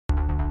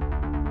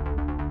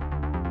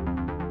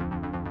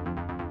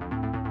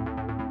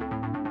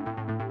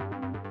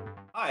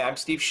Hi, I'm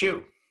Steve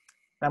Shue.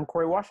 I'm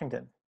Corey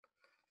Washington.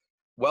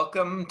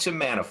 Welcome to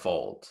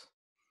Manifold.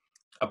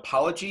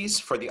 Apologies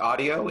for the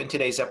audio in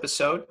today's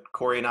episode.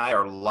 Corey and I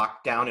are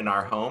locked down in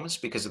our homes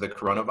because of the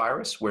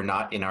coronavirus. We're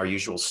not in our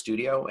usual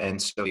studio, and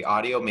so the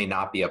audio may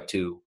not be up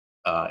to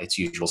its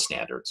usual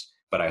standards,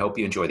 but I hope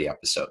you enjoy the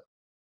episode.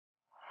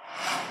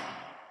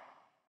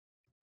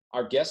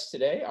 Our guests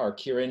today are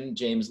Kieran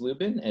James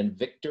Lubin and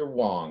Victor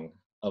Wong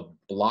of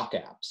Block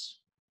Apps.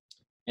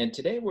 And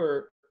today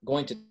we're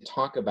going to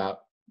talk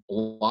about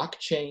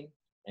blockchain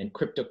and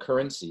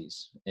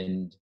cryptocurrencies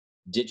and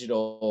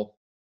digital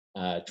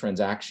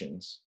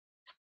transactions.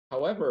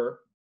 However,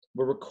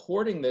 we're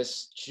recording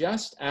this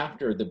just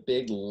after the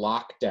big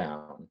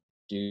lockdown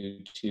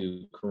due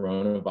to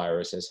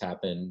coronavirus has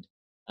happened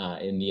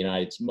in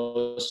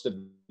most of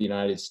the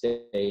United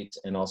States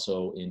and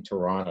also in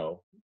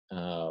Toronto,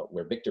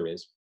 where Victor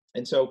is.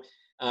 And so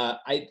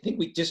I think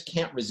we just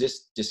can't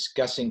resist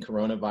discussing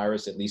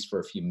coronavirus, at least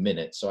for a few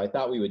minutes. So I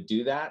thought we would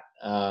do that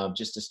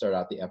just to start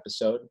out the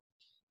episode.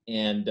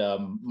 And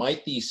my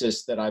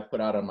thesis that I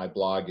put out on my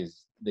blog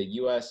is the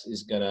U.S.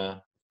 is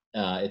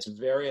it's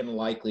very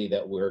unlikely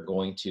that we're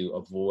going to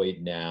avoid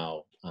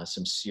now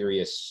some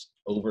serious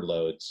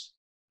overloads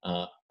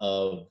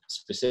of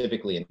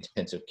specifically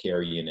intensive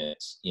care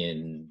units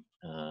in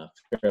a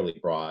fairly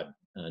broad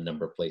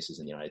number of places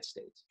in the United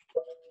States.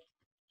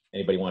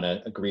 Anybody want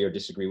to agree or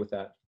disagree with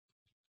that?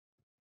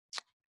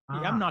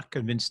 Yeah, I'm not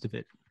convinced of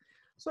it.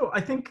 So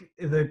I think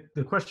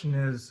the question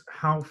is,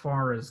 how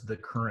far is the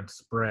current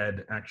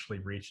spread actually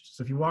reached?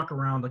 So if you walk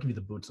around, I'll give you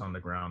the boots on the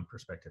ground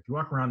perspective. If you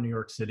walk around New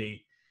York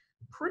City,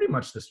 pretty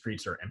much the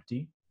streets are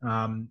empty.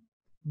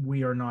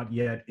 We are not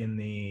yet in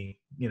the,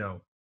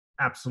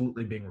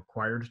 absolutely being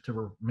required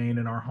to remain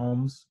in our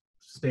homes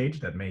stage.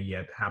 That may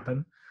yet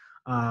happen.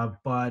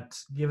 But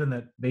given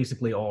that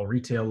basically all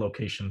retail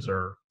locations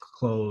are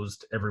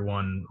closed,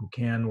 everyone who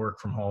can work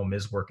from home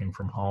is working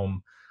from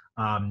home.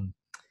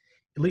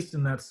 At least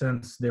in that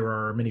sense, there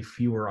are many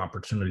fewer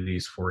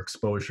opportunities for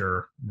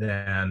exposure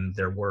than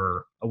there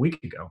were a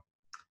week ago.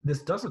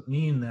 This doesn't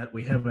mean that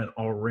we haven't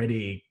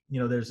already,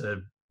 there's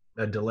a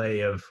delay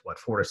of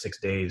 4 to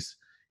 6 days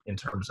in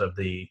terms of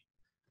the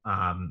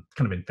kind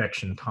of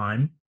infection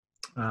time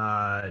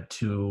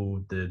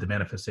to the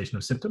manifestation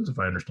of symptoms, if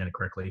I understand it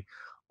correctly.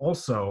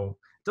 Also,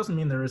 it doesn't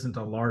mean there isn't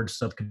a large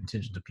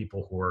subcontingent of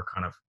people who are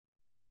kind of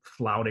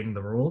flouting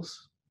the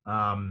rules,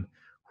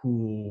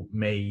 who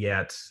may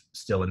yet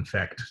still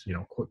infect,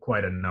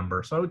 quite a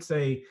number. So I would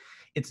say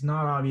it's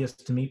not obvious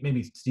to me.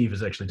 Maybe Steve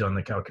has actually done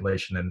the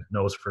calculation and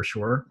knows for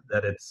sure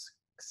that it's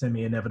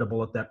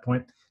semi-inevitable at that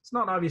point. It's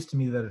not obvious to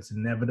me that it's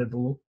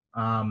inevitable,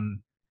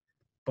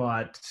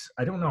 but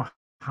I don't know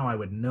how I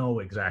would know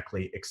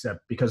exactly, except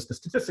because the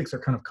statistics are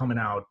kind of coming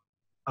out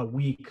a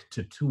week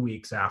to 2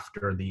 weeks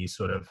after the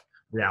sort of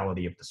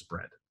reality of the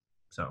spread.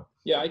 So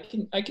yeah, I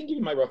can give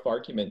you my rough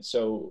argument.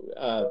 So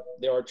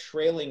there are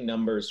trailing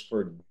numbers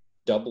for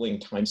doubling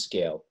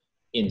timescale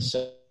in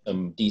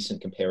some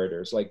decent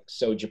comparators.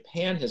 So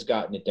Japan has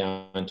gotten it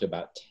down to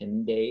about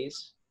 10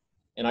 days.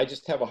 And I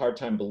just have a hard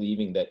time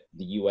believing that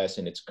the US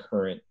in its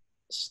current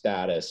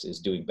status is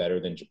doing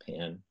better than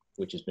Japan,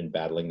 which has been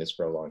battling this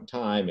for a long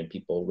time. And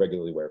people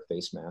regularly wear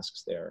face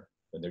masks there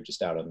when they're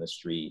just out on the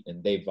street.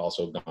 And they've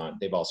also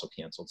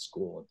canceled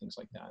school and things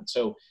like that. And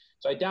so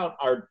I doubt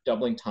our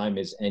doubling time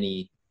is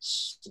any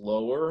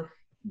slower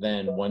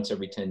than once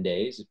every 10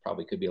 days. It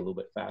probably could be a little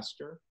bit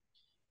faster.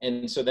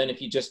 And so then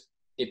if you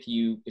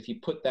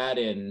put that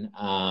in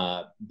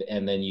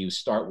and then you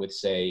start with,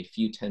 say, a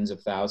few tens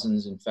of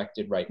thousands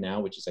infected right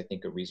now, which is, I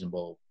think, a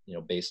reasonable,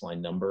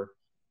 baseline number,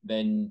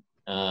 then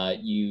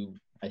you,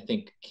 I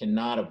think,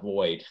 cannot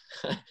avoid,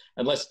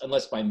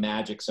 unless by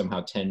magic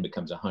somehow 10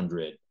 becomes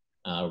 100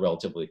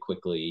 relatively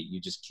quickly, you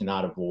just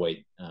cannot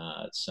avoid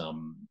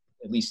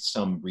at least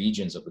some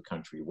regions of the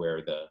country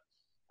where the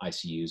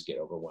ICUs get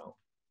overwhelmed.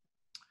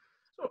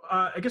 So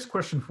I guess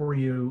question for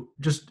you,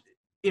 just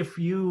if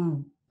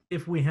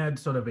we had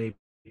sort of a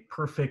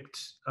perfect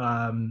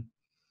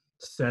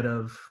set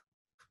of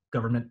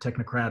government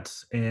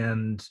technocrats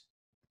and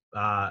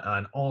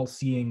an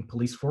all-seeing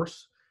police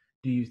force,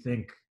 do you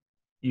think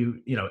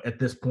at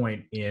this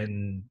point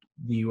in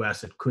the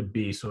US it could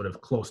be sort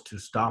of close to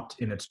stopped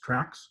in its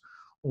tracks?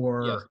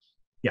 Or yes.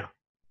 Yeah.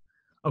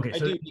 Okay. I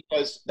do,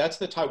 because that's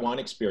the Taiwan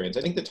experience.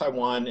 I think the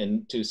Taiwan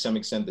and to some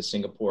extent the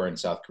Singapore and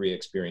South Korea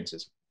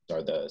experiences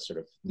are the sort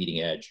of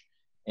leading edge.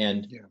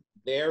 And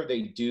there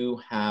they do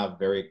have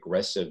very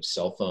aggressive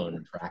cell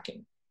phone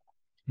tracking.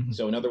 Mm-hmm.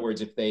 So in other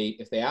words, if they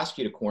ask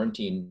you to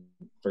quarantine,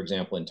 for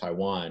example, in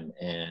Taiwan,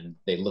 and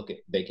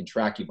they can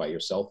track you by your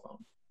cell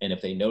phone. And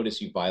if they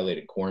notice you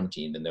violated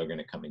quarantine, then they're going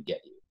to come and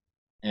get you.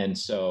 And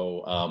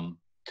so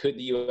could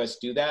the US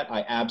do that?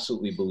 I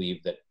absolutely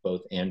believe that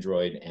both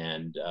Android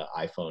and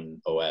iPhone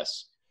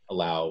OS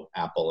allow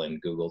Apple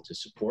and Google to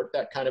support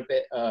that kind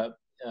of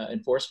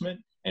enforcement.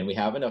 And we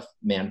have enough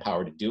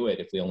manpower to do it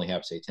if we only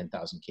have, say,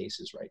 10,000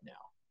 cases right now.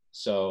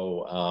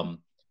 So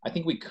I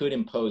think we could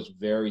impose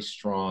very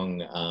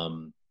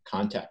strong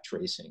contact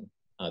tracing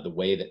the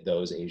way that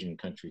those Asian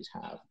countries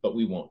have, but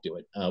we won't do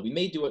it. We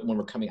may do it when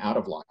we're coming out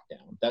of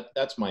lockdown.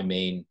 That's my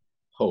main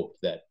hope,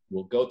 that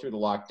we'll go through the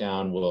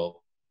lockdown,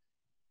 we'll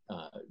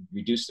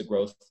reduce the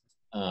growth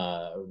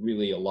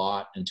really a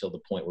lot until the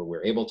point where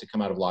we're able to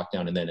come out of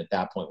lockdown. And then at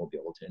that point, we'll be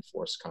able to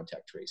enforce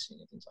contact tracing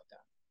and things like that.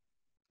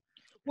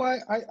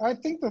 Well, I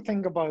think the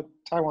thing about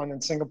Taiwan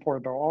and Singapore,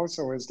 though,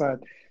 also is that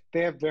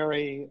they have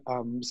very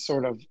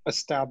sort of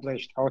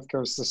established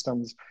healthcare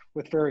systems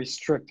with very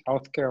strict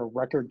healthcare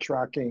record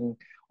tracking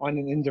on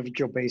an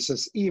individual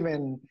basis,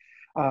 even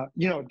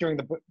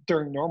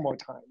during normal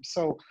times.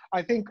 So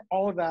I think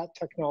all of that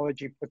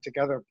technology put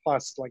together,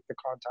 plus like the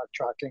contact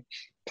tracking,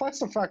 plus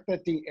the fact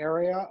that the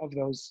area of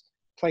those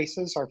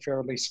places are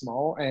fairly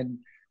small and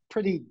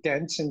pretty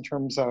dense in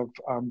terms of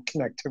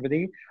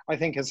connectivity, I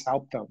think has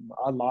helped them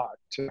a lot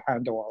to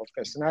handle all of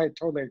this. And I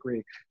totally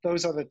agree.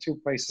 Those are the two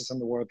places in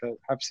the world that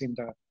have seemed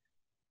to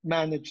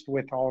manage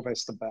with all of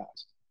this the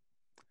best.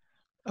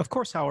 Of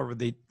course, however,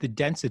 the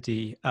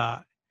density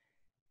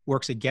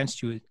works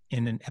against you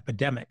in an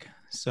epidemic.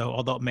 So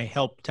although it may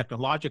help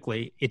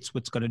technologically, it's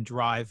what's going to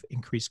drive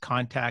increased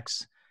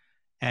contacts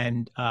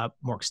and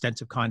more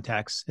extensive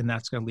contacts, and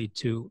that's going to lead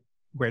to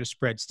greater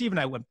spread. Steve and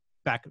I went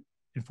back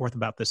and forth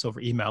about this over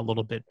email a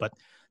little bit, but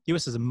the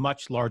U.S. is a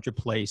much larger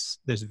place.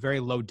 There's very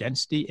low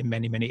density in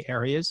many, many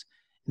areas.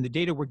 And the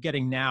data we're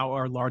getting now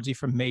are largely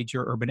from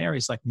major urban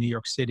areas like New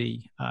York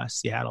City,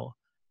 Seattle.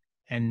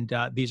 And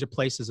these are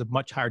places of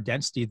much higher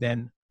density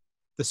than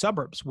the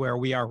suburbs where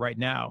we are right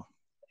now.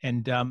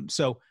 And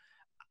so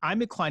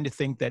I'm inclined to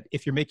think that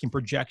if you're making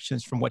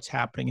projections from what's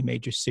happening in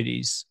major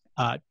cities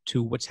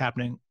to what's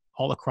happening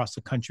all across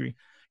the country,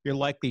 you're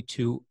likely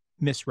to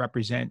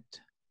misrepresent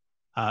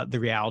the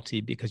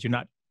reality because you're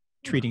not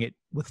treating it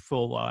with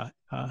full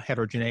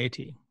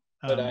heterogeneity.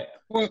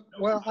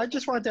 Well, I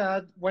just wanted to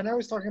add, when I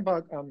was talking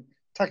about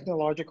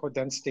technological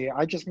density,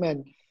 I just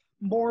meant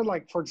more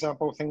like, for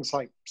example, things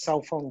like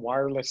cell phone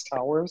wireless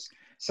towers.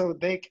 So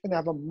they can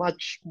have a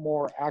much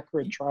more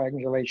accurate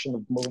triangulation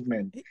of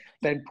movement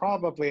than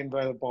probably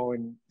available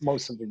in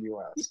most of the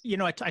U.S. You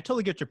know, I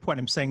totally get your point.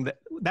 I'm saying that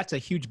that's a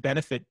huge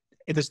benefit.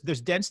 There's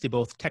density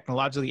both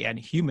technologically and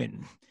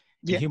human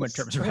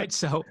terms, right?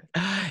 So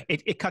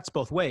it cuts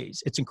both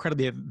ways. It's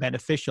incredibly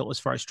beneficial as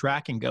far as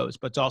tracking goes,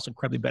 but it's also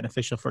incredibly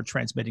beneficial for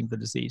transmitting the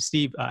disease.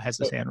 Steve has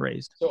his hand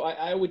raised. So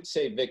I would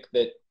say, Vic,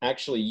 that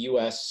actually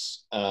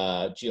U.S.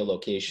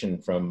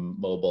 geolocation from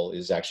mobile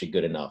is actually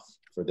good enough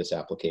for this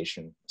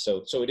application.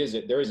 So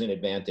there is an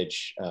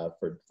advantage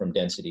from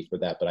density for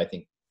that, but I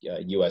think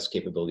U.S.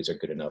 capabilities are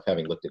good enough,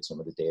 having looked at some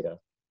of the data.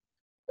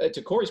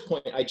 To Corey's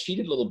point, I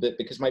cheated a little bit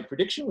because my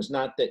prediction was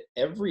not that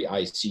every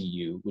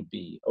ICU would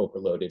be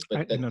overloaded,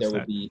 but that there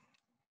would be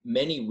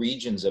many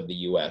regions of the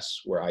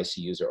U.S. where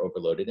ICUs are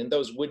overloaded, and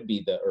those would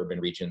be the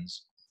urban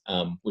regions,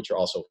 which are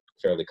also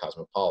fairly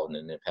cosmopolitan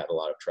and have had a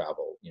lot of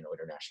travel,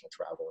 international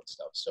travel and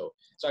stuff. So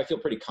I feel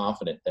pretty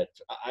confident that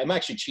I'm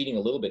actually cheating a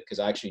little bit because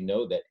I actually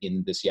know that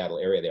in the Seattle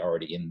area they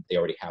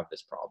already have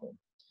this problem.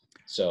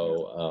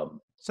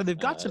 So they've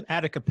got some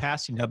added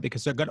capacity now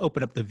because they're going to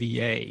open up the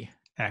VA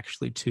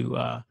actually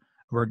to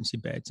emergency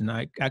beds. And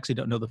I actually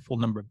don't know the full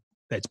number of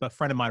beds, but a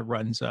friend of mine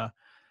runs a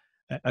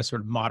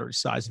sort of moderate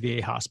sized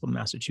VA hospital in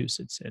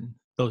Massachusetts, and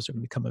those are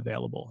going to become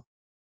available.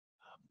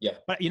 Yeah.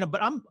 But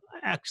I'm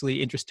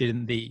actually interested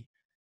in the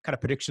kind of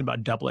prediction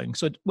about doubling.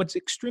 So what's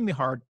extremely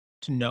hard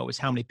to know is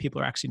how many people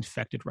are actually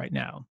infected right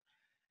now.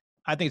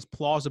 I think it's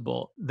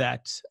plausible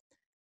that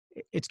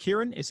it's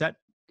Kieran. Is that,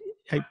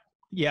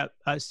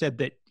 said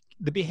that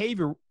the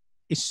behavior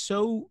is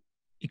so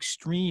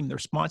extreme, the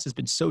response has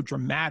been so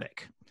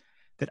dramatic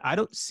that I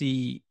don't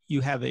see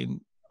you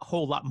having a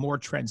whole lot more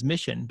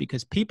transmission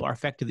because people are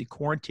effectively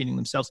quarantining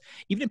themselves,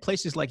 even in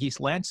places like East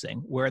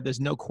Lansing where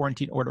there's no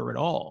quarantine order at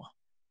all.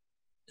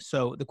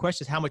 So the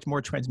question is how much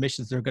more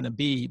transmissions there are going to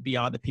be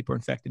beyond the people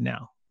infected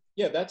now.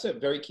 Yeah, that's a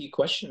very key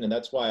question. And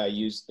that's why I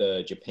used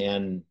the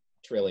Japan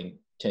trailing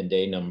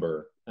 10-day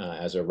number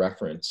as a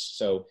reference.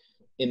 So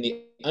in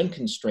the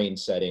unconstrained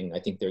setting, I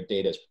think their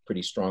data is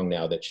pretty strong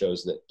now that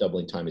shows that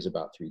doubling time is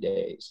about 3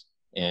 days.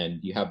 And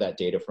you have that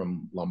data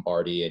from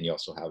Lombardy, and you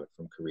also have it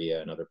from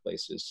Korea and other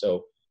places.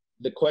 So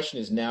the question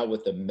is now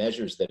with the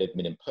measures that have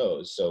been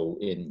imposed. So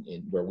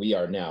in where we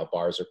are now,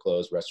 bars are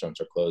closed, restaurants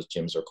are closed,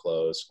 gyms are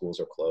closed, schools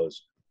are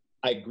closed.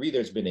 I agree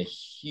there's been a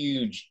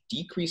huge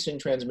decrease in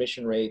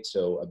transmission rate,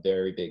 so a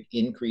very big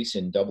increase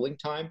in doubling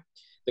time.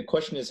 The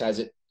question is, has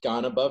it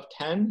gone above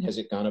 10? Has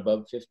it gone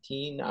above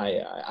 15?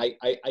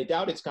 I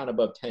doubt it's gone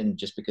above 10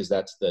 just because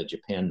that's the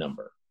Japan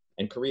number.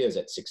 And Korea is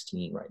at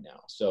 16 right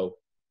now. So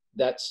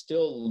that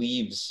still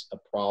leaves a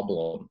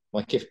problem.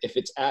 Like if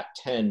it's at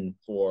 10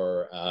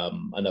 for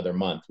another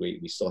month, we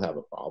still have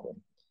a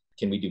problem.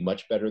 Can we do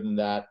much better than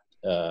that?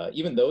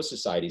 Even those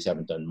societies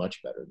haven't done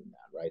much better than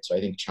that, right? So I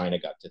think China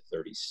got to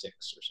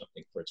 36 or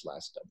something for its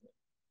last doubling.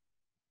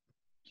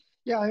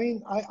 Yeah, I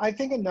mean, I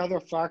think another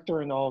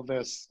factor in all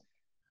this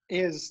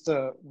is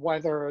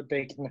whether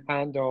they can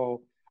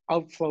handle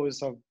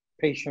outflows of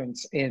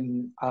patients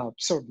in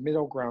sort of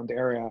middle ground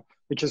area,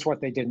 which is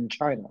what they did in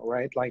China,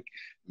 right? Like,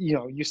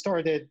 you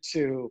started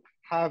to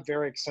have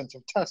very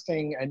extensive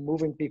testing and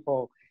moving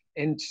people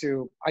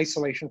into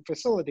isolation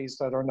facilities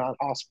that are not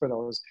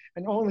hospitals,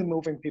 and only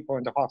moving people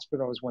into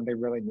hospitals when they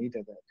really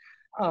needed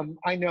it.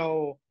 I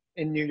know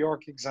in New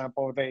York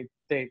example,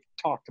 they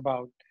talked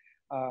about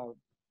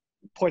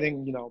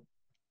putting,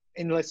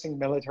 enlisting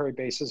military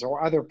bases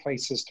or other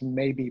places to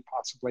maybe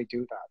possibly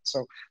do that.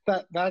 So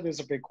that is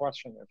a big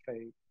question if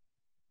they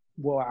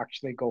will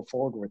actually go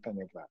forward with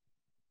any of that.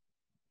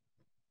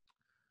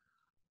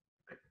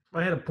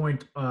 I had a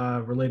point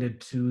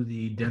related to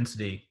the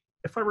density.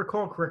 If I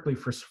recall correctly,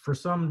 for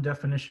some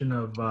definition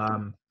of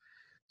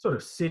sort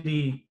of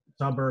city,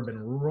 suburb, and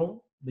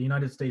rural, the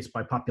United States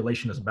by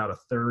population is about a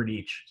third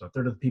each. So a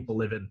third of the people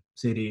live in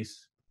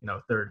cities,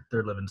 third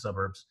live in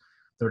suburbs,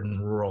 third in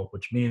rural,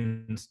 which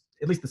means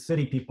at least the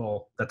city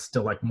people, that's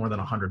still like more than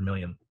 100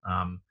 million.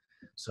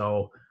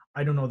 So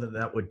I don't know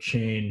that would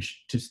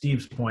change. To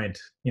Steve's point,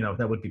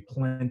 that would be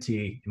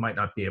plenty. It might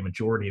not be a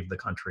majority of the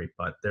country,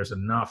 but there's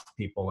enough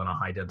people in a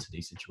high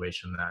density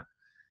situation that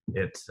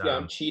it's. Yeah,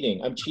 I'm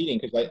cheating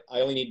because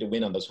I only need to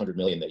win on those 100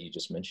 million that you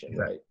just mentioned,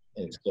 exactly. right?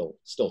 And it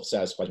still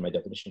satisfies my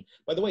definition.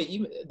 By the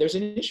way, there's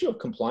an issue of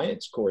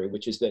compliance, Corey,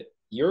 which is that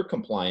you're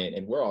compliant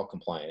and we're all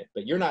compliant,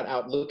 but you're not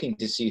out looking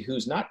to see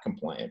who's not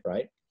compliant,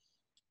 right?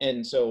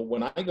 And so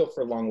when I go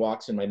for long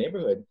walks in my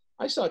neighborhood,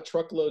 I saw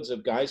truckloads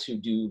of guys who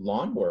do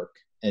lawn work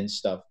and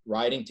stuff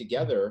riding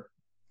together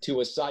to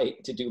a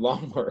site to do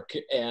lawn work,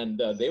 and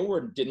they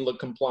didn't look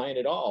compliant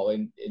at all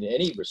in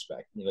any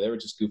respect. They were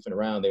just goofing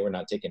around. They were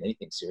not taking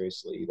anything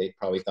seriously. They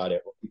probably thought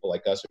people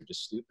like us are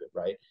just stupid,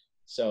 right?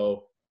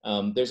 So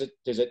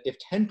if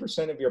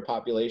 10% of your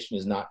population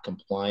is not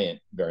compliant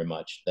very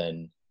much,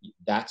 then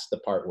that's the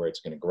part where it's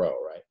going to grow,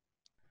 right?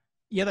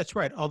 Yeah, that's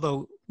right.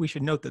 Although we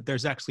should note that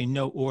there's actually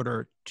no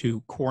order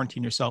to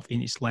quarantine yourself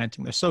in East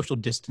Lansing. There's social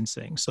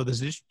distancing. So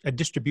there's a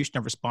distribution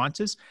of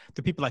responses.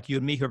 The people like you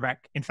and me who are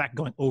in fact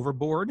going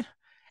overboard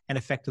and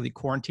effectively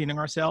quarantining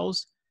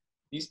ourselves.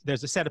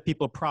 There's a set of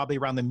people probably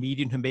around the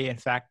median who may in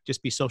fact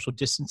just be social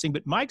distancing.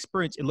 But my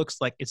experience, it looks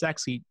like it's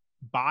actually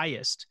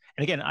biased.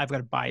 And again, I've got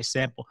a biased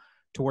sample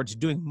towards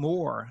doing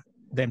more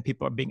than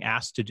people are being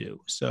asked to do.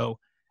 So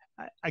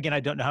again, I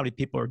don't know how many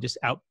people are just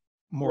out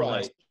more or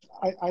less.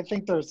 I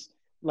think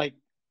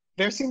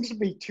there seems to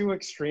be two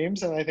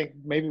extremes, and I think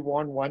maybe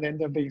one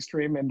end of the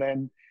extreme, and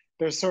then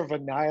there's sort of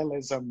a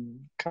nihilism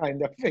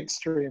kind of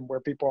extreme where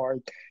people are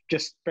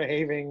just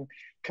behaving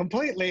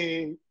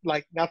completely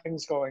like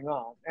nothing's going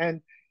on.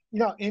 And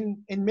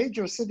in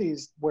major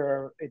cities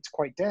where it's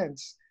quite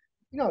dense,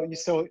 you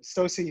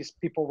still see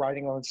people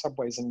riding on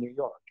subways in New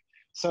York.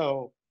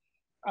 So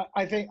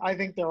I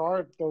think there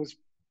are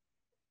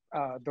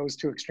those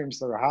two extremes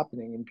that are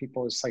happening in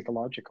people's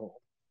psychological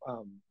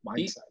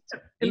mindsets.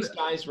 These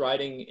guys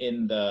riding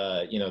in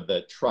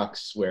the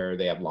trucks where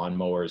they have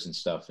lawnmowers and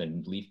stuff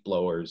and leaf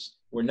blowers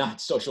were not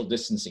social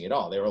distancing at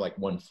all. They were like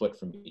 1 foot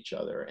from each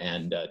other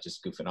and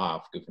just goofing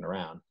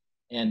around.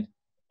 And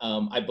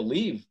I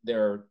believe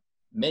there are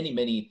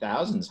many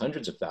thousands,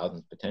 hundreds of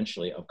thousands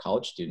potentially of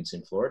college students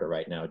in Florida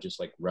right now just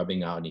like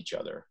rubbing on each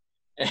other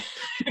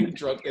in a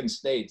drunken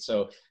state.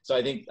 So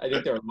I think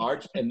they're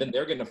large, and then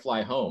they're going to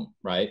fly home,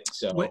 right?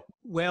 So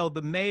well,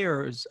 the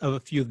mayors of a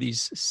few of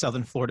these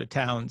southern Florida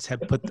towns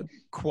have put the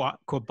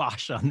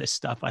kibosh on this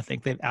stuff. I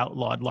think they've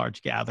outlawed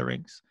large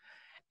gatherings,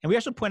 and we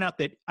also point out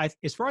that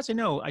as far as I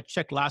know, I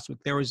checked last week.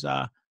 There was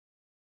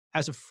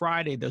as of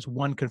Friday, there's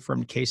one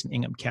confirmed case in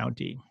Ingham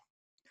County,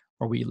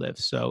 where we live.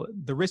 So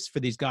the risk for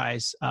these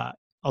guys,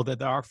 although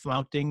they are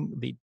flouting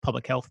the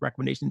public health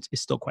recommendations, is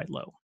still quite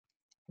low.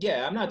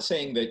 Yeah, I'm not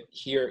saying that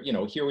here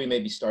we may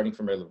be starting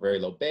from a very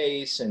low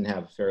base and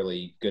have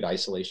fairly good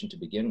isolation to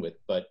begin with,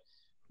 but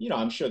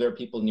I'm sure there are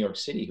people in New York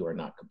City who are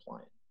not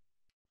compliant.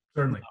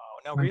 Certainly.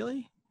 Oh, no,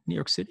 really? New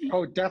York City?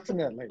 Oh,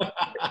 definitely.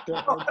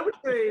 Well, I would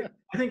say,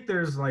 I think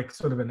there's like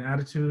sort of an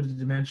attitude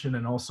dimension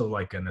and also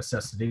like a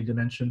necessity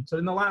dimension. So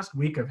in the last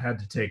week, I've had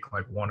to take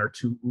like 1 or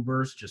 2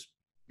 Ubers just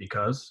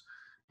because,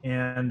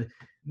 and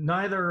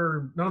none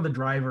of the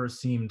drivers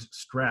seemed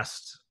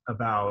stressed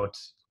about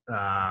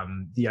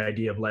the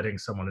idea of letting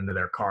someone into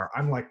their car.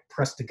 I'm like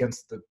pressed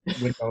against the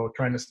window,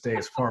 trying to stay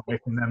as far away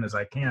from them as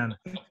I can.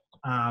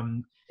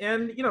 And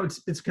it's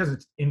because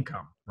it's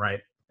income, right?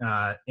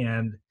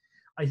 And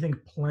I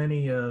think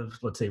plenty of,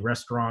 let's say,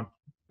 restaurant,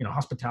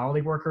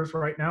 hospitality workers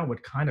right now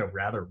would kind of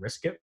rather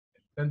risk it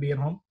than be at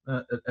home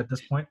at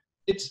this point.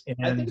 I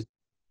think it's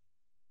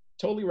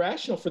totally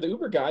rational for the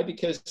Uber guy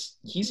because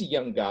he's a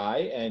young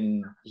guy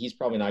and he's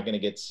probably not going to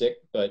get sick.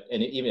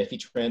 And even if he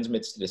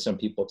transmits it to some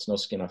people, it's no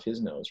skin off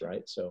his nose,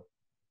 right? So,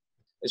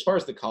 as far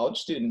as the college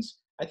students,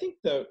 I think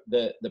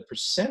the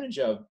percentage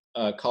of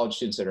college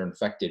students that are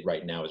infected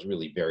right now is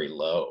really very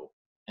low.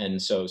 And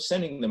so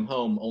sending them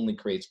home only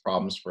creates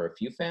problems for a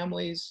few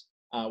families.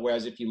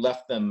 Whereas if you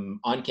left them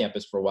on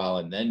campus for a while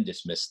and then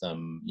dismissed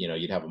them,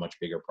 you'd have a much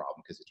bigger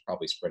problem because it's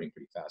probably spreading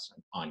pretty fast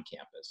on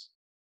campus.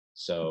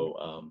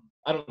 So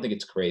I don't think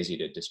it's crazy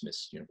to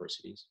dismiss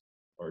universities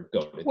or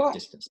go to Well,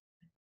 distance?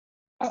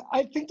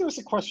 I think there's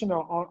a question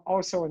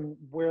also in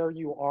where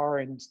you are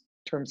in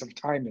terms of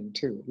timing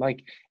too.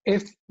 Like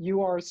if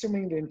you are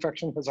assuming the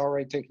infection has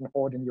already taken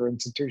hold in your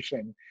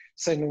institution,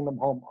 sending them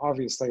home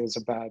obviously is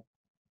a bad,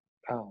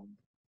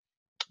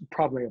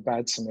 probably a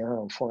bad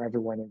scenario for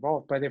everyone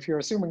involved. But if you're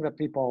assuming that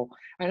people,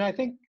 and I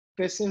think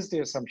this is the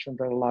assumption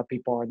that a lot of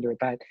people are under,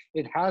 that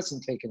it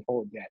hasn't taken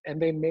hold yet,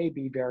 and they may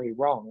be very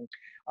wrong.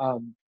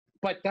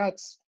 But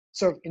that's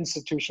sort of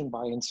institution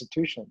by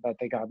institution that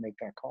they got to make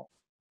that call.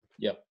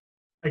 Yep.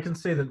 I can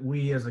say that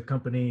we as a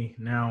company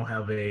now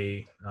have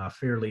a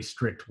fairly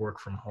strict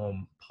work from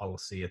home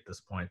policy at this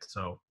point.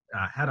 So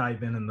had I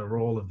been in the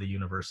role of the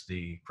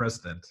university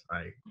president,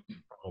 I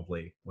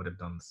probably would have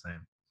done the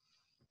same.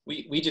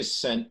 We just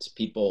sent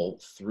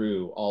people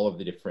through all of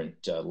the different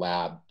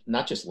lab,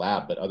 not just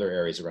lab, but other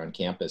areas around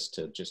campus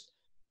to just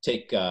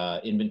take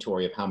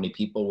inventory of how many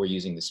people were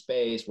using the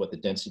space, what the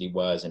density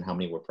was, and how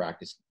many were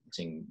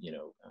practicing,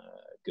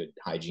 good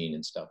hygiene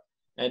and stuff.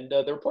 And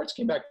the reports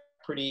came back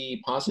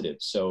pretty positive.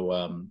 So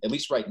at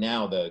least right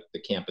now, the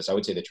campus, I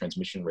would say the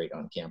transmission rate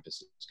on campus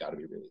has got to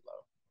be really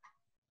low.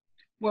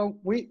 Well,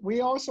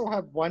 we also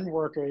have one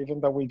worker,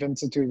 even though we've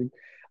instituted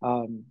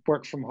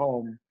work from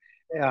home,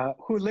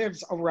 who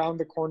lives around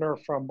the corner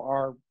from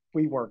our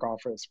WeWork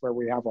office where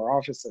we have our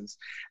offices.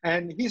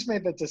 And he's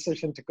made the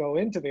decision to go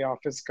into the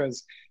office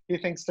because he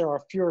thinks there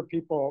are fewer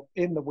people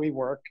in the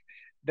WeWork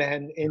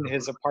than in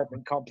his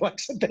apartment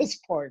complex at this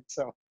point.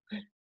 So,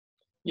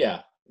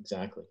 yeah,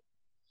 exactly.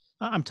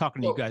 I'm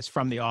talking to you guys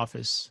from the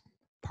office,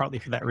 partly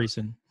for that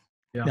reason.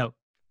 Yeah. No,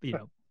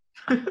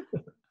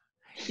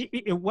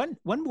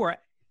 one more,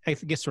 I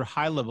guess, sort of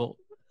high level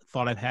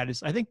thought I've had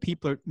is I think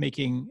people are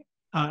making,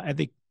 I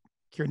think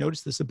Kieran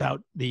noticed this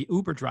about the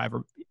Uber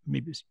driver,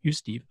 maybe it's you,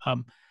 Steve.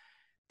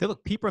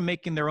 People are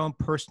making their own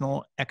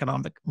personal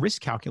economic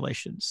risk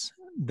calculations.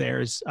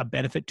 There's a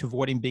benefit to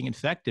avoiding being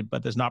infected,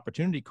 but there's an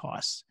opportunity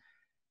cost.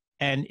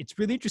 And it's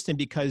really interesting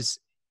because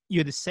you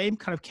had the same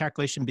kind of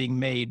calculation being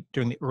made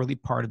during the early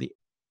part of the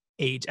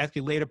AIDS,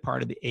 actually later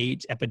part of the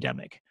AIDS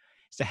epidemic,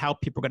 as to how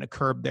people are going to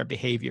curb their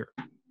behavior,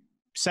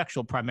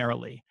 sexual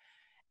primarily.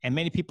 And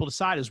many people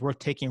decide it's worth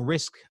taking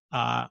risk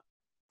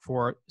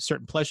for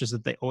certain pleasures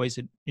that they always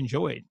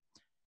enjoyed.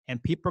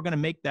 And people are going to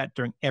make that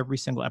during every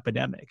single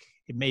epidemic.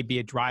 It may be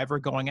a driver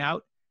going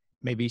out,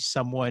 maybe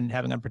someone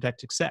having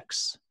unprotected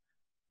sex,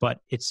 but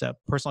it's a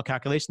personal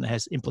calculation that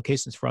has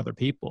implications for other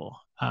people.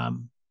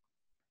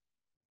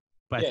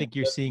 But I think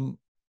you're seeing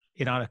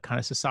it on a kind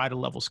of societal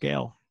level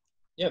scale.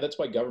 Yeah, that's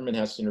why government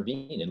has to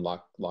intervene and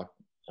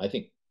I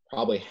think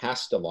probably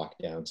has to lock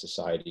down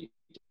society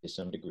to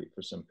some degree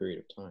for some period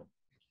of time.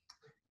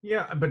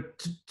 Yeah,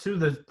 but to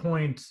the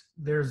point,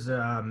 there's,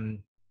 I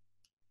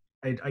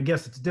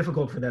guess it's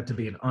difficult for that to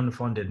be an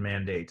unfunded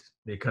mandate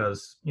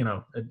because,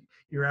 your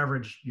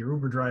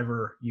Uber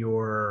driver,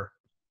 your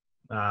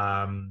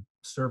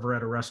server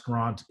at a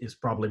restaurant is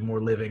probably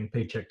more living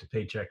paycheck to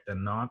paycheck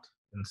than not.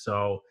 And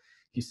so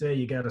if you say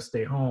you got to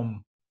stay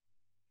home,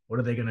 what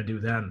are they going to do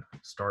then?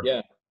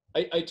 Yeah,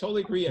 I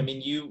totally agree. I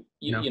mean,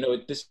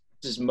 this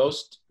is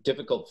most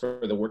difficult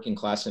for the working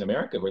class in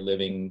America. We're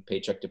living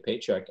paycheck to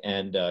paycheck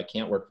and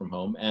can't work from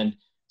home. And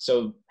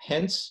so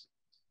hence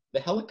the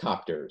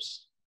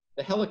helicopters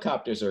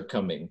are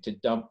coming to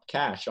dump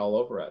cash all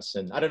over us.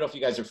 And I don't know if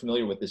you guys are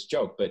familiar with this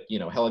joke, but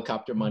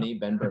helicopter money,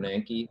 Ben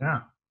Bernanke.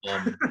 Yeah.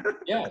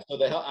 Yeah.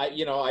 So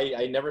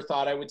I never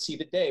thought I would see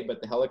the day,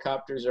 but the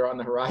helicopters are on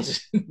the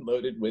horizon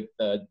loaded with,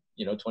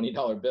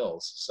 $20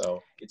 bills. So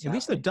it's at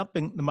least they're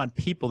dumping them on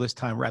people this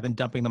time rather than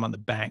dumping them on the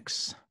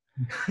banks.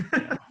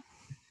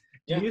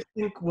 Do you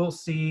think we'll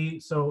see,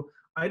 so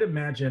I'd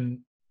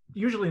imagine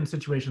usually in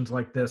situations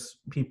like this,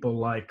 people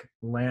like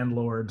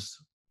landlords,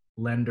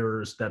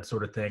 lenders, that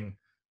sort of thing,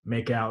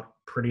 make out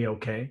pretty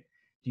okay.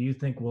 Do you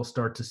think we'll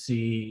start to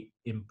see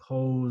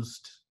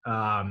imposed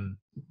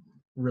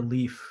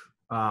relief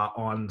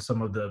on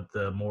some of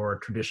the more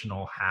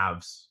traditional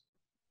haves,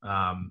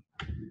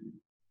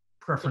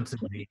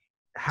 preferentially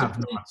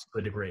have-nots to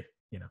a degree,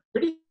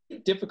 Pretty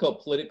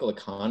difficult political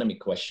economy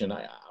question.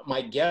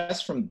 My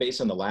guess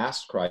based on the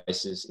last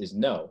crisis is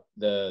no.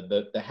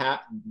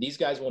 These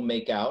guys will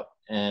make out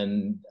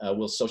and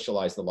will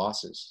socialize the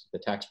losses. The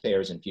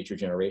taxpayers and future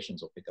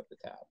generations will pick up the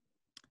tab.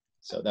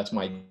 So that's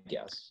my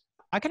guess.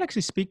 I can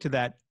actually speak to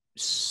that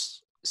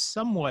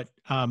somewhat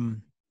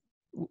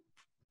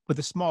with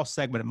a small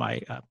segment of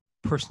my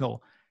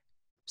personal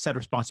set of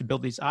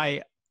responsibilities.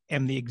 I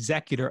am the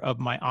executor of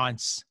my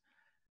aunt's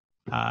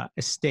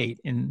estate,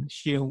 and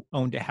she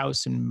owned a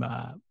house in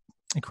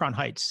Crown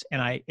Heights,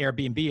 and I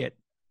Airbnb it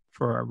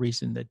for a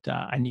reason that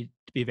I need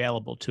to be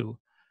available to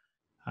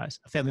a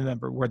family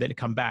member were they to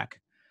come back.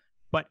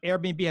 But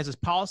Airbnb has this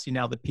policy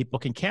now that people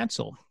can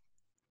cancel,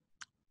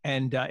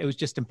 and it was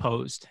just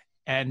imposed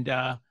and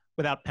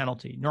without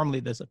penalty. Normally,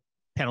 there's a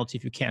penalty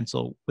if you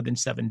cancel within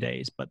 7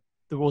 days, but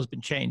the rules have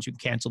been changed. You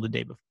can cancel the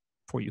day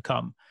before you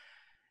come,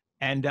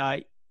 and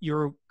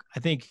you're, I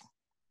think,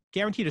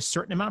 guaranteed a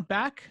certain amount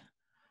back,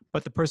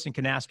 but the person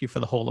can ask you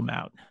for the whole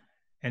amount.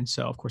 And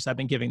so, of course, I've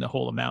been giving the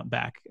whole amount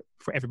back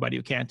for everybody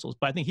who cancels.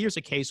 But I think here's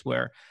a case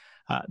where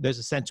there's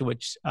a sense in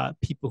which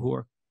people who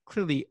are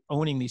clearly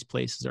owning these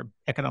places are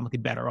economically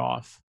better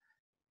off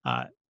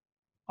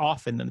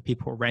often than the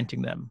people who are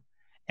renting them.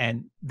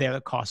 And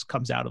their cost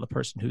comes out of the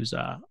person who's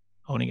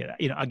owning it.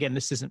 Again,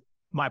 this isn't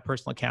my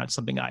personal account. It's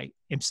something I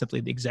am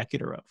simply the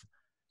executor of.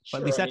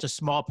 But at least that's a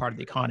small part of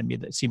the economy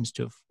that seems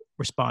to have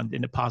responded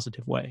in a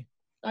positive way.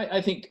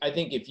 I think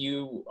if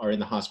you are in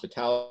the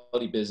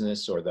hospitality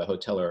business or the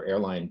hotel or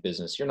airline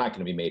business, you're not going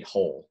to be made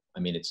whole.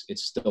 I mean,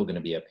 it's still going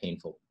to be a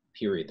painful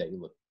period that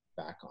you look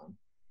back on.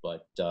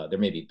 But there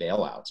may be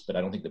bailouts, but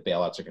I don't think the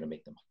bailouts are going to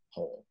make them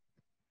whole.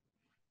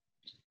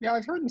 Yeah,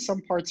 I've heard in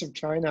some parts of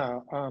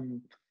China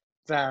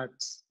that,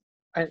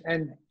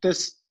 and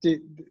this,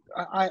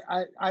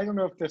 I don't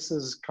know if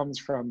this comes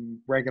from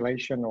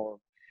regulation or,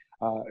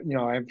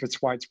 if it's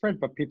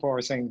widespread, but people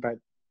are saying that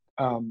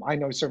I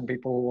know certain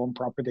people who own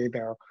property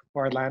there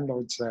or are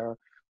landlords there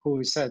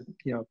who said,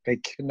 they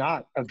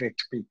cannot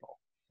evict people,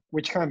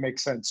 which kind of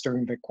makes sense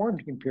during the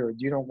quarantine period.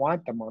 You don't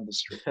want them on the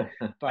street.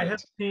 But I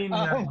have seen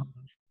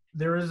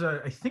there is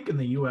I think in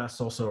the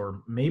U.S. also,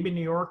 or maybe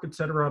New York, et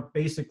cetera,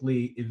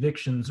 basically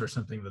evictions are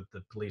something that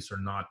the police are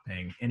not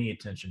paying any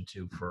attention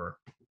to for,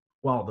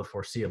 the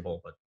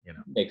foreseeable, but,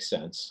 makes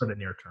sense for the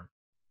near term.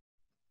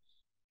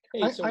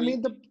 Hey, so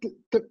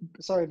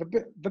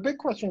the big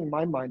question in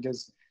my mind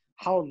is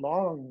how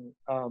long,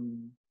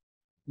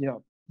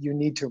 you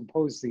need to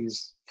impose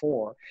these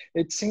for.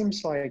 It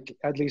seems like,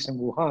 at least in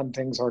Wuhan,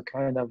 things are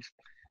kind of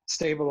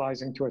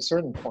stabilizing to a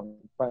certain point,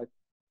 but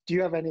do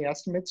you have any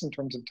estimates in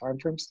terms of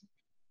timeframes?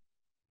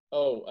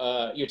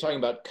 You're talking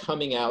about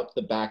coming out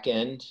the back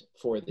end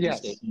for these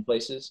station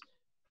places?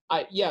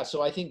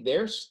 So I think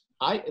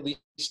at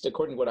least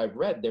according to what I've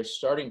read, they're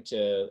starting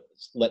to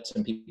let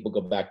some people go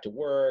back to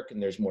work,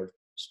 and there's more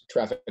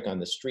traffic on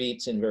the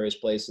streets in various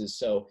places.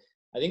 So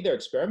I think they're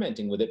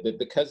experimenting with it, but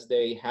because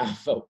they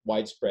have a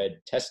widespread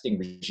testing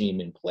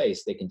regime in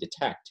place, they can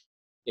detect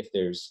if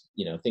there's,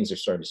 things are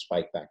starting to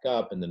spike back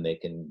up, and then they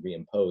can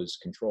reimpose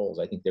controls.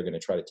 I think they're going to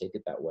try to take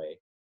it that way.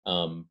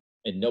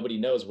 And nobody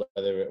knows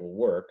whether it will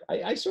work.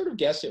 I sort of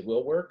guess it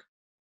will work,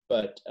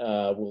 but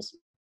we'll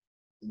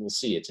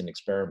see. It's an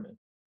experiment.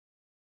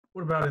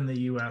 What about in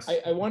the U.S.?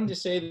 I wanted to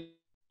say,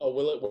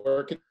 will it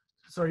work?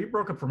 Sorry, you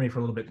broke up for me for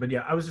a little bit, but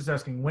yeah, I was just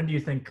asking, when do you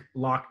think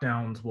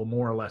lockdowns will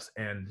more or less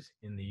end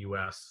in the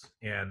U.S.?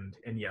 And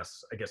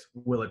yes, I guess,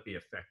 will it be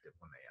effective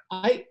when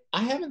they end?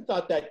 I haven't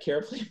thought that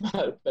carefully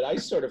about it, but I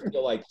sort of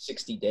feel like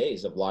 60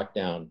 days of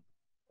lockdown.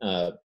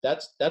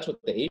 That's what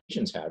the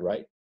Asians had,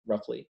 right?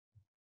 Roughly.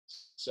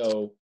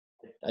 So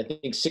I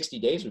think 60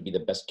 days would be the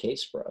best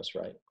case for us,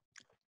 right?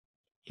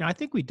 I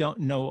think we don't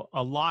know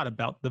a lot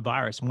about the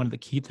virus. And one of the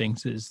key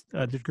things is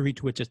the degree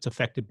to which it's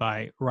affected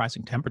by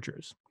rising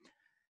temperatures.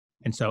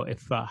 And so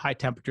if high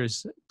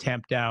temperatures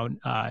tamp down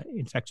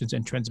infections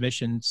and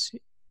transmissions,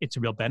 it's a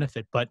real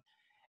benefit. But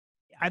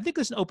I think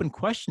there's an open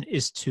question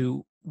as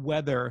to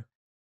whether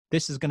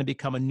this is going to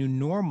become a new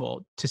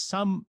normal to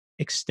some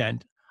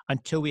extent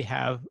until we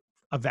have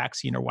a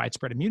vaccine or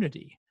widespread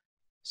immunity.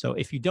 So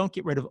if you don't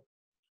get rid of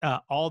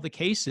all the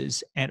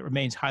cases and it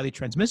remains highly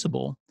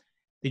transmissible,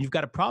 then you've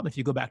got a problem if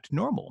you go back to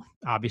normal,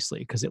 obviously,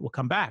 because it will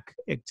come back,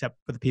 except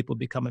for the people who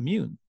become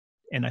immune.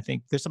 And I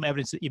think there's some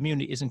evidence that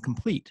immunity isn't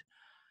complete.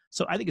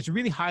 So I think it's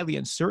really highly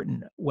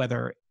uncertain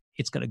whether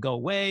it's going to go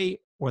away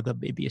or there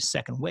may be a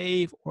second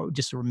wave or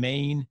just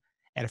remain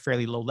at a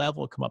fairly low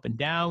level, come up and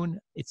down.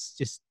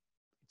 It's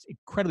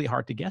incredibly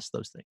hard to guess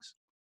those things.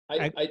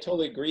 I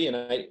totally agree.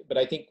 But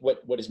I think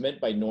what is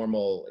meant by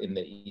normal in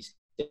the East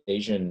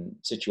Asian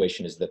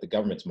situation is that the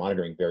government's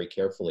monitoring very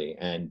carefully,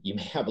 and you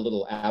may have a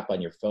little app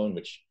on your phone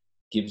which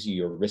gives you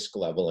your risk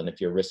level. And if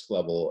your risk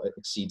level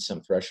exceeds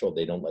some threshold,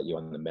 they don't let you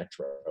on the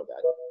metro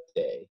that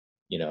day,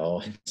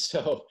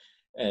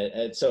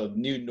 And so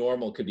new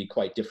normal could be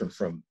quite different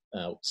from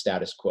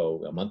status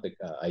quo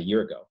a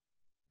year ago.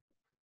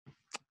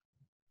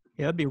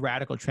 Yeah, that'd be a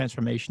radical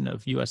transformation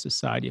of U.S.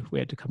 society if we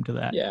had to come to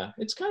that. Yeah,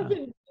 it's kind of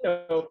been,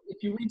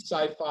 if you read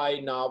sci-fi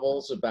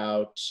novels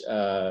about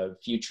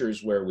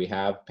futures where we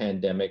have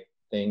pandemic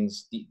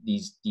things,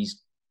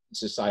 these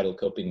societal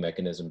coping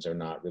mechanisms are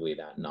not really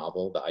that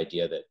novel. The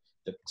idea that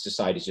the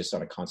society is just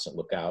on a constant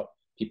lookout,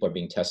 people are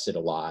being tested a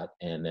lot,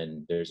 and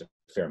then there's a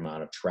fair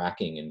amount of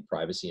tracking and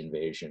privacy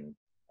invasion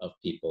of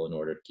people in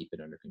order to keep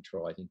it under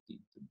control. I think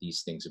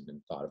these things have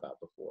been thought about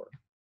before.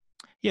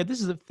 Yeah,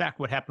 this is in fact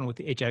what happened with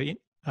the HIV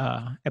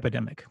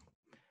epidemic.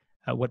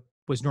 What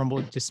was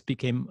normal just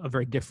became a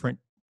very different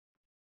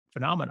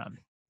phenomenon.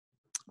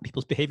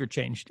 People's behavior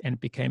changed, and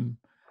it became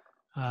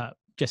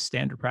just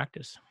standard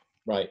practice.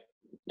 Right,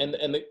 and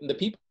the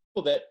people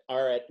that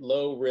are at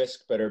low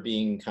risk but are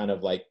being kind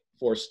of like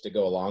forced to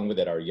go along with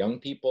it are young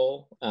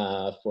people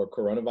for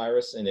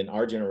coronavirus, and in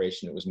our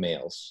generation it was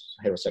males,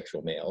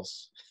 heterosexual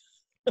males.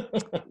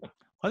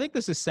 I think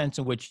there's a sense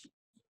in which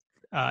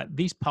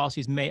these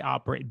policies may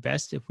operate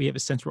best if we have a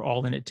sense we're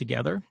all in it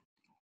together.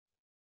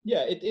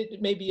 Yeah,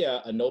 it may be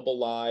a noble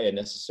lie, a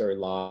necessary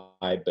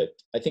lie, but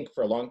I think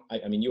for a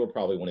I mean, you were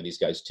probably one of these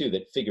guys too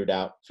that figured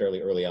out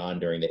fairly early on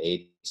during the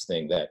AIDS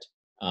thing that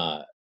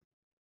uh,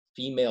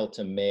 female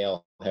to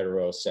male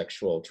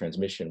heterosexual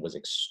transmission was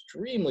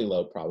extremely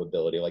low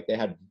probability. Like they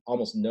had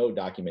almost no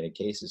documented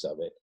cases of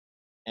it.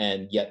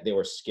 And yet they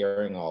were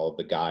scaring all of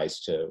the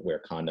guys to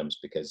wear condoms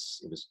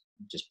because it was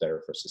just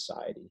better for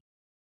society.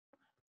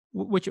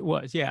 Which it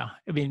was, yeah.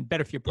 I mean,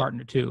 better for your Yeah.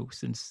 partner too,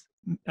 since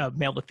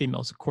male to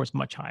female is, of course,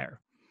 much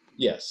higher.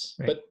 Yes,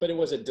 Right. but it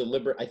was a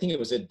deliberate. I think it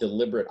was a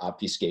deliberate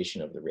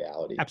obfuscation of the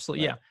reality.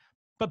 Absolutely, yeah.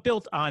 But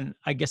built on,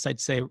 I guess I'd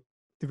say,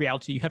 the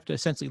reality, you have to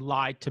essentially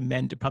lie to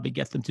men to probably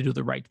get them to do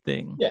the right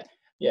thing.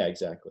 Yeah,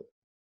 exactly.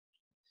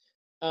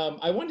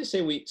 I wanted to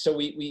say we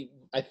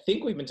I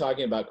think we've been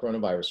talking about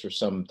coronavirus for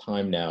some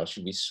time now.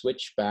 Should we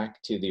switch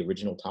back to the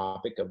original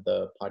topic of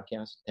the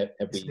podcast? Have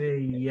we? Say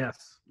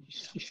yes.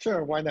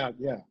 Sure, why not?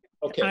 Yeah.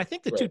 Okay. And I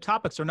think the two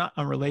topics are not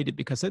unrelated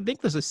because I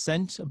think there's a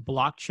sense of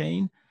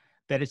blockchain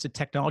that it's a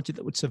technology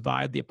that would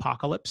survive the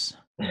apocalypse.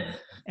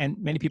 And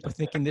many people are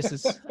thinking this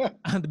is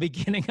the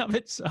beginning of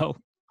it. So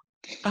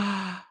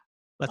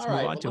let's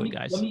move on to it,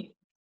 guys.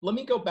 Let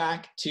me go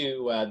back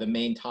to the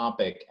main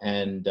topic,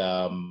 and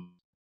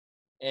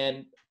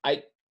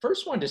I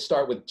first wanted to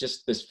start with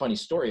just this funny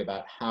story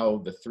about how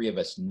the three of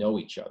us know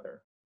each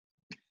other.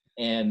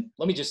 And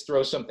let me just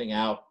throw something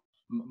out,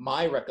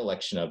 my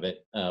recollection of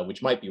it,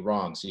 which might be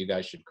wrong, so you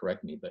guys should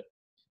correct me, but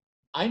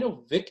I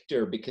know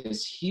Victor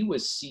because he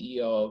was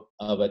CEO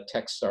of a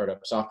tech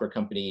startup software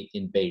company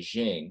in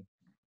Beijing,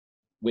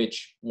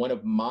 which one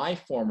of my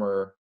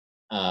former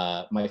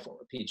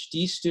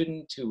PhD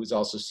student, who was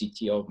also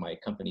CTO of my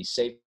company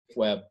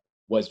SafeWeb,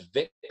 was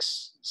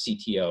Vic's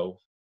CTO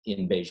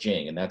in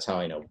Beijing, and that's how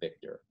I know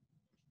Victor.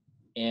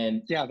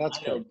 And yeah, that's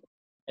good.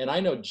 And I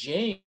know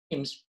James,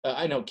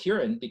 I know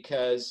Kieran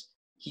because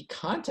he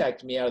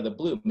contacted me out of the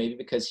blue, maybe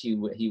because he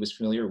was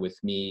familiar with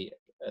me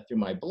through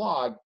my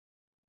blog,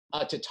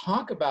 to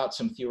talk about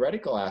some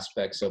theoretical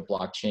aspects of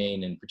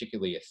blockchain and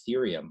particularly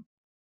Ethereum.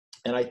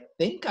 And I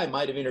think I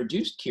might have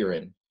introduced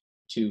Kieran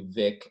to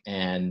Vic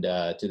and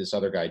to this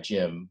other guy,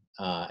 Jim.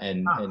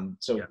 And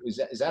so yeah.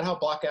 Is that how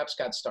Block Apps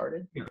got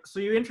started? Yeah. So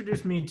you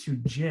introduced me to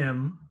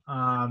Jim.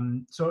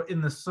 So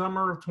in the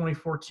summer of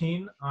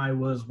 2014, I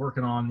was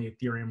working on the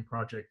Ethereum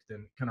project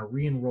and kind of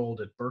re-enrolled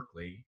at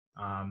Berkeley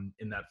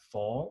in that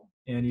fall.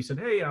 And he said,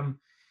 hey,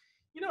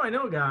 I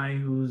know a guy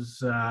who's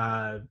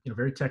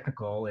very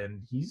technical,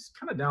 and he's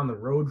kind of down the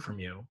road from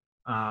you.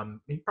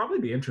 He'd probably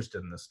be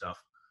interested in this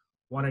stuff.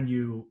 Why don't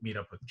you meet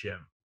up with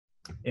Jim?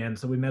 And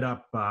so we met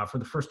up for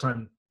the first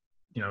time,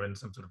 in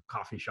some sort of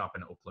coffee shop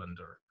in Oakland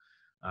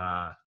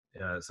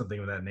or something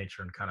of that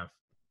nature, and kind of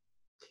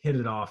hit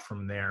it off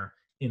from there.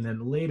 And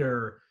then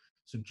later,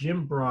 so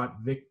Jim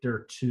brought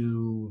Victor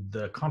to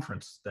the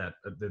conference that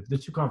the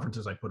two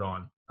conferences I put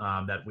on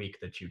that week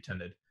that you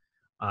attended.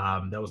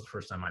 That was the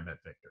first time I met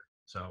Victor.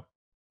 So,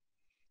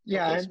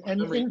 yeah, okay,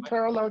 and in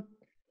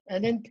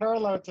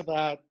parallel to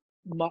that,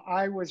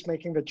 I was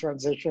making the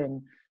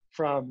transition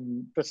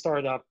from the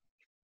startup,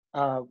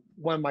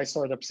 one of my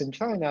startups in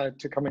China,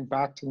 to coming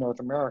back to North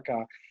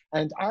America,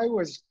 and I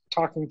was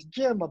talking to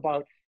Jim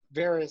about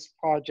various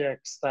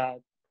projects that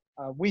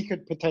we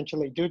could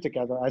potentially do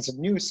together as a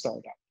new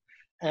startup,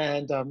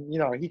 and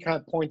he kind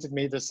of pointed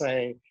me to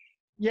say,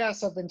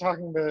 yes, I've been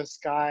talking to this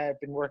guy. I've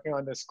been working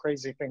on this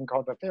crazy thing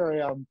called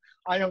Ethereum.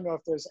 I don't know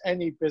if there's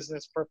any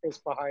business purpose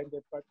behind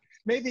it, but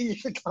maybe you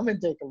should come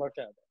and take a look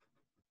at it.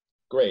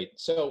 Great.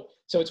 So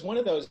it's one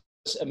of those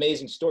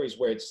amazing stories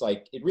where it's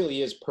like, it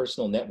really is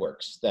personal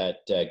networks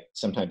that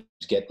sometimes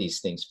get these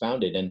things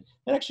founded. And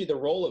actually the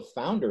role of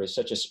founder is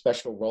such a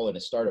special role in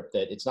a startup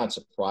that it's not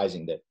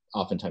surprising that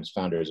oftentimes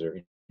founders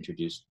are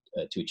introduced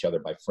to each other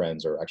by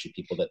friends or actually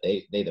people that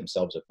they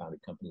themselves have founded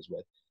companies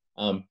with.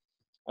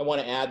 I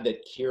want to add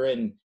that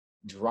Kieran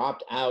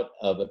dropped out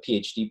of a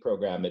PhD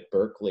program at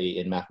Berkeley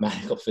in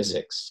mathematical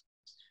physics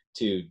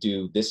to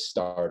do this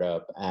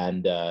startup.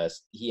 And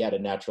he had a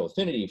natural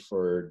affinity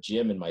for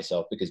Jim and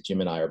myself because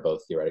Jim and I are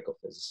both theoretical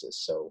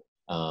physicists. So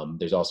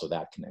there's also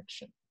that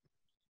connection.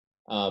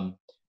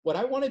 What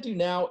I want to do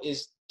now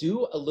is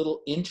do a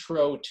little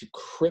intro to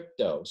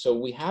crypto. So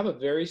we have a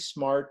very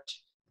smart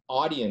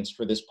audience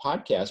for this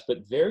podcast,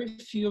 but very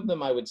few of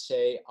them, I would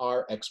say,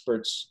 are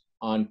experts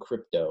on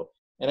crypto.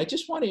 And I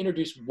just want to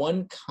introduce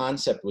one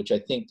concept, which I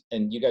think,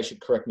 and you guys should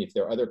correct me if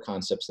there are other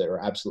concepts that are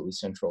absolutely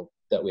central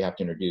that we have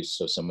to introduce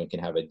so someone can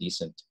have a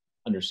decent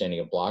understanding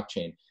of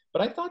blockchain.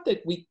 But I thought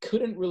that we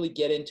couldn't really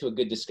get into a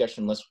good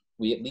discussion unless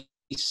we at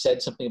least said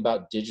something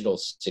about digital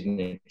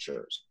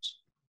signatures.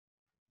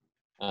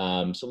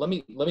 So let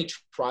me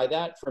try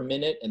that for a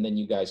minute, and then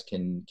you guys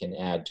can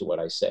add to what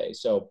I say.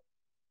 So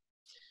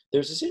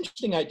there's this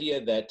interesting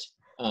idea that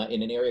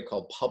in an area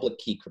called public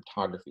key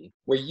cryptography,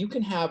 where you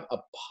can have a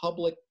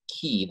public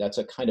key that's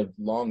a kind of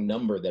long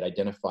number that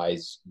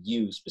identifies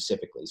you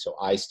specifically. So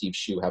I, Steve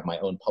Hsu, have my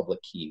own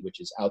public key, which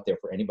is out there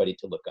for anybody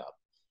to look up.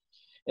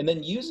 And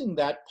then using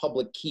that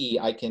public key,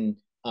 I can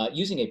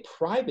using a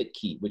private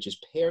key, which is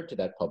paired to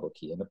that public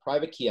key, and the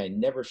private key I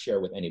never share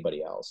with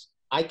anybody else,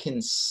 I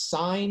can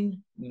sign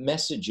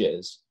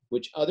messages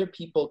which other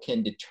people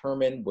can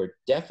determine were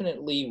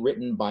definitely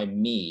written by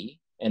me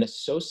and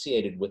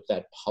associated with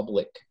that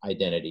public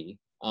identity,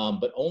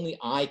 but only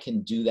I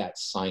can do that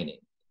signing.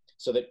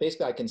 So that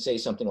basically I can say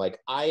something like,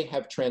 I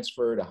have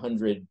transferred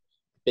 100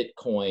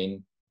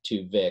 Bitcoin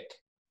to Vic,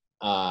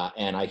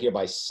 and I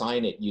hereby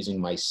sign it using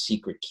my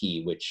secret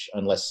key, which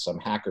unless some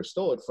hacker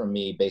stole it from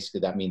me, basically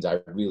that means I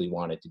really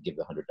wanted to give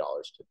the $100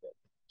 to Vic.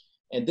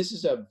 And this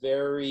is a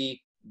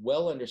very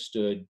well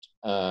understood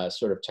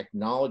sort of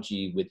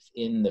technology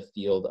within the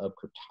field of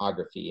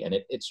cryptography, and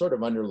it sort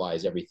of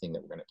underlies everything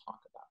that we're going to talk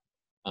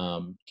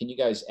about. Can you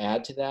guys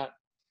add to that?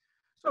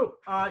 So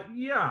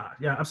yeah,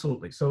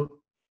 absolutely. So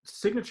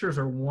signatures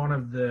are one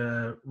of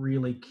the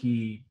really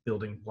key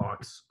building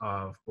blocks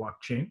of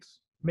blockchains.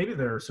 Maybe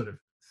there are sort of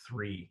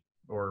 3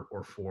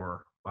 or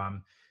 4.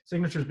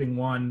 Signatures being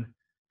one,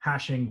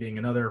 hashing being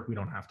another. We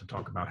don't have to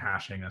talk about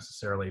hashing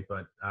necessarily,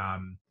 but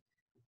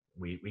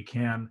we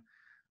can.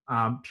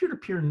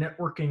 Peer-to-peer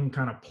networking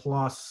kind of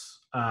plus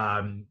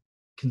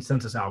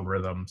consensus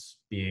algorithms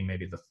being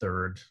maybe the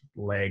third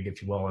leg,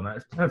 if you will. And I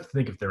have to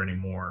think if there are any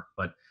more,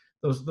 but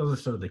those are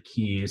sort of the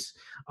keys.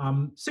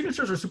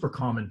 Signatures are super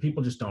common.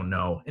 People just don't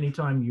know.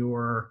 Anytime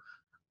you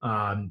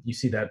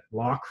see that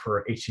block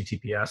for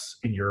HTTPS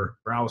in your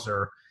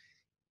browser,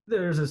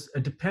 there's a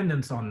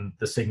dependence on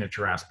the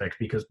signature aspect,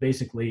 because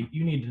basically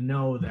you need to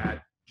know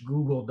that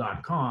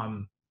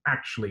google.com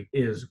actually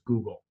is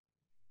Google.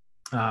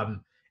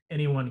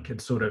 Anyone could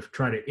sort of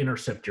try to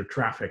intercept your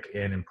traffic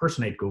and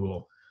impersonate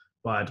Google,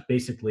 but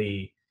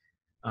basically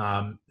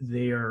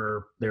they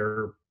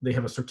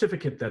have a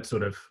certificate that's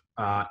sort of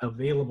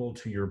available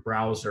to your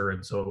browser,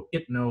 and so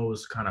it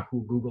knows kind of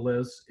who Google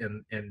is,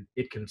 and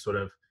it can sort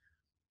of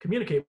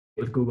communicate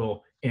with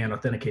Google and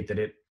authenticate that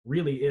it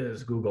really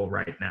is Google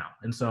right now.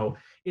 And so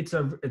it's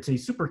a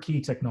super key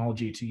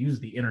technology to use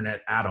the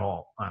internet at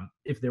all.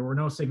 If there were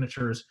no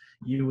signatures,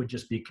 you would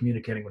just be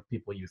communicating with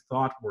people you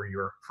thought were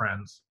your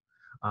friends,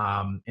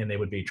 and they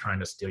would be trying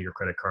to steal your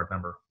credit card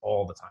number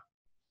all the time.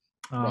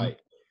 Right.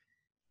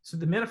 So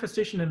the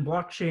manifestation in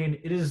blockchain,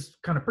 it is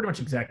kind of pretty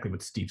much exactly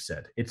what Steve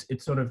said.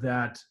 It's sort of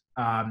that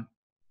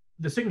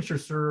the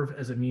signatures serve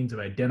as a means of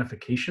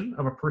identification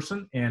of a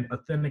person and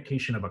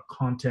authentication of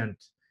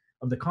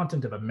the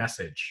content of a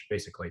message,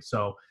 basically.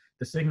 So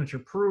the signature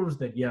proves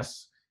that,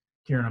 yes,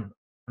 Kieran,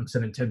 I'm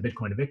sending 10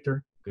 Bitcoin to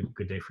Victor.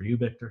 Good day for you,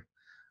 Victor.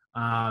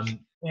 And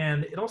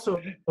it also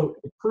it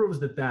proves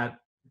that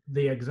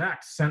the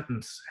exact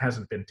sentence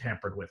hasn't been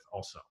tampered with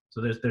also.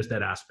 So there's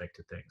that aspect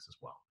to things as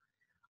well.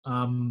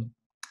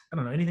 I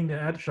don't know, anything to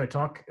add? Should I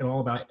talk at all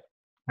about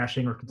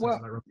hashing or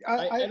consensus? Well,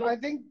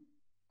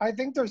 I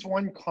think there's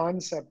one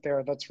concept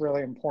there that's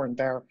really important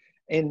there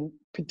in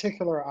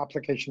particular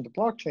application to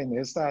blockchain,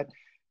 is that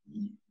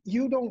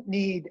you don't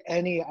need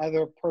any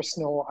other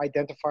personal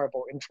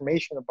identifiable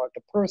information about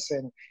the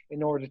person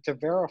in order to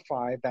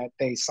verify that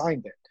they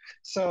signed it.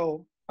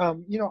 So,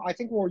 I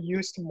think we're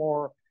used to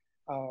more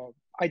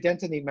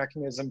identity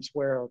mechanisms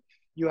where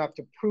you have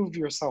to prove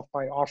yourself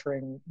by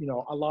offering,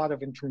 a lot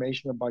of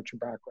information about your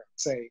background,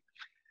 say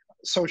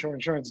social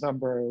insurance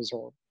numbers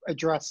or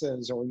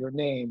addresses or your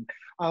name.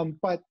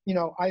 But,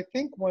 I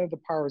think one of the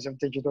powers of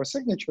digital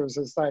signatures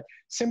is that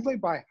simply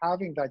by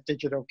having that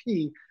digital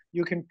key,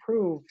 you can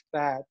prove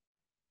that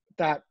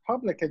that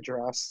public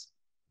address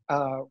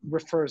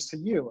refers to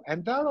you.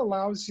 And that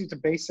allows you to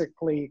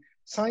basically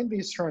sign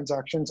these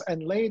transactions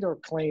and later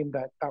claim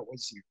that that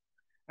was you.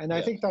 And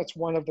I think that's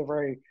one of the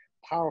very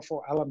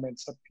powerful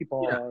elements that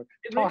people are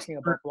talking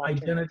about.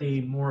 Blockchain.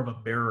 Identity more of a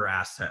bearer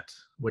asset,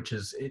 which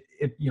is it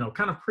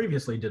kind of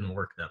previously didn't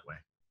work that way.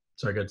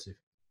 Sorry, go ahead, Steve.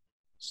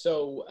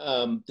 So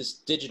this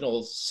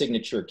digital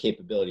signature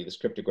capability, this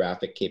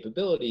cryptographic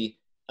capability,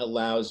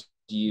 allows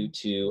you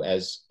to,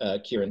 as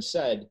Kieran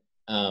said,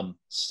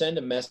 send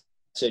a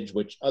message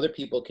which other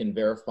people can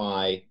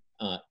verify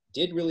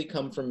did really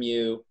come from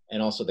you,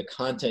 and also the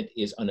content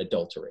is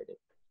unadulterated.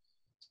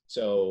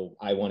 So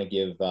I want to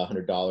give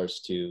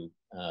 $100 to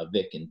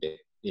Vic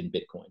in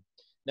Bitcoin.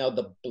 Now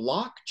the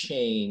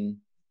blockchain.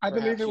 I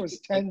believe it was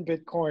 10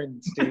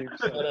 Bitcoin, Steve.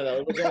 No,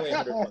 it was only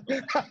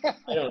 $100.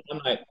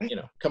 I'm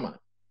not, come on.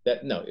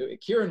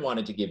 Kieran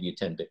wanted to give you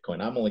 10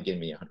 Bitcoin. I'm only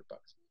giving you $100.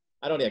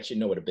 I don't actually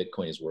know what a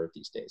Bitcoin is worth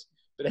these days.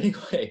 But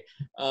anyway,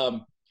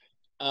 now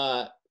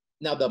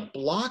the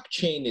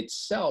blockchain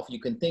itself, you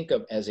can think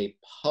of as a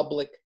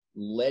public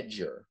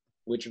ledger,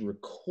 which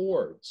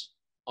records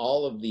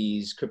all of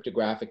these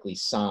cryptographically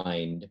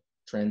signed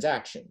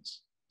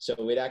transactions.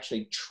 So it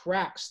actually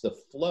tracks the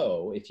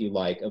flow, if you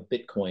like, of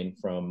Bitcoin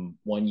from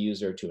one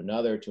user to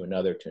another, to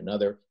another, to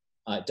another.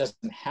 It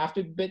doesn't have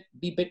to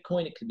be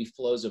Bitcoin. It could be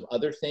flows of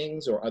other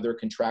things or other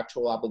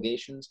contractual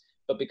obligations.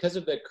 But because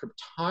of the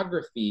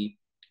cryptography,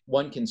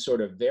 one can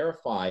sort of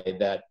verify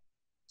that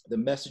the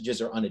messages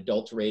are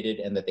unadulterated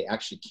and that they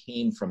actually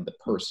came from the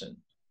person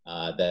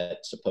that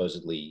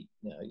supposedly,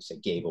 you say,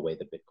 gave away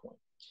the Bitcoin.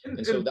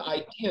 And so the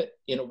idea,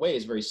 in a way,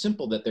 is very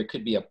simple, that there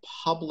could be a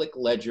public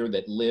ledger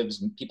that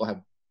lives, and people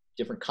have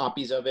different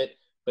copies of it,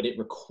 but it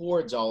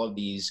records all of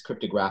these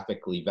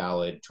cryptographically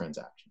valid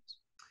transactions.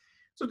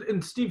 So,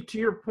 and Steve, to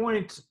your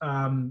point,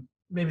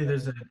 maybe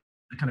there's a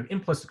kind of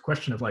implicit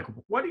question of like,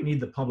 why do you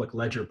need the public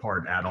ledger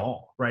part at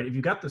all, right? If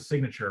you got the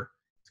signature,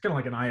 it's kind of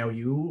like an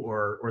IOU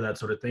or that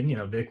sort of thing. You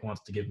know, Vic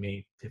wants to give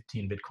me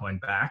 15 Bitcoin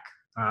back.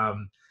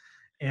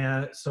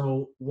 And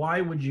so why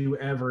would you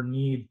ever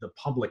need the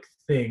public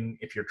thing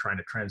if you're trying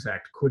to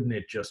transact? Couldn't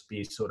it just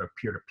be sort of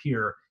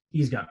peer-to-peer?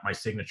 He's got my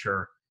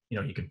signature, you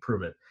know, he can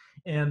prove it.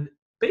 And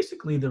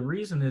basically the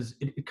reason is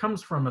it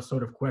comes from a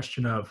sort of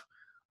question of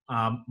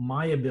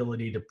my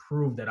ability to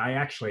prove that I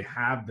actually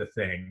have the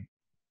thing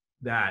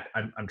that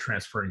I'm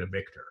transferring to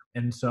Victor.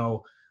 And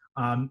so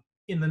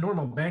in the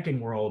normal banking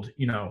world,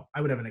 you know,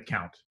 I would have an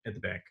account at the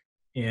bank,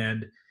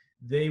 and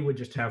they would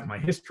just have my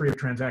history of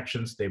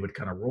transactions. They would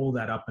kind of roll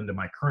that up into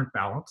my current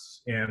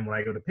balance. And when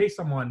I go to pay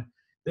someone,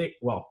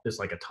 there's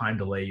like a time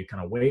delay. You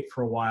kind of wait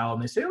for a while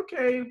and they say,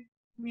 okay,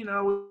 you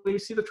know, we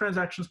see the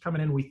transactions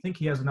coming in. We think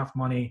he has enough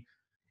money.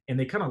 And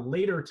they kind of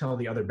later tell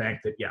the other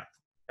bank that, yeah,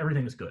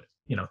 everything is good,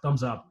 you know,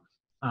 thumbs up.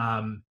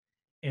 And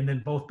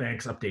then both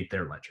banks update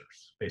their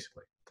ledgers,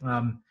 basically.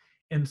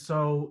 And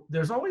so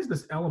there's always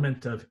this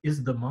element of,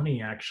 is the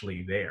money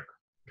actually there,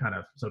 kind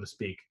of, so to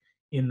speak,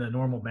 in the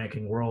normal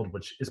banking world,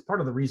 which is part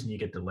of the reason you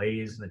get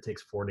delays and it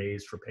takes 4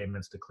 days for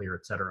payments to clear,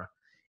 et cetera.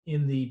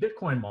 In the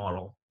Bitcoin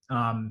model,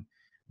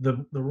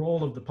 the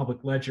role of the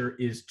public ledger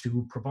is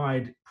to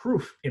provide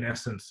proof, in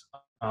essence,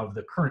 of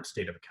the current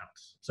state of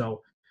accounts.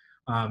 So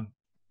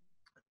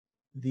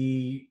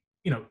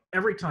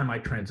every time I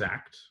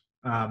transact,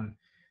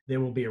 there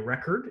will be a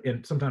record,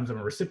 and sometimes I'm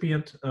a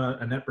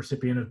net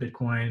recipient of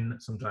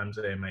Bitcoin. Sometimes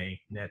I'm a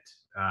net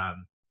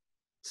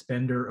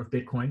spender of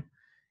Bitcoin.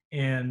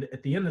 And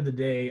at the end of the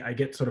day, I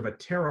get sort of a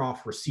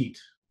tear-off receipt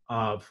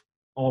of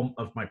all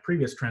of my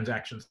previous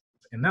transactions.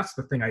 And that's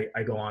the thing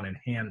I go on and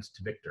hand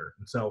to Victor.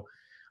 And so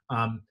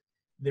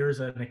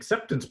there's an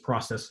acceptance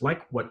process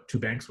like what two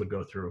banks would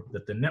go through,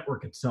 that the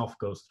network itself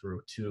goes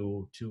through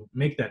to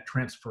make that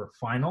transfer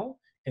final,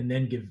 and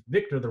then give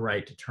Victor the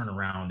right to turn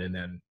around and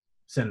then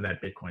send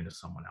that Bitcoin to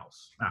someone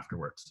else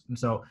afterwards. And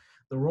so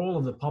the role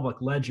of the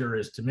public ledger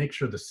is to make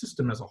sure the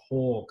system as a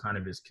whole kind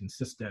of is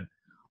consistent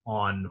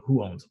on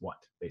who owns what,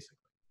 basically,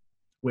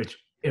 which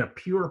in a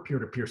pure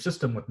peer-to-peer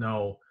system with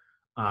no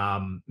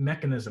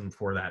mechanism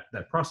for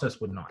that process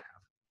would not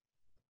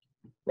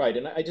have. Right,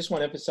 and I just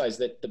want to emphasize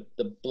that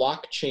the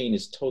blockchain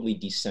is totally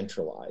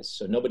decentralized,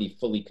 so nobody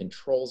fully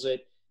controls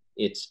it.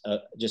 It's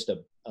just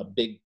a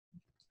big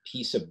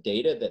piece of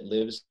data that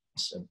lives,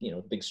 you know,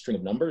 a big string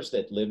of numbers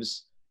that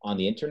lives on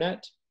the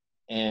internet,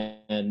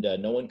 and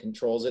no one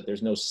controls it.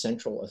 There's no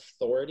central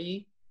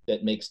authority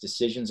that makes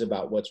decisions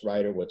about what's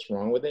right or what's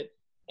wrong with it.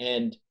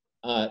 And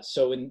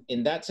so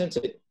in that sense,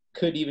 it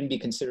could even be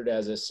considered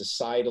as a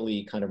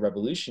societally kind of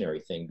revolutionary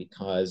thing,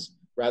 because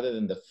rather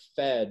than the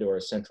Fed or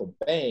a central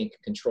bank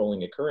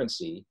controlling a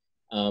currency,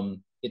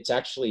 it's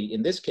actually,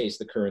 in this case,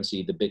 the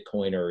currency, the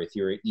Bitcoin or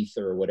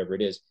Ether or whatever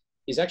it is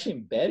actually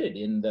embedded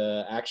in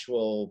the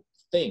actual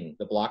thing,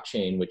 the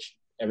blockchain, which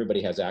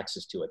everybody has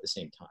access to at the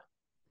same time.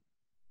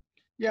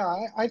 Yeah,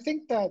 I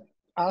think that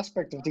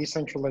aspect of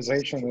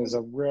decentralization is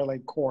a really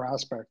core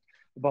aspect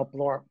about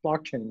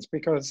blockchains,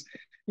 because,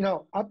 you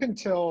know, up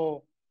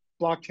until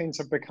blockchains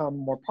have become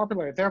more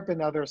popular, there have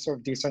been other sort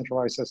of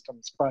decentralized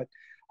systems, but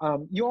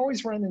you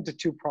always run into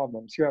two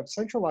problems. You have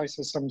centralized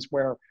systems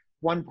where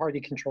one party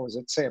controls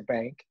it, say a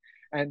bank,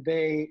 and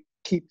they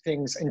keep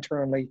things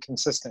internally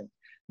consistent.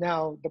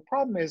 Now, the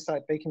problem is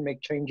that they can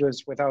make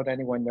changes without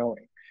anyone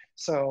knowing.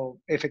 So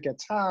if it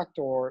gets hacked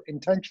or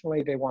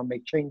intentionally they want to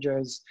make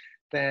changes,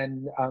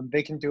 then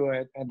they can do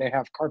it, and they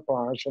have carte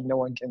blanche, and no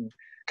one can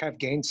kind of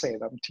gainsay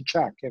them to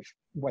check if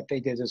what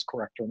they did is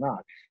correct or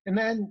not. And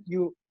then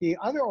the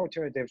other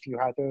alternative you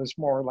had was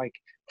more like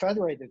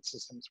federated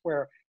systems,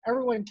 where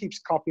everyone keeps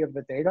a copy of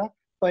the data,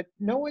 but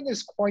no one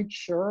is quite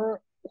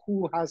sure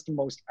who has the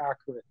most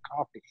accurate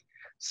copy.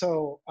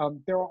 So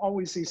there are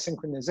always these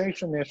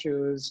synchronization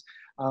issues.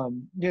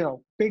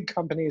 Big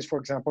companies, for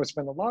example,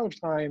 spend a lot of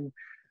time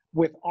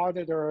with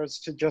auditors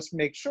to just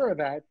make sure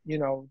that,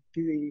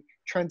 the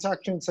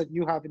transactions that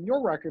you have in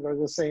your record are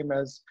the same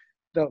as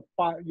the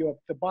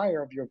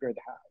buyer of your good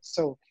has.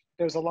 So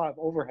there's a lot of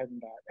overhead in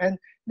that. And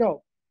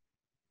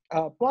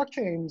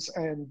blockchains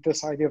and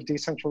this idea of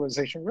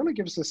decentralization really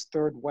gives this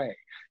third way.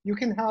 You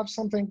can have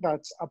something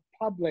that's a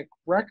public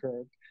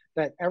record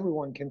that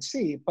everyone can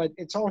see, but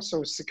it's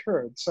also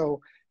secured.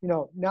 So,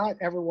 not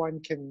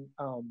everyone can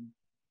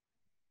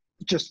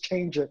just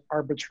change it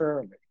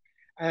arbitrarily.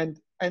 And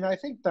I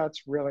think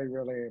that's really,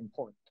 really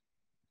important.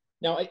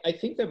 Now, I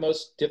think the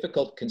most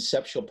difficult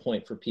conceptual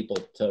point for people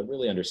to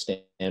really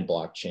understand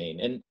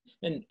blockchain,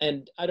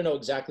 and I don't know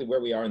exactly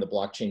where we are in the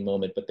blockchain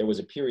moment, but there was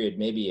a period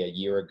maybe a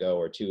year ago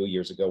or 2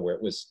 years ago where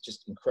it was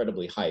just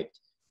incredibly hyped.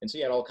 And so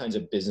you had all kinds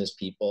of business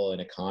people and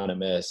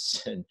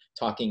economists and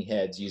talking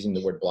heads using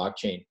the word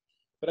blockchain.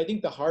 But I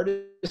think the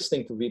hardest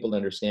thing for people to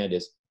understand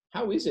is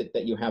how is it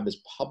that you have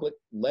this public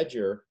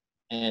ledger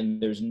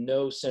and there's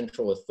no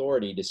central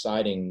authority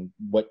deciding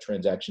what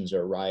transactions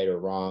are right or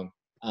wrong?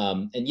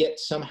 And yet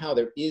somehow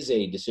there is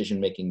a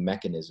decision-making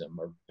mechanism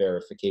or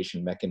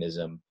verification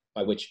mechanism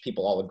by which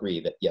people all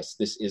agree that, yes,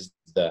 this is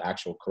the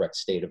actual correct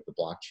state of the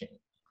blockchain.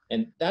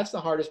 And that's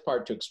the hardest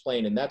part to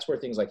explain. And that's where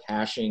things like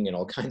hashing and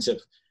all kinds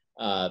of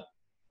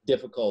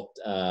difficult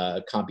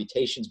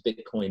computations,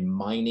 Bitcoin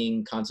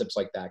mining, concepts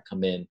like that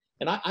come in.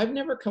 And I've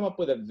never come up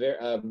with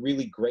a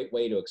really great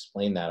way to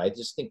explain that. I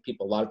just think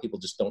a lot of people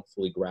just don't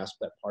fully grasp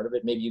that part of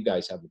it. Maybe you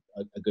guys have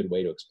a good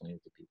way to explain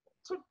it to people.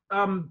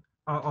 So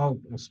I'll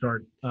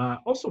start.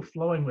 Also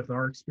flowing with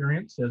our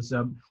experience is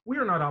we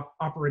are not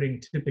operating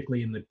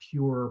typically in the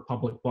pure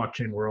public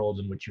blockchain world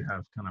in which you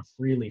have kind of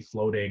freely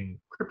floating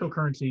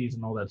cryptocurrencies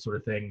and all that sort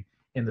of thing,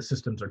 and the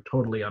systems are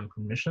totally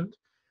unpermissioned.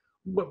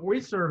 What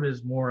we serve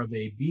is more of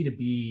a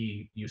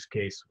B2B use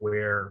case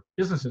where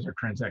businesses are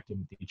transacting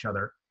with each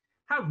other,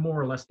 have more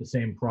or less the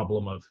same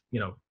problem of,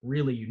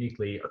 really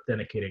uniquely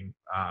authenticating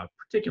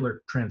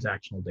particular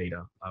transactional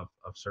data of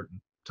certain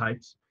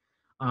types.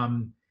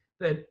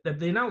 That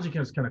the analogy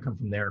can kind of come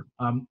from there.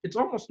 It's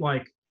almost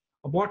like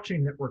a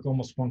blockchain network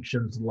almost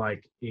functions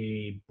like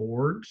a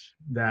board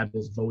that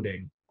is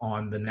voting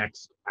on the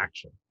next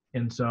action.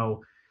 And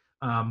so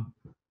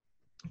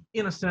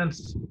in a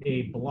sense,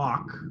 a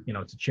block,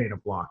 it's a chain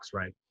of blocks,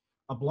 right?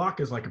 A block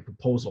is like a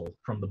proposal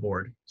from the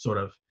board, sort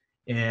of.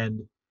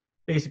 And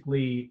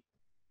basically,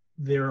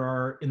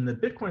 in the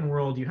Bitcoin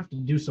world, you have to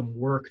do some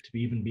work to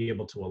even be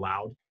able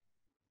to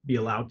be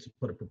allowed to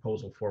put a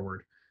proposal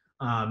forward.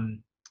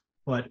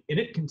 But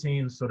it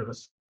contains sort of a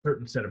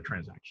certain set of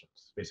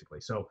transactions,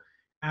 basically. So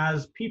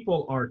as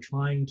people are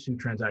trying to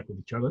transact with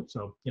each other,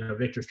 so,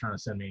 Victor's trying to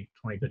send me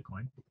 20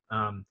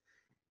 Bitcoin,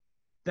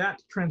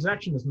 that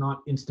transaction is not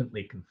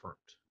instantly confirmed,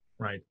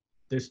 right?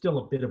 There's still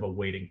a bit of a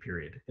waiting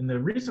period. And the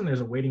reason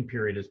there's a waiting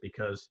period is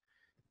because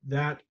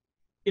that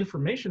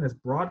information is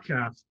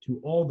broadcast to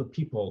all the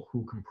people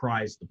who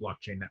comprise the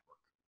blockchain network.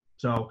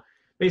 So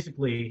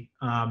basically,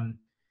 I'm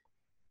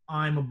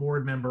a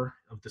board member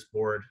of this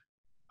board.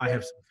 I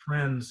have some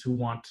friends who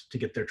want to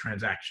get their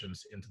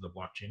transactions into the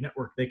blockchain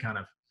network. They kind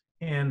of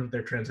hand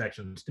their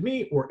transactions to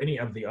me or any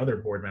of the other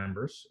board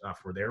members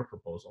for their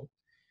proposal.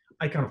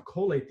 I kind of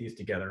collate these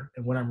together,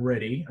 and when I'm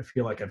ready, I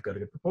feel like I've got a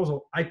good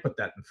proposal, I put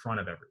that in front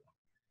of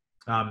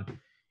everyone.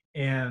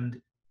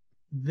 And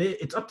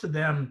it's up to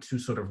them to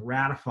sort of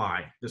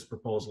ratify this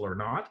proposal or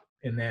not,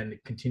 and then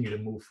continue to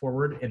move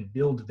forward and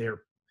build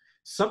their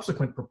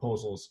subsequent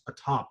proposals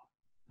atop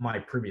my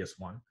previous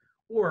one,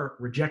 or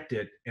reject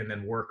it and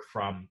then work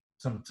from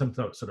some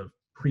sort of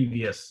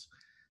previous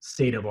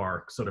state of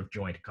our sort of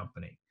joint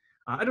company.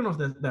 I don't know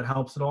if that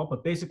helps at all,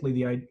 but basically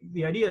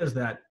the idea is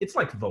that it's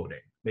like voting,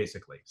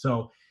 basically.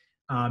 So,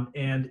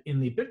 and in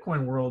the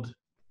Bitcoin world,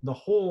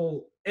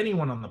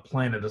 anyone on the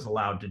planet is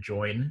allowed to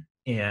join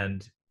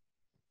and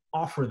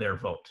offer their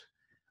vote.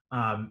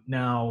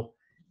 Now,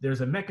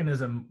 there's a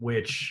mechanism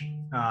which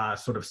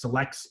sort of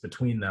selects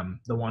between them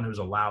the one who's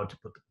allowed to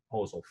put the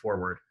proposal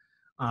forward.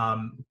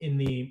 In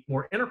the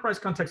more enterprise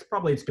context,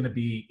 probably it's going to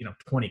be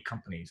 20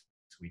 companies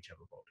who each have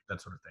a vote, that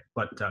sort of thing.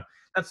 But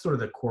that's sort of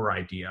the core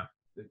idea.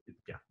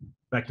 Yeah,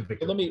 back to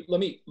Victor. Let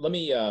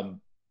me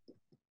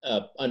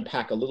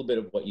unpack a little bit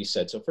of what you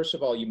said. So first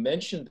of all, you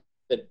mentioned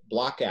that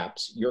Block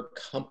Apps, your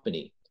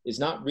company, is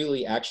not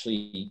really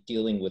actually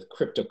dealing with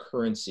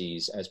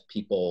cryptocurrencies as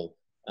people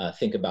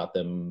think about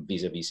them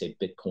vis-a-vis, say,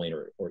 Bitcoin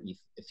or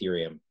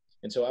Ethereum.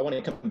 And so I want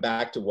to come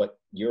back to what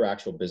your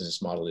actual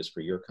business model is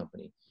for your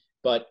company.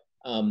 But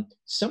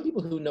some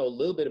people who know a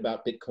little bit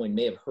about Bitcoin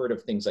may have heard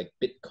of things like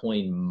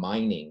Bitcoin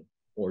mining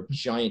or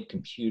giant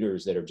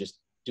computers that are just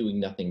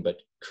doing nothing but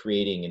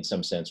creating, in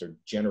some sense, or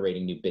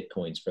generating new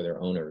Bitcoins for their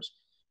owners.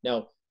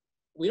 Now,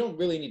 we don't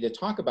really need to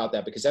talk about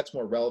that because that's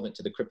more relevant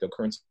to the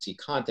cryptocurrency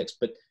context.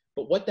 But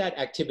what that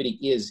activity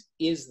is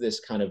this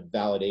kind of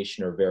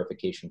validation or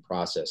verification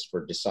process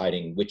for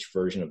deciding which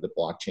version of the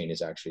blockchain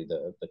is actually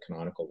the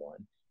canonical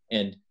one.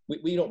 And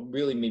we don't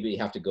really maybe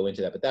have to go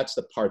into that, but that's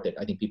the part that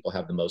I think people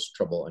have the most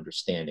trouble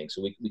understanding.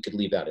 So we could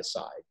leave that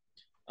aside.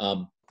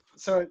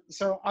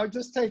 So I'll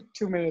just take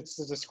 2 minutes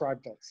to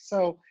describe this.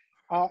 So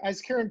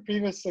as Kieran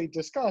previously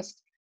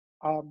discussed,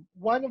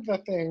 one of the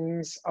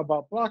things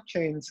about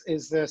blockchains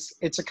is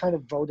it's a kind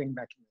of voting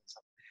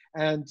mechanism,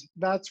 and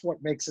that's what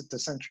makes it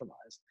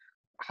decentralized.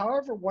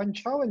 However, one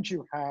challenge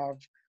you have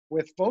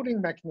with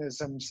voting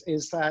mechanisms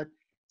is that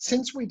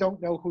since we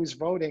don't know who's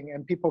voting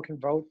and people can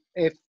vote,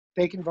 if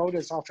they can vote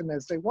as often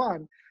as they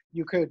want,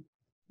 you could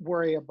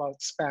worry about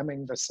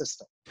spamming the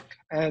system.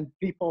 And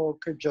people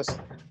could just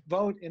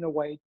vote in a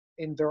way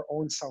in their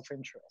own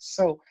self-interest.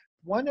 So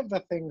one of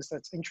the things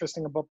that's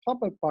interesting about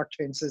public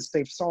blockchains is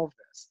they've solved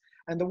this.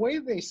 And the way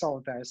they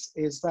solve this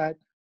is that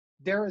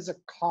there is a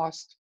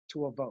cost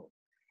to a vote.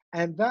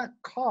 And that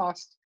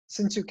cost,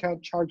 since you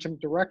can't charge them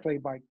directly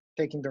by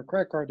taking their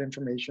credit card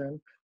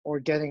information or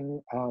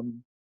getting,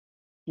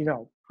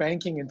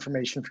 banking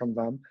information from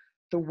them,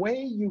 the way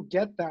you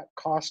get that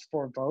cost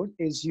for a vote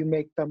is you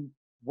make them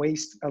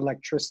waste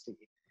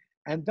electricity.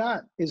 And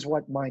that is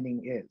what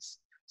mining is.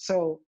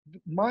 So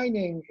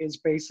mining is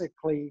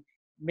basically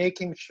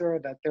making sure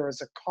that there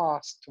is a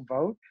cost to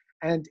vote.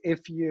 And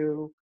if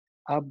you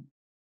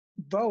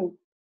vote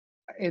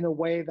in a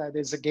way that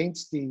is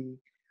against the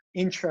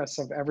interests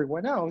of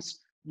everyone else,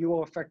 you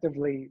will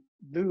effectively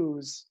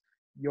lose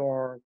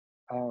your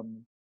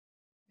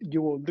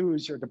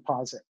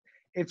deposit.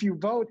 If you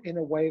vote in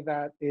a way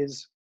that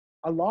is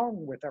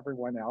along with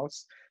everyone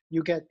else,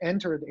 you get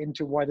entered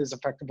into what is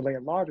effectively a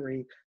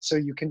lottery, so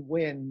you can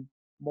win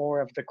more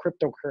of the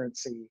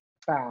cryptocurrency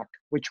back,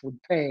 which would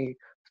pay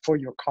for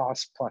your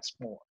cost plus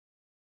more.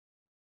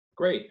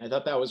 Great. I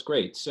thought that was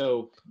great.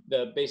 So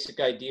the basic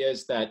idea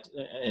is that,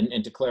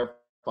 and to clarify,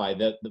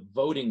 that the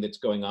voting that's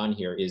going on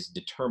here is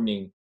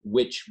determining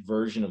which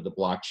version of the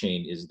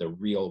blockchain is the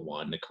real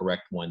one, the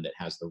correct one that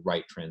has the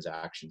right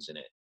transactions in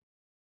it.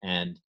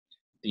 And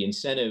the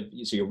incentive,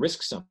 so you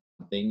risk something,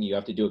 you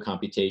have to do a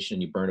computation,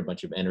 you burn a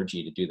bunch of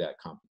energy to do that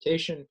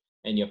computation,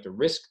 and you have to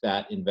risk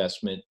that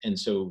investment. And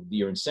so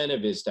your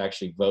incentive is to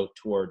actually vote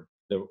toward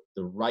the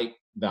right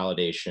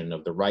validation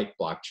of the right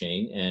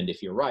blockchain. And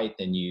if you're right,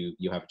 then you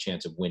have a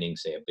chance of winning,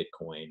 say, a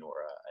Bitcoin or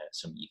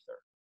some Ether.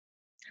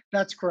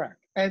 That's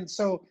correct. And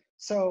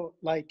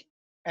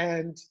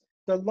and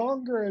the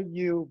longer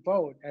you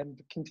vote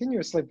and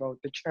continuously vote,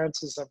 the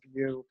chances of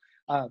you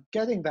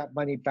getting that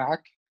money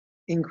back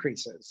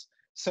increases.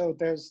 So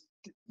there's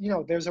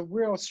a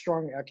real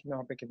strong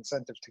economic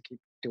incentive to keep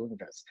doing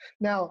this.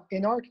 Now,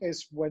 in our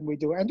case, when we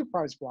do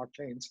enterprise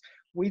blockchains,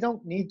 we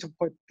don't need to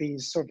put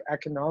these sort of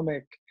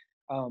economic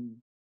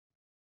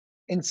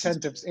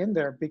incentives in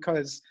there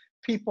because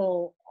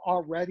people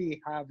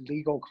already have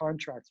legal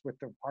contracts with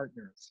their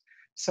partners.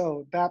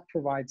 So that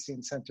provides the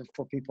incentive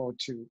for people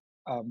to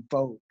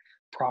vote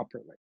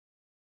properly.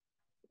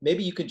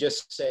 Maybe you could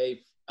just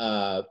say,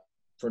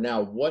 for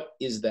now, what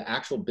is the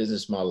actual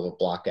business model of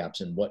Block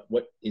Apps, and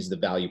what is the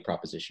value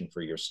proposition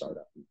for your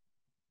startup?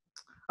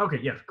 Okay,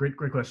 yeah, great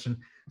question.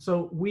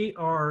 So we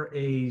are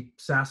a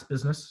SaaS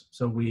business.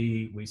 So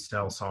we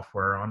sell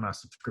software on a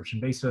subscription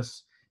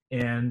basis.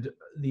 And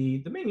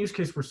the main use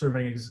case we're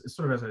serving is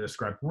sort of as I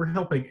described. We're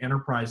helping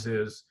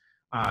enterprises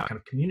kind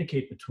of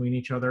communicate between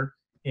each other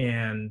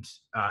and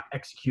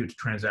execute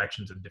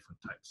transactions of different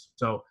types.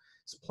 So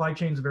supply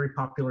chain is a very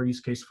popular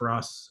use case for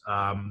us.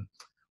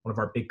 One of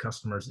our big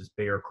customers is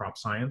Bayer Crop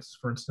Science,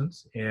 for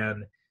instance,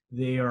 and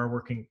they are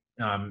working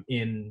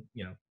in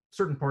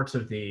certain parts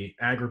of the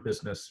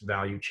agribusiness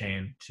value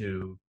chain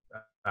to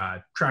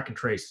track and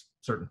trace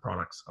certain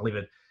products. I'll leave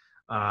it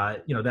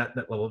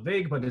that level of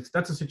vague, but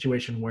that's a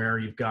situation where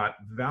you've got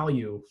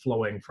value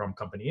flowing from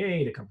company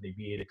A to company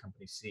B to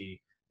company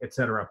C, et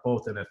cetera,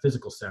 both in a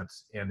physical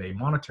sense and a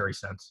monetary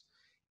sense.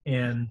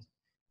 And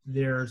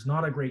there's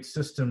not a great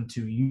system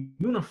to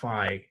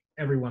unify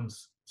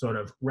everyone's sort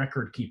of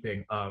record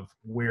keeping of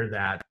where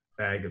that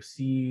bag of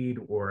seed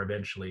or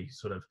eventually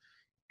sort of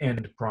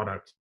end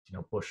product,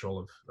 bushel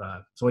of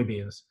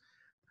soybeans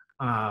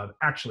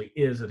actually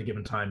is at a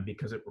given time,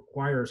 because it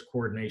requires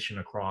coordination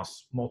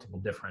across multiple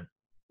different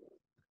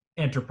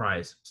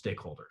enterprise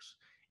stakeholders.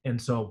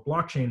 And so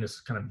blockchain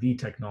is kind of the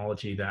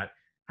technology that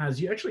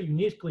has actually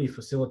uniquely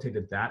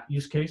facilitated that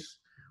use case,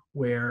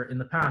 where in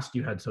the past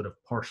you had sort of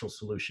partial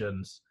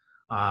solutions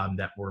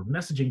that were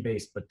messaging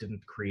based but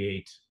didn't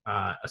create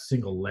a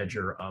single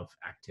ledger of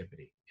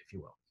activity, if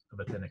you will, of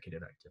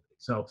authenticated activity.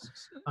 So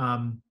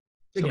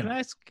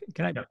again,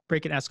 can I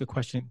break and ask a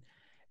question?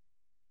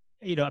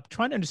 I'm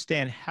trying to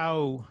understand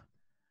how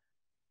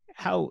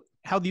the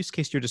use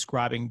case you're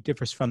describing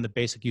differs from the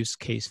basic use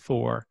case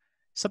for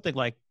something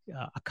like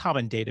a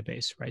common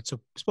database, right? So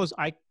suppose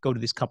I go to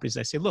these companies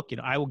and I say, look,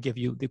 I will give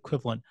you the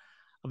equivalent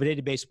of a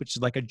database, which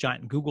is like a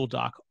giant Google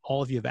Doc,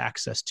 all of you have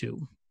access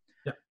to.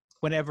 Yeah.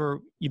 Whenever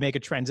you make a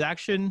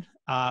transaction,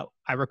 I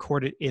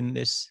record it in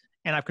this,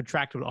 and I've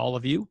contracted with all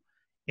of you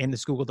in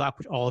this Google Doc,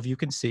 which all of you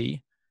can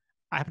see.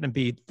 I happen to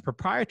be the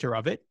proprietor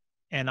of it,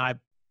 and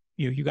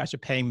you guys are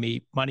paying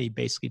me money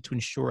basically to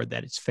ensure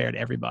that it's fair to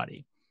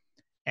everybody.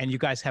 And you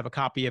guys have a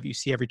copy of, you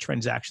see every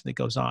transaction that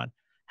goes on.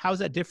 How is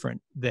that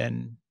different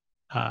than,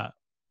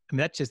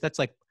 that's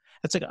like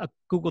a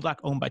Google Doc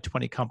owned by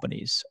 20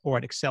 companies or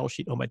an Excel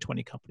sheet owned by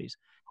 20 companies.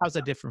 How's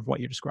that different from what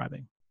you're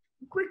describing?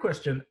 Great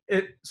question.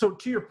 So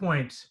to your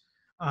point,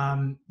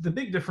 the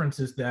big difference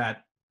is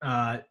that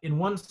in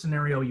one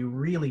scenario, you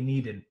really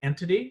need an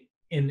entity.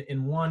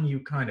 In one,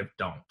 you kind of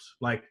don't.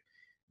 Like,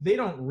 they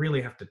don't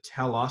really have to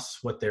tell us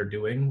what they're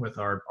doing with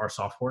our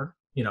software.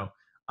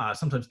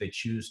 Sometimes they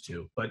choose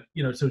to, but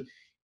so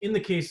in the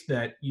case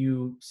that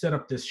you set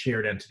up this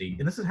shared entity,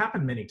 and this has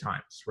happened many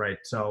times, right?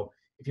 So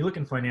if you look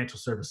in financial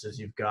services,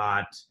 you've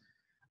got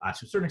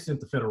to a certain extent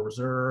the Federal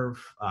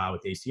Reserve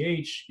with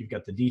ACH, you've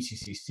got the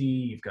DTCC,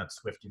 you've got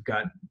SWIFT, you've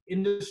got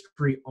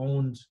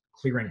industry-owned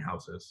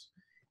clearinghouses,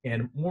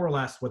 and more or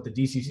less what the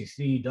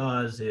DTCC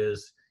does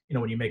is,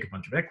 when you make a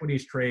bunch of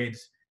equities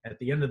trades, at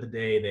the end of the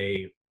day,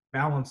 they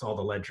balance all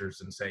the ledgers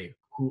and say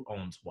who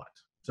owns what.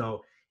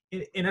 So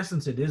in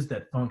essence, it is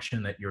that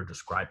function that you're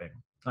describing.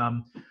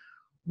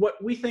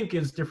 what we think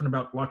is different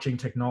about blockchain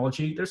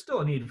technology, there's still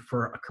a need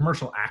for a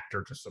commercial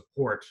actor to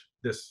support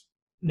this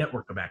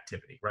network of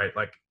activity, right?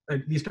 Like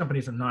these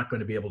companies are not going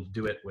to be able to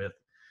do it with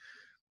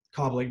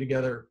cobbling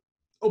together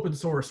open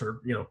source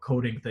or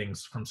coding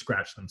things from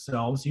scratch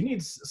themselves. You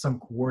need some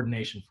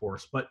coordination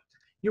force, but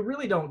you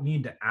really don't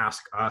need to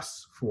ask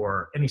us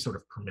for any sort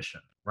of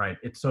permission, right?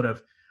 It's sort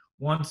of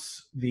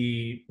once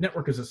the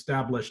network is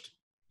established,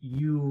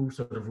 you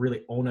sort of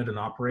really own it and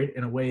operate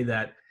in a way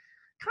that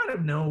kind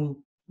of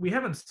we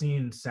haven't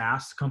seen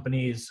SaaS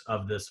companies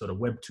of this sort of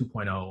Web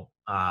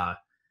 2.0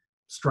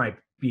 stripe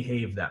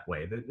behave that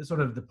way.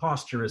 The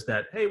posture is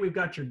that, hey, we've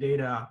got your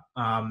data,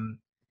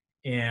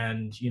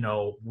 and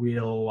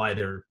we'll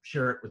either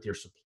share it with your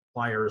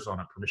suppliers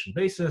on a permission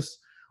basis,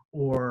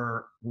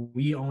 or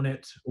we own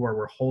it, or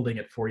we're holding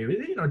it for you.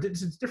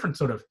 It's different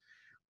sort of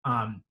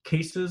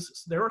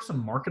cases. There are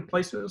some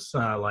marketplaces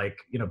like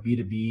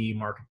B2B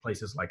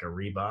marketplaces like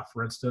Ariba,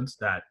 for instance,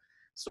 that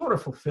sort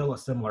of fulfill a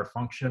similar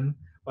function.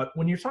 But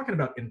when you're talking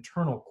about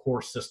internal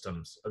core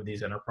systems of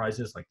these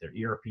enterprises, like their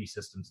ERP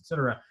systems, et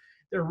cetera,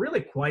 they're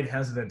really quite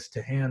hesitant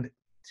to hand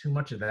too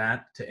much of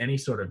that to any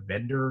sort of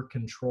vendor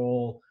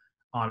control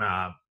on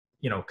a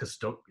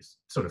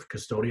sort of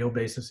custodial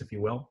basis, if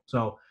you will.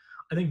 So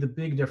I think the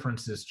big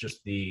difference is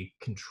just the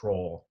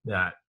control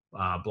that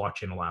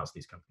blockchain allows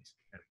these companies.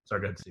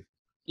 Sorry, go ahead, Steve.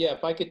 Yeah,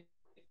 if I could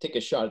take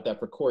a shot at that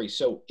for Corey.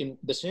 So in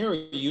the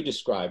scenario you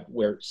described,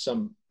 where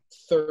some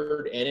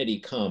third entity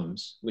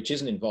comes, which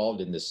isn't involved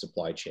in this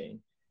supply chain,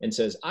 and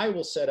says, I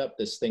will set up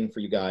this thing for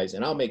you guys,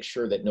 and I'll make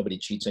sure that nobody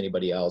cheats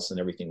anybody else and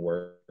everything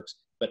works,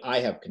 but I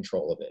have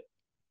control of it.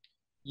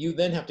 You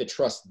then have to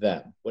trust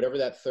them, whatever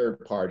that third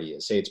party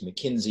is. Say it's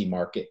McKinsey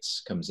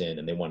Markets comes in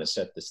and they want to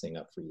set this thing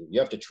up for you. You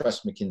have to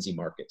trust McKinsey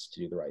Markets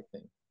to do the right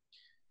thing.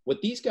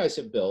 What these guys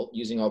have built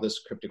using all this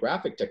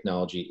cryptographic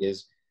technology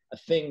is a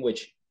thing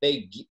which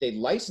they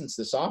license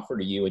the software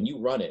to you and you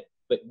run it.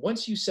 But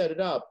once you set it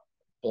up,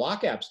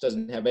 BlockApps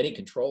doesn't have any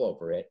control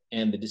over it.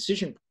 And the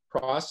decision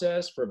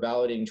process for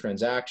validating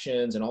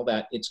transactions and all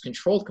that, it's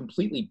controlled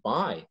completely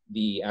by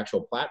the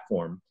actual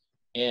platform.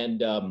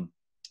 And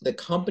the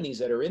companies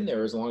that are in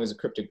there, as long as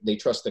they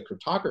trust the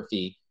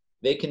cryptography,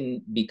 they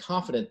can be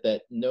confident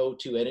that no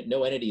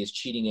entity is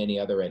cheating any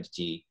other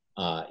entity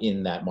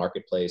in that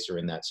marketplace or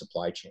in that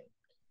supply chain.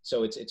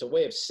 So it's a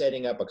way of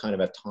setting up a kind of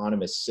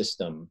autonomous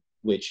system,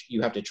 which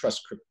you have to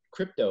trust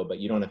crypto, but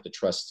you don't have to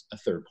trust a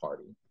third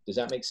party. Does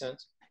that make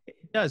sense? It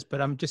does,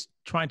 but I'm just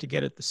trying to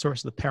get at the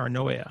source of the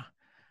paranoia.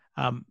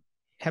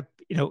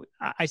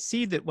 I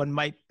see that one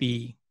might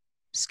be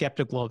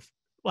skeptical of.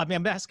 Well, I mean,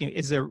 I'm asking,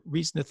 is there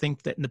reason to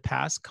think that in the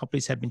past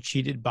companies have been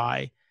cheated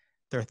by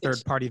their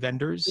third-party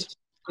vendors?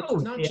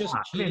 It's not just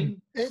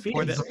cheating.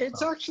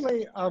 It's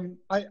actually,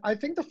 I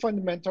think the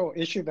fundamental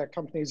issue that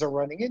companies are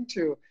running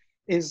into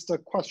is the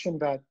question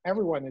that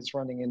everyone is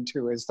running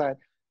into, is that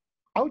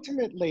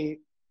ultimately,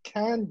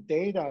 can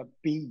data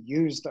be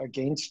used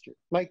against you?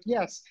 Like,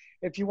 yes,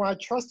 if you want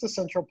to trust a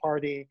central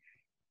party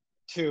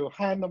to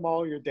hand them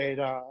all your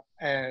data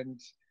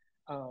and,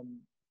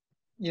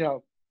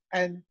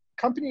 and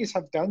companies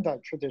have done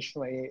that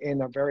traditionally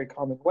in a very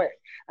common way.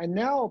 And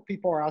now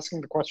people are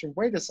asking the question,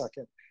 wait a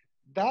second,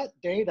 that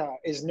data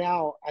is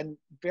now a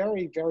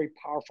very, very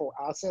powerful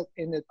asset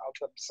in and of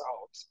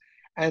themselves.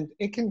 And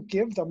it can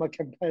give them a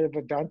competitive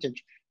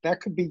advantage that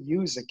could be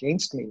used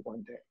against me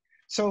one day.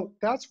 So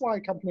that's why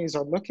companies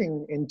are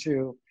looking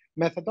into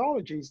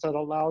methodologies that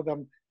allow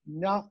them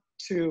not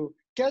to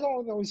get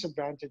all those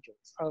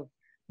advantages of,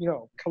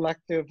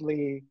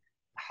 collectively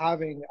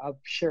having a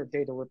shared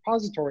data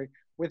repository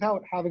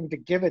without having to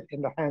give it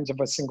in the hands of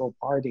a single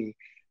party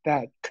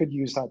that could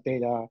use that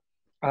data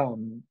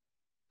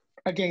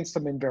against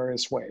them in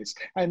various ways.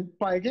 And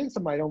by against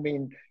them, I don't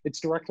mean it's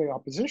directly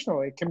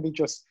oppositional. It can be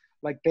just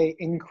like they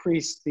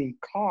increase the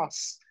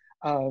costs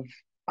of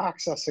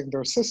accessing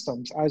their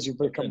systems as you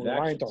become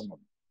reliant on them.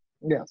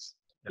 Yes.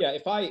 Yeah,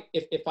 if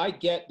I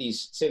get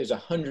these, say there's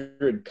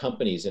 100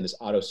 companies in this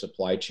auto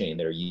supply chain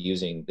that are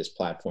using this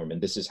platform,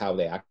 and this is how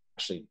they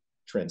actually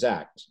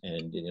transact,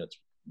 and it's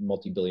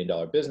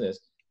multi-billion-dollar business.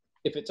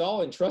 If it's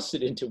all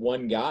entrusted into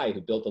one guy who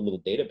built a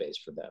little database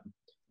for them,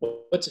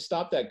 what's to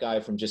stop that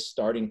guy from just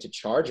starting to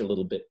charge a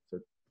little bit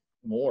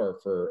more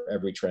for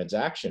every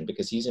transaction,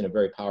 because he's in a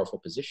very powerful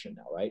position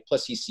now, right?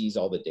 Plus he sees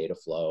all the data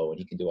flow and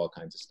he can do all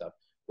kinds of stuff.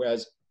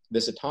 Whereas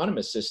this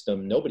autonomous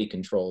system, nobody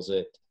controls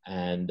it,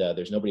 and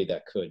there's nobody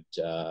that could,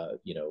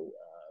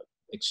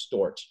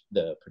 extort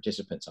the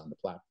participants on the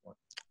platform.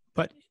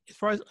 But as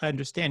far as I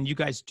understand, you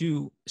guys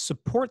do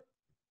support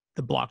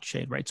the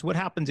blockchain, right? So what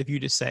happens if you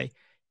just say,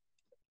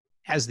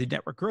 as the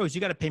network grows,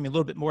 you got to pay me a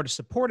little bit more to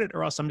support it,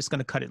 or else I'm just going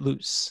to cut it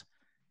loose?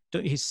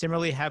 Don't you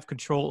similarly have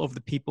control over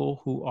the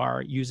people who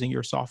are using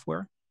your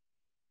software?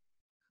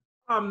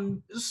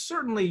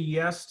 Certainly,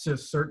 yes, to a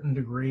certain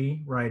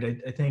degree,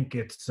 right? I think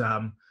it's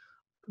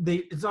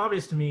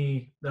obvious to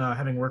me,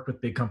 having worked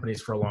with big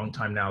companies for a long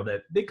time now,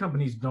 that big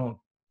companies don't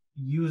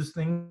use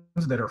things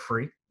that are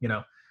free.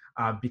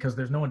 because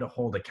there's no one to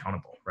hold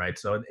accountable, right?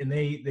 So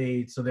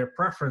so their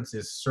preference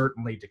is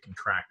certainly to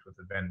contract with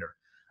the vendor.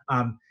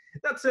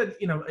 That said,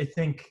 I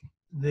think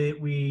that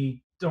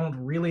we don't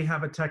really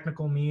have a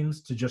technical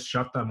means to just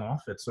shut them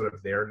off. It's sort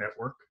of their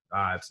network.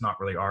 It's not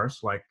really ours.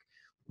 Like,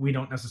 we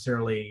don't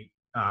necessarily,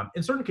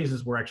 in certain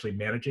cases, we're actually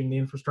managing the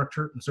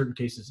infrastructure. In certain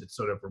cases, it's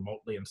sort of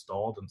remotely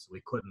installed, and so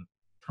we couldn't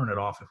turn it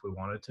off if we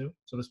wanted to,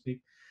 so to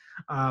speak.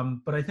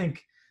 But I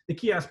think the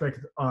key aspect,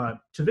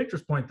 to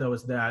Victor's point, though,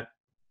 is that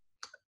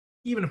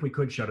even if we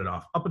could shut it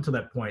off, up until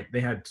that point,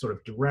 they had sort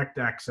of direct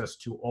access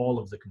to all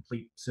of the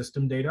complete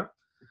system data,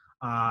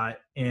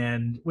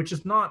 and which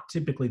is not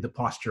typically the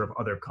posture of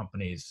other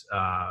companies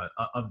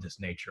of this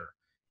nature.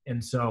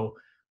 And so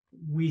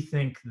we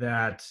think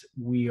that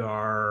we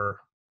are,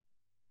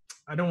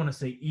 I don't want to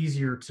say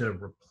easier to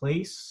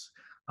replace,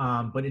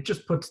 but it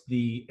just puts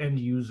the end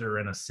user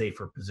in a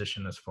safer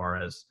position as far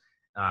as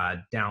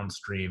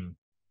downstream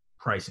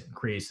price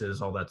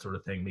increases, all that sort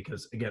of thing,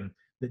 because again,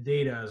 the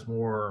data is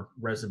more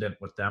resident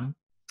with them.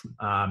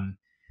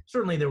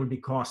 Certainly there would be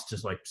costs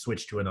to like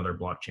switch to another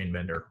blockchain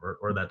vendor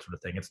or that sort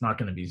of thing. It's not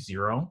going to be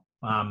zero,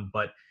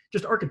 but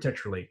just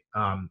architecturally,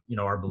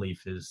 our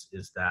belief is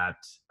that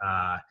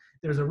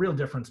there's a real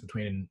difference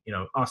between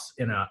us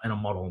in a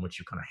model in which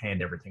you kind of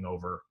hand everything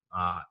over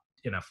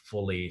in a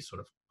fully sort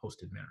of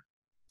hosted manner,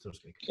 so to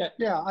speak.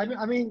 Yeah.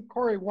 I mean,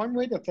 Corey, one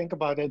way to think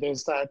about it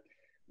is that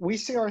we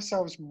see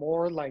ourselves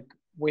more like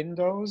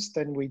Windows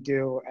than we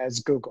do as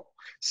Google.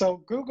 So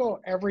Google,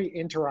 every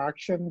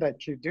interaction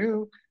that you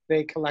do,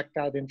 they collect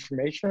that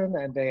information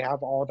and they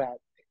have all that.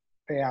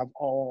 They have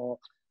all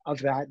of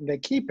that and they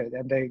keep it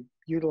and they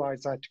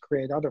utilize that to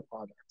create other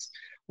products.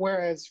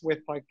 Whereas with,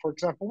 like, for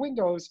example,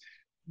 Windows,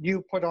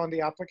 you put on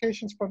the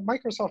applications, but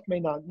Microsoft may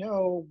not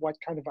know what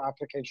kind of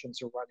applications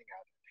you're running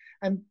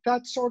at. And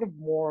that's sort of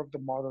more of the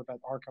model that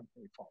our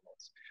company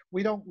follows.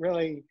 We don't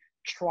really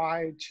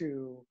try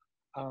to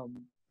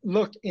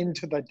look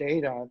into the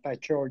data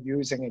that you're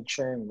using and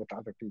sharing with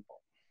other people.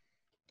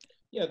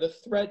 Yeah, the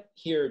threat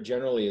here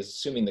generally is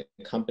assuming the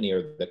company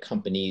or the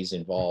companies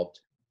involved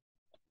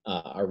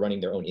are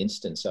running their own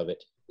instance of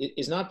it.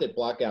 It's not that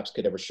Block Apps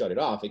could ever shut it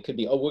off. It could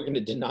be, we're going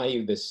to deny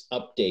you this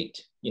update,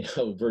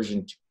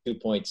 version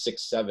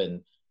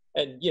 2.67.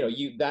 And,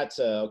 that's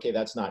okay,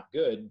 that's not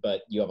good,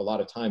 but you have a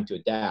lot of time to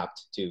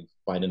adapt, to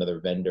find another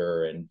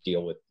vendor and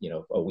deal with,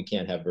 we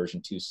can't have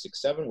version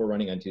 2.67. We're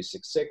running on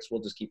 2.6.6.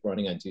 We'll just keep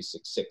running on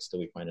 2.6.6 till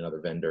we find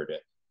another vendor to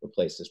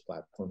replace this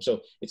platform.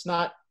 So it's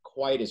not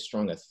quite as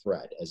strong a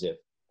threat as if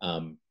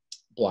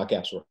Block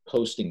Apps were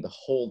hosting the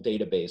whole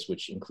database,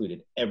 which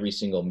included every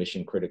single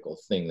mission critical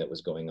thing that was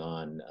going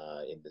on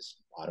in this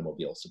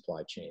automobile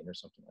supply chain or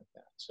something like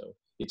that. So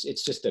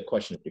it's just a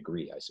question of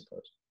degree, I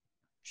suppose.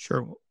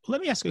 Sure. Well,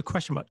 let me ask you a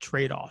question about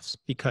trade-offs,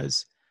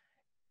 because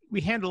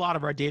we hand a lot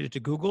of our data to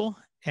Google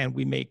and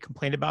we may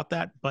complain about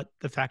that, but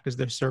the fact is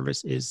their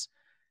service is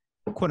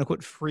quote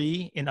unquote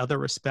free in other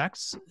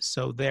respects.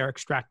 So they're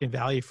extracting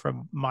value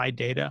from my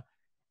data.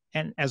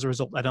 And as a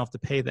result, I don't have to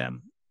pay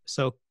them.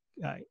 So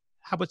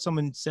how about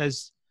someone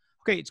says,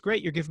 okay, it's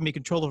great, you're giving me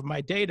control over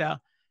my data,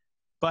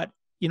 but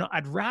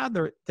I'd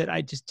rather that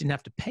I just didn't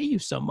have to pay you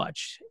so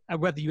much. I'd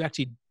rather you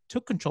actually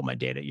took control of my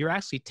data. You're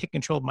actually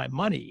taking control of my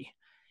money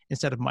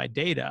instead of my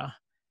data.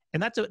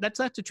 And that's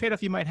a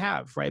trade-off you might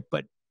have, right?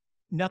 But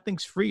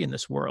nothing's free in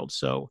this world.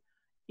 So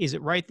is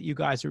it right that you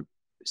guys are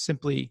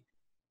simply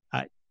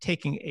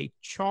taking a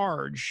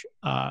charge,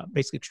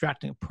 basically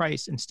extracting a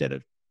price instead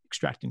of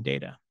extracting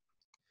data?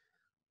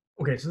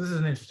 Okay, so this is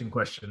an interesting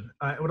question.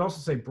 I would also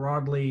say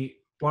broadly,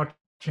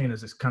 blockchain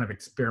is kind of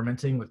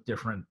experimenting with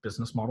different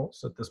business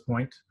models at this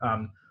point.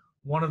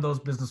 One of those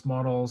business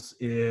models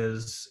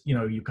is,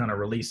 you kind of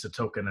release a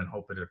token and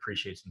hope it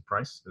appreciates in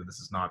price. So this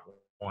is not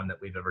one that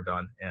we've ever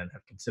done and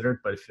have considered,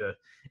 but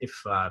if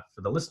for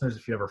the listeners,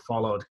 if you ever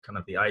followed kind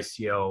of the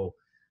ICO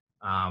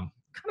kind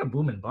of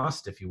boom and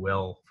bust, if you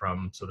will,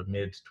 from sort of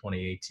mid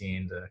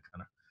 2018 to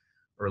kind of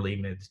early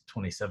mid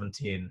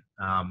 2017,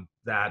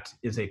 that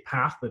is a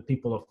path that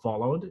people have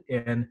followed.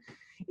 And,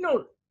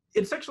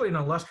 it's actually an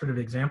illustrative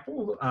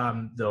example,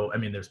 though, I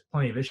mean, there's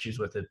plenty of issues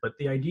with it, but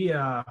the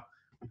idea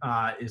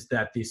is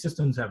that these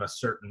systems have a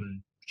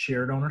certain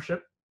shared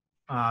ownership.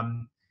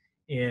 And,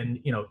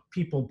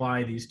 people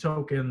buy these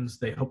tokens,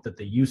 they hope that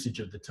the usage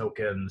of the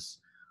tokens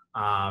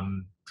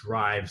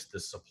drives the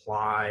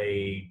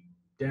supply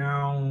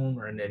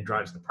down and then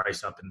drives the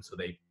price up, and so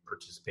they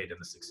participate in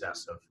the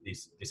success of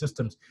these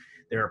systems.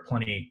 There are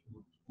plenty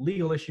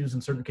legal issues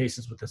in certain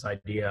cases with this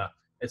idea,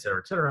 et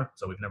cetera,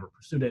 so we've never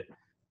pursued it.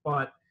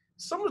 But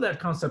some of that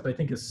concept, I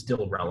think, is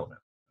still relevant.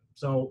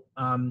 So,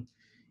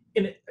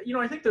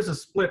 I think there's a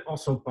split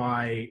also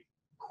by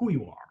who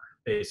you are,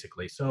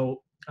 basically.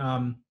 So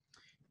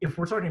if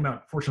we're talking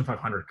about Fortune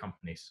 500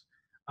 companies,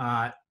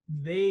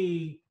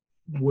 they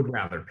would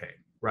rather pay,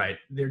 right?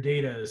 Their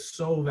data is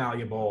so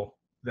valuable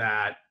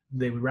that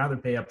they would rather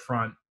pay up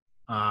front,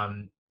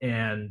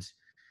 and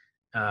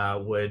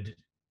would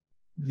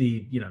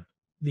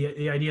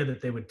the idea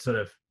that they would sort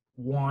of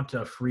want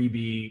a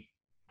freebie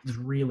is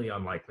really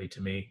unlikely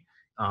to me.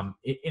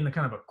 in the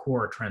kind of a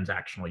core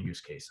transactional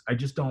use case. I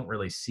just don't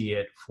really see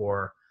it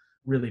for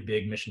really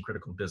big mission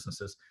critical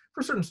businesses.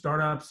 For certain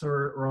startups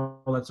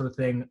or all that sort of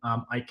thing,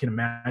 I can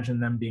imagine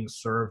them being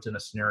served in a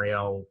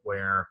scenario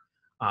where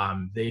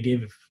they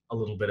give a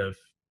little bit of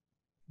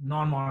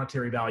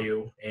non-monetary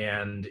value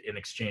and in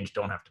exchange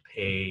don't have to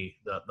pay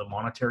the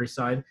monetary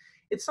side.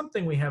 It's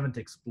something we haven't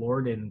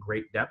explored in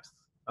great depth.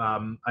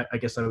 I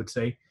guess I would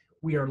say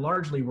we are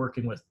largely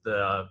working with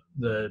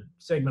the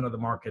segment of the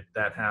market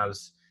that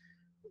has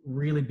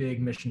really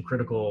big mission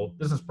critical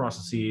business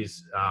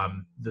processes,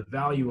 the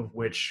value of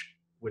which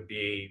would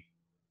be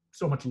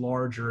so much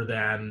larger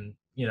than,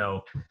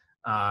 the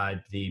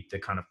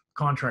kind of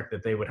contract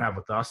that they would have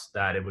with us,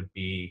 that it would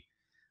be,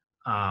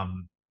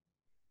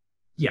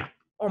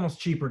 almost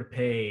cheaper to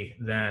pay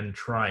than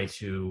try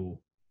to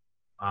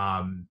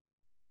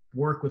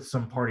work with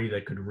some party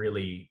that could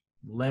really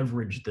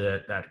leverage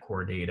that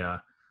core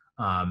data.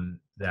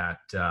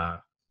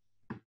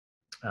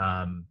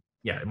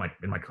 It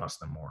might cost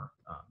them more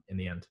in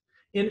the end.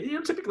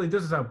 And typically,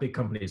 this is how big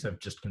companies have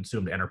just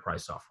consumed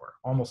enterprise software.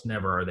 Almost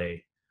never are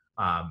they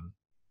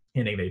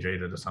handing their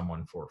data to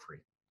someone for free.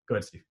 Go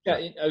ahead, Steve. Yeah,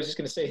 I was just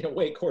going to say, in a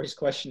way, Corey's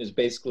question is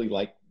basically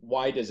like,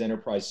 why does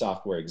enterprise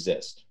software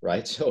exist,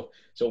 right? So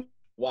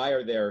why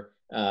are there,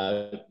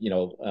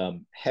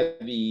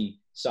 heavy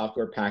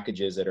software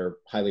packages that are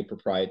highly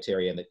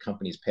proprietary and that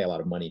companies pay a lot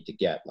of money to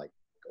get, like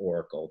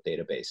Oracle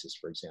databases,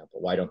 for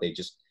example? Why don't they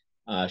just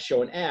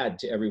show an ad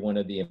to every one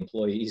of the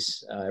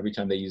employees every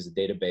time they use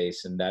the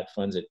database, and that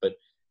funds it? But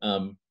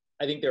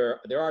I think there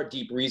are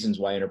deep reasons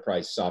why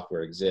enterprise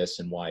software exists,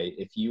 and why,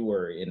 if you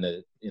were in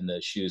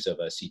the shoes of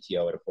a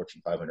CTO at a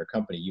Fortune 500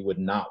 company, you would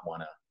not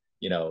want to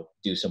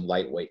do some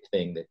lightweight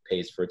thing that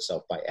pays for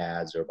itself by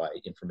ads or by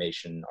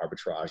information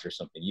arbitrage or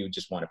something. You would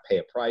just want to pay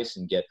a price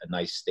and get a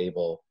nice,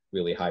 stable,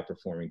 really high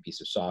performing piece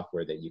of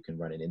software that you can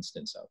run an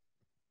instance of.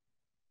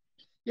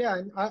 Yeah,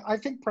 and I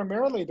think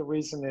primarily the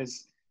reason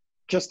is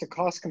just a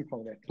cost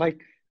component. Like,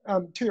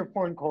 to your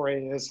point,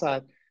 Corey, is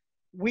that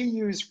we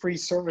use free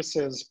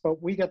services,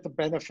 but we get the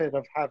benefit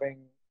of having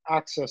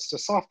access to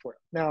software.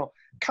 Now,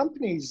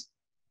 companies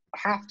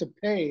have to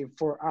pay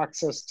for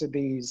access to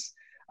these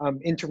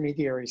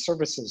intermediary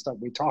services that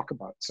we talk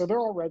about. So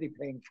they're already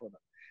paying for them.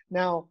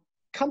 Now,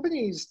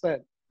 companies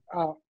that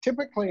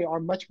typically are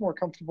much more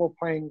comfortable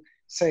paying,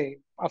 say,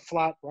 a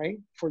flat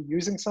rate for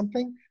using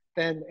something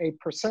than a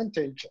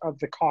percentage of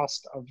the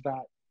cost of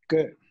that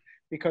good,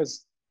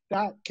 because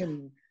that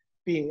can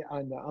be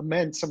an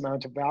immense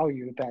amount of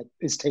value that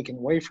is taken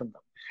away from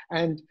them.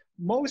 And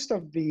most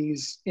of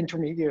these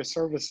intermediate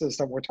services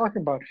that we're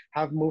talking about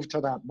have moved to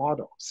that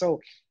model.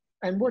 So,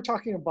 and we're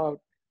talking about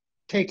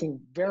taking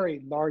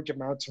very large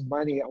amounts of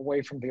money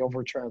away from the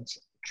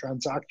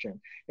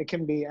transaction. It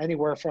can be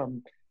anywhere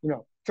from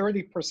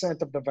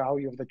 30% of the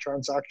value of the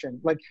transaction.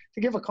 Like,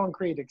 to give a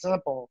concrete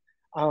example,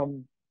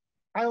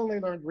 I only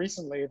learned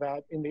recently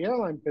that in the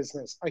airline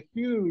business, a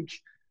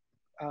huge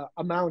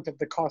amount of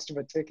the cost of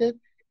a ticket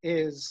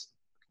is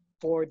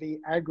for the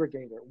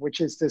aggregator, which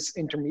is this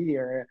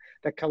intermediary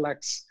that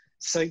collects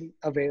seat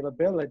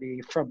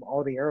availability from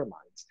all the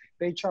airlines.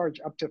 They charge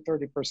up to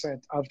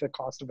 30% of the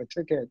cost of a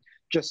ticket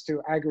just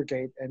to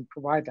aggregate and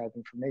provide that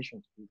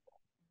information to people.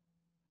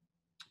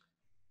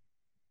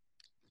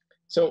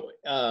 So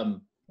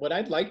what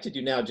I'd like to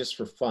do now, just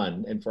for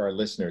fun and for our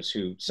listeners,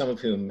 some of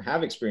whom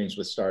have experience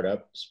with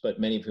startups, but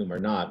many of whom are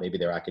not, maybe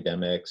they're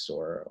academics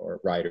or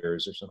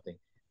writers or something,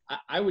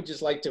 I would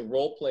just like to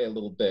role play a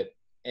little bit.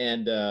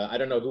 And I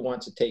don't know who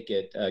wants to take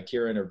it,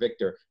 Kieran or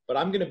Victor, but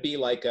I'm going to be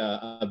like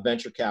a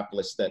venture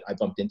capitalist that I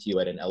bumped into you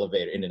at in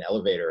an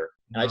elevator.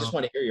 And I just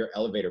want to hear your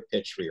elevator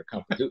pitch for your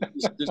company.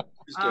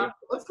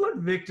 Let's let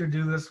Victor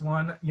do this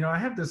one. I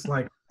have this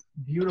like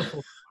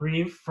beautiful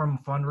reprieve from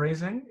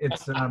fundraising.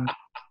 It's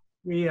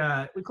we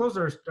closed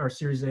our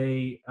Series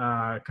A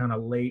kind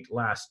of late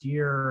last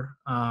year,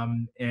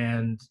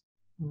 and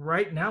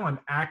right now I'm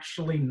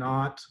actually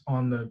not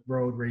on the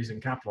road raising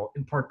capital,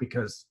 in part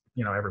because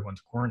everyone's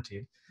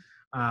quarantined.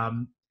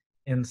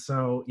 And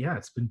so,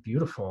 it's been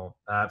beautiful.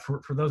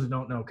 For those who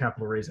don't know,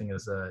 capital raising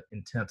is an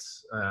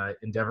intense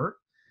endeavor.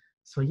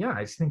 So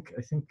I think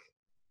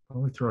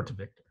I'll throw it to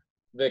Victor.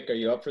 Vic, are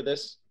you up for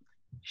this?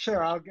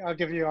 Sure, I'll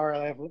give you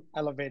our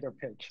elevator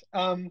pitch.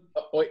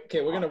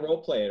 Okay, we're gonna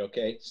role play it.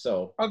 Okay,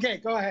 so. Okay,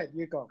 go ahead.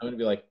 You go. I'm gonna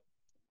be like,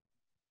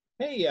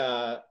 hey,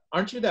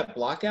 aren't you that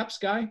Block Apps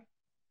guy?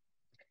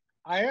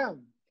 I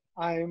am.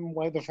 I'm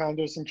one of the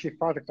founders and chief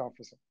product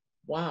officer.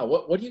 Wow,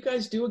 what do you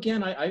guys do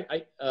again?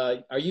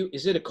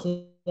 Is it a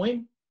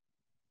coin?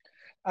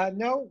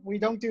 No, we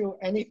don't do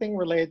anything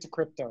related to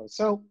crypto.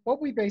 So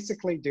what we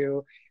basically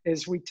do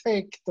is we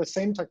take the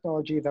same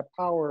technology that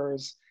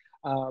powers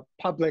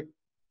public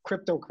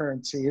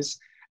cryptocurrencies,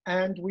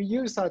 and we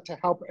use that to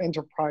help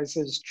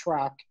enterprises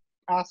track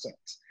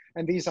assets.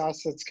 And these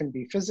assets can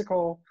be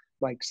physical,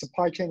 like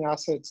supply chain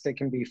assets, they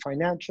can be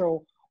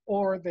financial,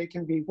 or they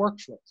can be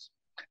workflows.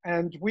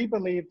 And we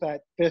believe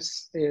that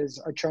this is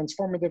a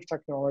transformative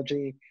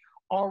technology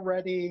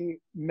already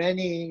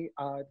many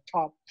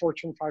top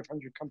Fortune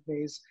 500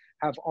 companies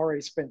have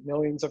already spent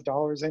millions of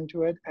dollars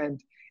into it,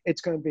 and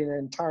it's going to be an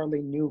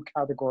entirely new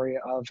category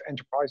of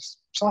enterprise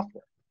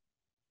software.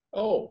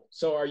 Oh,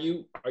 so are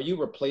you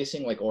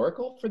replacing like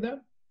Oracle for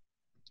them?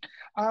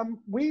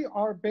 We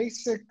are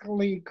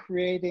basically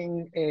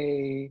creating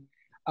a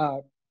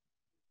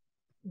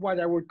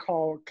what I would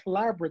call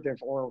collaborative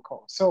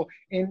Oracle. So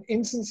in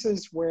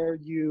instances where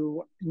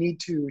you need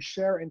to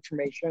share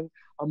information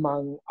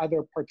among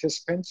other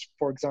participants,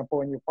 for example,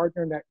 in your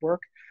partner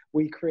network,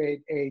 we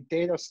create a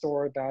data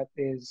store that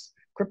is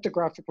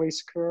cryptographically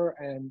secure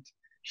and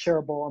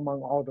shareable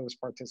among all those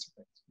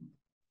participants.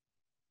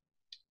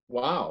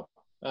 Wow.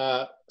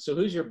 So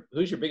who's your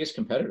biggest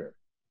competitor?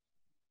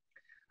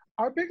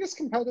 Our biggest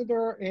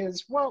competitor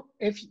is, well,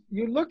 if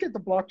you look at the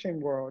blockchain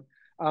world,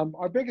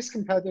 our biggest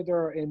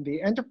competitor in the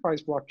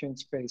enterprise blockchain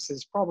space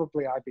is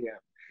probably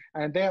IBM,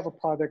 and they have a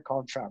product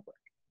called Fabric.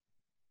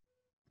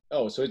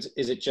 Oh, so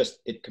is it just,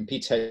 it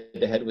competes head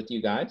to head with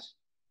you guys?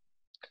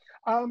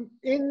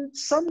 In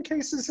some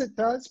cases it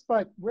does,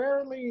 but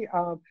rarely.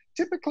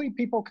 Typically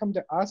people come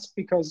to us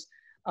because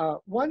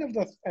one of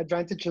the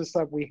advantages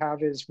that we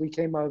have is we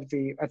came out of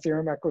the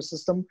Ethereum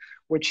ecosystem,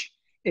 which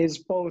is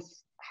both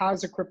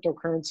has a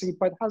cryptocurrency,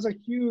 but has a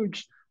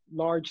huge,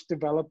 large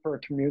developer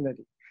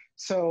community.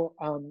 So,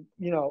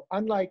 you know,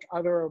 unlike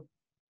other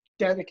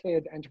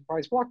dedicated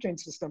enterprise blockchain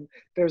system,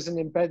 there's an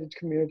embedded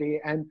community,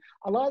 and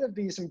a lot of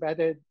these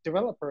embedded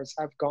developers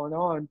have gone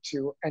on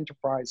to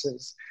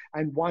enterprises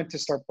and want to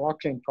start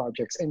blockchain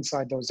projects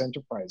inside those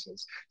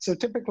enterprises. So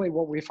typically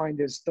what we find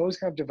is those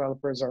kind of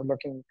developers are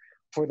looking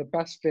for the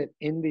best fit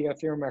in the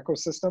Ethereum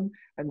ecosystem,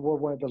 and we're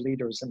one of the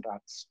leaders in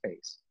that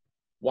space.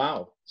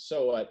 Wow.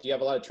 So do you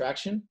have a lot of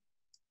traction?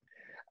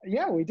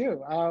 Yeah, we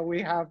do.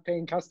 We have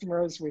paying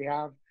customers, we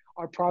have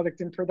our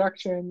product in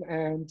production,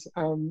 and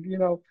you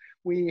know,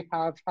 we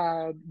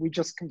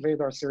just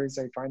completed our Series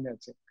A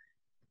financing.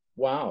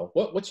 Wow.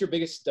 What's your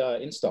biggest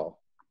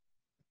install?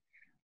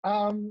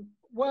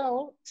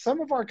 Well,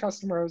 some of our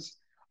customers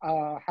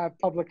have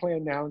publicly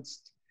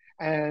announced,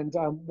 and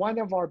one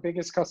of our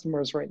biggest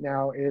customers right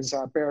now is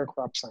Bayer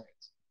Crop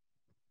Science.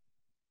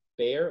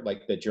 Bayer,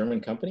 like the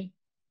German company?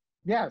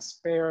 Yes,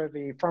 Bayer,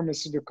 the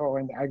pharmaceutical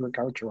and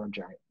agricultural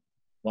giant.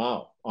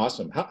 Wow,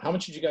 awesome. How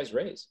much did you guys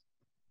raise?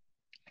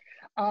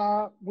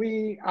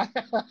 We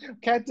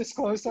can't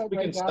disclose that We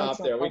right can now.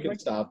 stop there. We can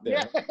stop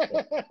there.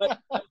 Yeah.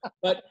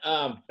 But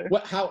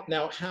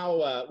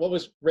what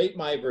was rate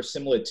my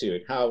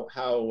verisimilitude? How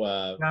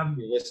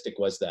realistic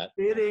was that?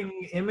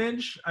 Fitting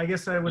image, I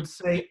guess I would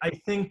say, I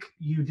think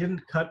you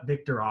didn't cut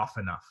Victor off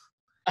enough.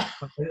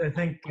 I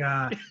think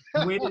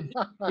you waited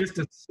just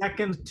a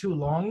second too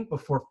long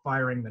before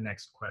firing the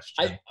next question.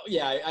 I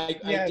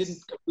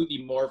didn't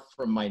completely morph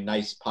from my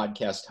nice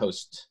podcast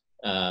host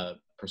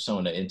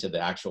persona into the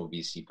actual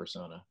VC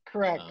persona.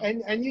 Correct.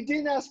 And you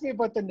didn't ask me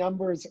about the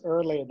numbers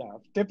early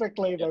enough.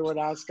 Typically, they would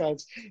ask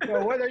us, you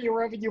know, what are your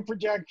revenue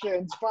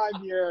projections,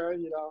 5 year,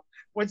 you know,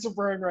 what's the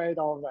burn rate,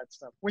 all of that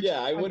stuff. Which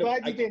yeah, I'm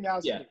glad you didn't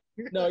ask me.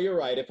 No, you're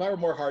right. If I were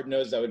more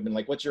hard-nosed, I would have been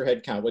like, what's your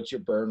head count? What's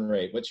your burn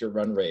rate? What's your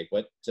run rate?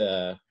 What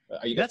are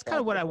you? That's kind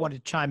of what I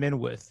wanted to chime in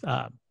with.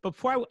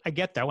 Before I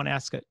get there, I want to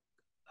ask a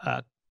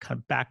kind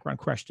of background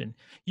question.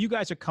 You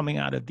guys are coming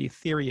out of the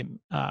Ethereum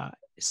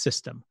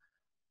system.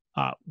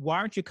 Why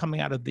aren't you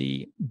coming out of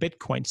the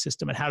Bitcoin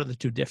system, and how do the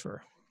two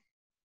differ?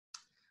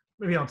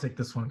 Maybe I'll take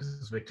this one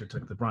because Victor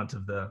took the brunt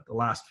of the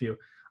last few.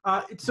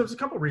 So there's a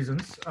couple of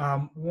reasons.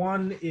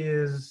 One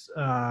is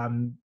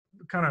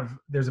kind of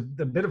there's a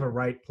bit of a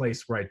right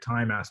place, right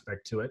time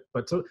aspect to it.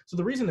 But so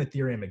the reason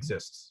Ethereum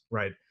exists,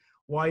 right?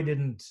 Why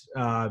didn't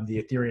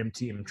the Ethereum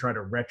team try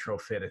to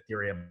retrofit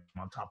Ethereum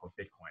on top of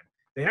Bitcoin?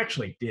 They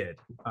actually did.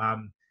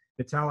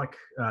 Vitalik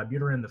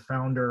Buterin, the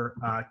founder,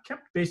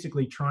 kept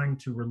basically trying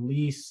to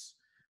release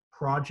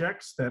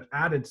projects that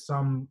added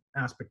some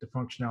aspect of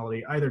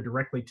functionality either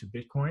directly to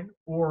Bitcoin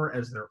or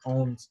as their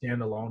own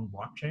standalone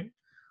blockchain,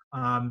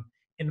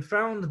 and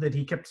found that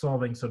he kept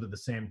solving sort of the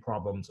same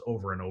problems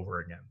over and over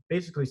again.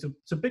 Basically, so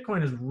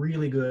Bitcoin is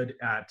really good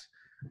at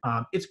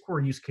its core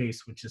use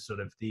case, which is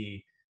sort of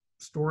the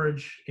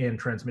storage and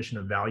transmission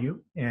of value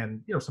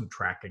and, you know, some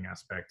tracking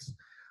aspects.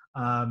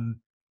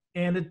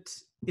 And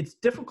it's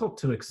difficult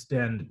to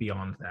extend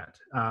beyond that,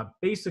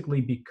 basically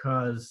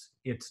because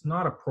it's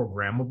not a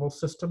programmable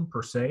system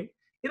per se.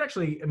 It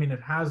actually, I mean,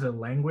 it has a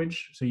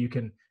language, so you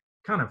can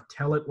kind of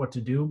tell it what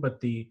to do, but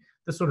the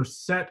sort of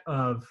set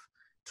of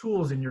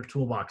tools in your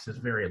toolbox is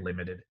very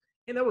limited.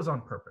 And that was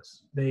on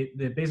purpose. They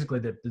basically,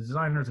 the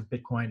designers of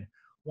Bitcoin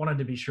wanted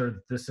to be sure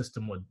that this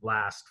system would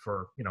last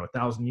for, you know,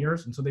 1,000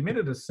 years. And so they made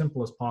it as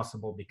simple as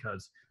possible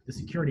because the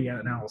security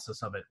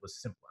analysis of it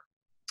was simpler.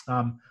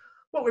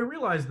 What we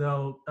realized,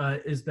 though,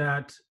 is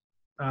that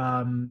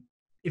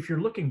if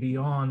you're looking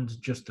beyond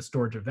just the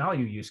storage of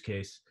value use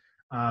case,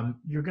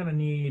 you're going to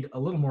need a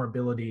little more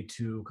ability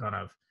to kind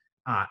of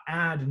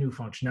add new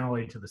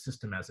functionality to the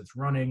system as it's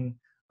running.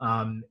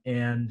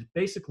 And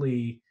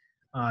basically,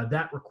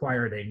 that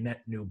required a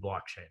net new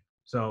blockchain.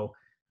 So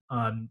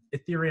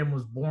Ethereum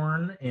was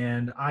born,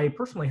 and I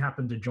personally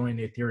happened to join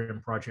the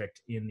Ethereum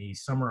project in the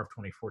summer of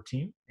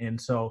 2014. And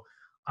so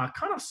I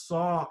kind of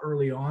saw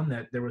early on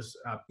that there was,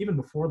 even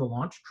before the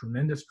launch,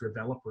 tremendous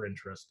developer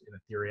interest in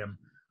Ethereum,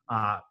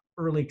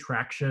 early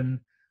traction,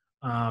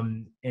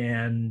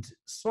 and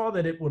saw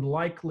that it would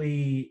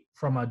likely,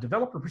 from a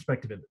developer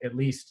perspective at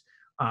least,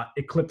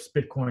 eclipse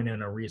Bitcoin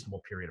in a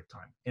reasonable period of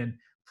time. And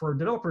for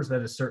developers,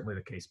 that is certainly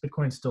the case.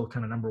 Bitcoin's still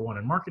kind of number one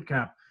in market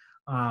cap,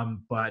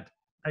 but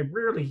I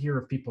rarely hear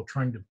of people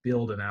trying to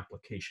build an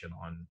application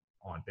on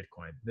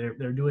Bitcoin.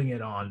 They're doing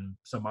it on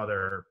some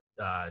other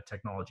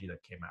technology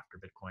that came after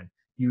Bitcoin,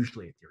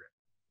 usually Ethereum.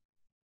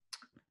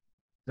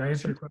 Did I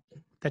answer your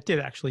question? That did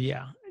actually,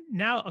 yeah.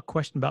 Now a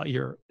question about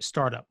your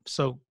startup.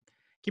 So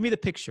give me the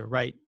picture,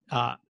 right?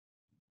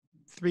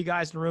 3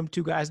 guys in a room,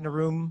 2 guys in a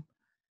room.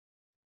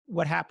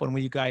 What happened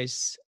when you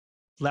guys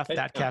left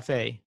that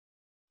cafe?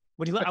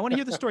 I want to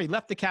hear the story. You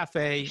left the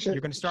cafe. You're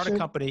going to start a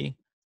company.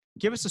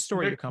 Give us the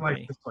story of your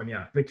company. This one,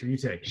 yeah. Victor, you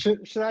take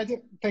it. Should I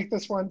take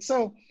this one?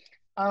 So,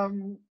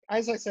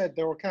 as I said,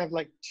 there were kind of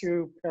like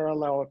 2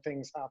 parallel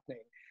things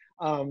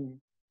happening,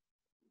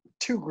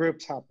 2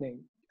 groups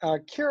happening.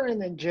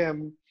 Kieran and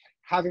Jim,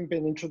 having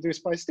been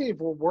introduced by Steve,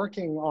 were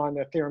working on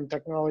Ethereum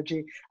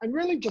technology, and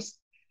really just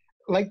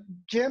like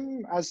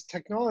Jim as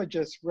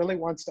technologist really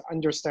wants to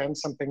understand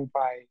something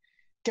by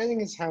getting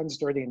his hands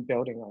dirty and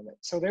building on it.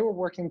 So they were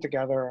working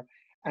together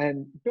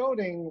and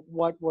building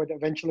what would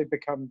eventually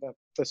become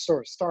the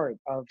sort of start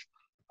of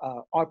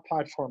our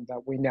platform that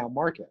we now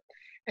market.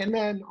 And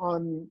then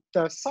on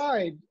the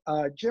side,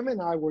 Jim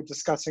and I were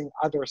discussing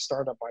other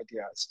startup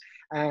ideas,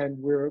 and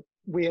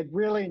we had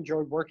really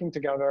enjoyed working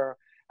together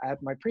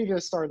at my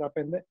previous startup.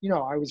 And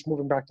I was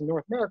moving back to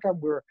North America.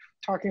 We were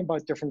talking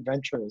about different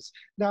ventures.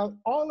 Now,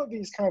 all of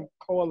these kind of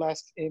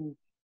coalesced in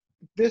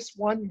this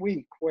one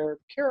week where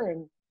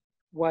Kieran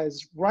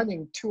was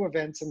running 2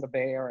 events in the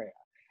Bay Area,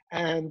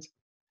 and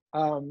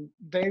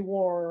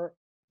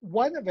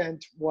one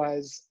event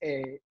was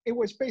it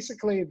was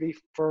basically the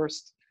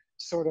first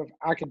sort of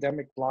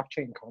academic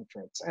blockchain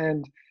conference.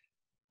 And,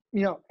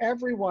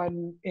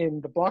 everyone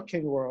in the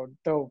blockchain world,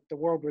 though the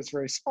world was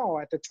very small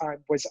at the time,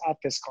 was at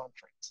this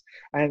conference.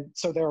 And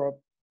so there were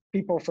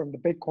people from the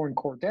Bitcoin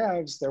core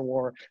devs, there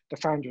were the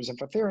founders of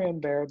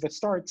Ethereum, there, the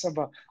starts of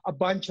a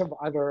bunch of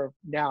other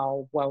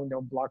now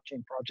well-known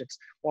blockchain projects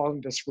all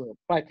in this room.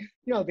 But,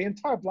 the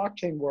entire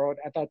blockchain world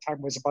at that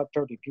time was about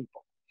 30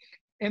 people.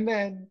 And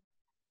then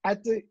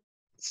at the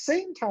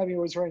same time he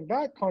was running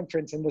that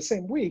conference, in the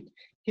same week,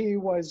 he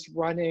was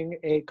running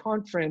a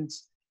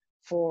conference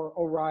for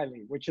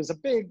O'Reilly, which is a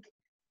big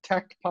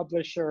tech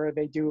publisher.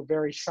 They do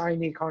very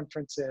shiny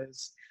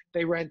conferences.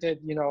 They rented,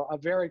 a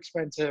very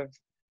expensive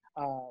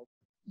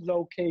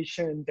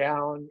location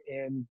down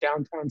in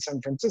downtown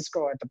San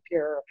Francisco at the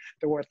pier.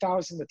 There were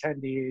 1,000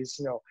 attendees,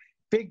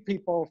 big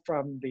people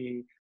from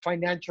the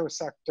financial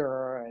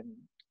sector and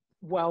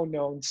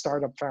well-known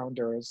startup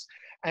founders.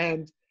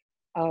 And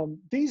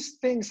these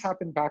things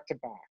happened back to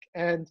back.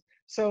 And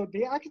so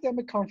the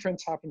academic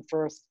conference happened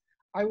first.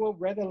 I will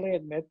readily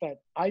admit that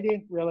I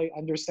didn't really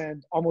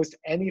understand almost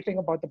anything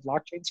about the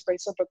blockchain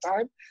space at the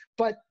time,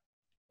 but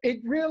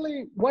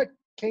what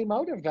came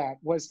out of that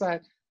was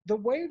that the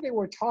way they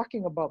were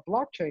talking about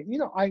blockchain,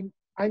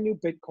 I knew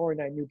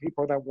Bitcoin, I knew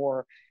people that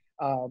were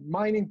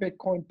mining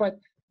Bitcoin, but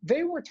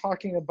they were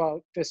talking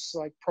about this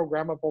like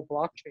programmable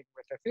blockchain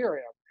with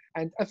Ethereum,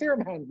 and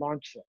Ethereum hadn't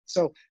launched it.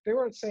 So they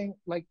were saying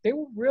they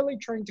were really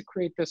trying to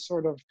create this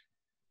sort of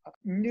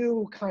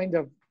new kind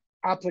of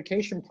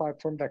application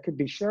platform that could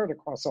be shared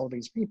across all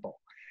these people.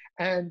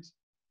 And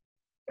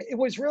it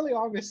was really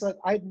obvious that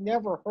I'd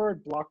never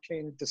heard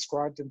blockchain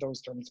described in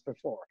those terms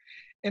before.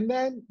 And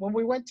then when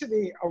we went to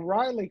the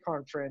O'Reilly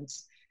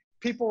conference,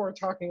 people were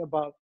talking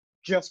about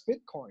just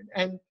Bitcoin,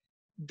 and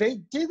they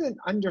didn't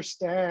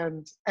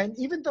understand. And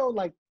even though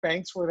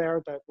banks were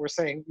there that were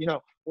saying,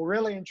 we're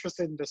really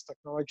interested in this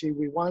technology,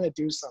 we want to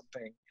do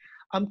something,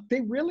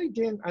 they really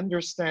didn't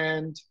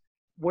understand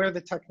where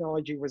the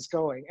technology was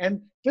going.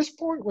 And this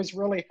point was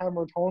really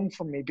hammered home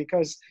for me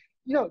because,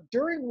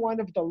 during one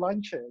of the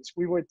lunches,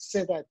 we would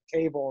sit at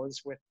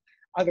tables with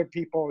other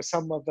people.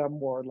 Some of them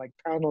were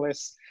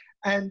panelists.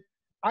 And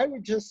I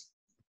would just,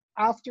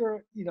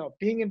 after,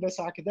 being in this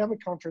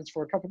academic conference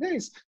for a couple of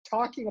days,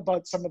 talking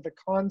about some of the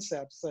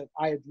concepts that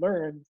I had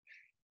learned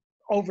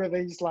over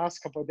these last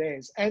couple of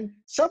days. And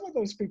some of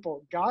those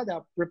people got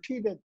up,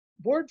 repeated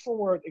word for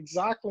word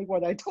exactly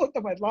what I told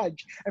them at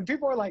lunch. And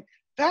people were like,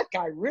 that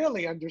guy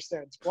really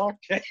understands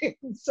blockchain.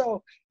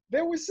 So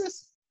there was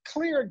this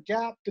clear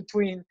gap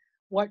between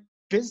what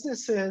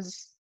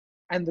businesses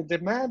and the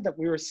demand that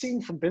we were seeing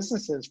from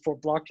businesses for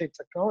blockchain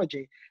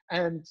technology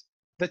and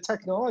the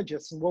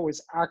technologists and what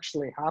was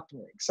actually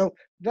happening. So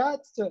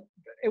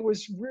it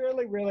was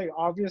really, really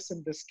obvious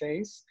in this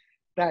case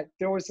that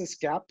there was this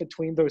gap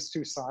between those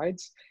 2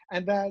 sides,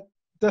 and that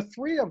the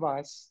 3 of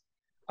us,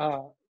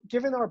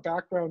 given our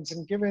backgrounds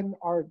and given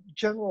our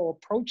general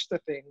approach to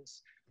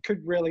things,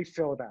 could really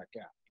fill that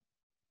gap.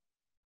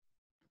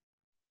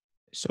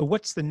 So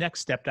what's the next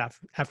step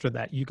after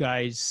that? You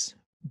guys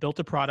built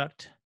a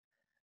product,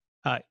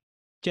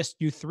 just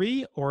you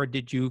three, or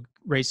did you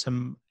raise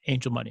some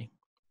angel money?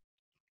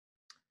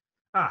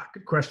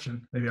 Good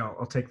question. Maybe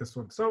I'll take this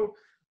one. So,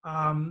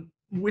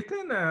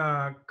 within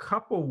a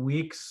couple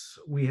weeks,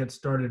 we had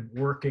started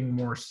working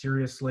more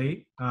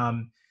seriously.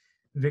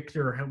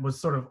 Victor was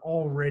sort of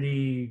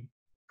already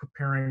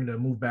preparing to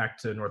move back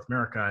to North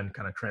America and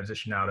kind of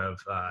transition out of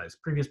his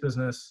previous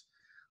business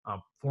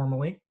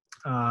formally.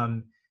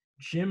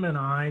 Jim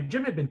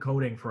had been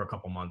coding for a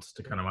couple months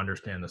to kind of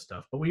understand this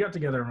stuff, but we got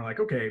together and we're like,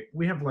 okay,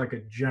 we have like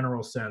a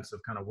general sense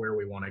of kind of where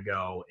we want to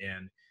go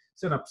and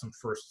set up some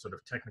first sort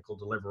of technical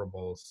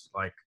deliverables.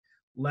 Like,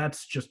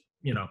 let's just,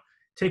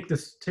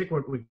 take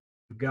what we've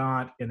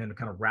got and then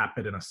kind of wrap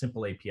it in a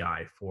simple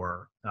API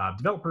for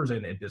developers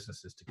and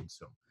businesses to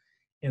consume.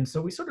 And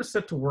so we sort of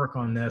set to work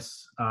on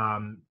this.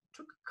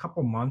 Took a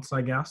couple months,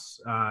 I guess.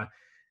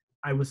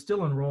 I was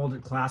still enrolled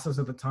in classes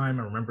at the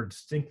time. I remember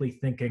distinctly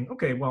thinking,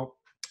 okay, well,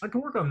 I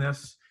can work on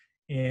this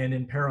and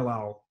in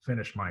parallel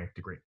finish my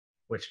degree,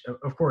 which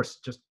of course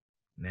just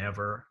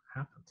never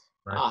happens,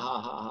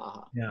 right?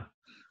 Yeah.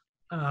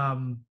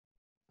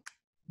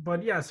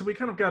 But yeah, so we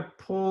kind of got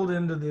pulled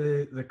into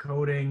the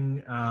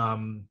coding,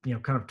 kind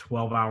of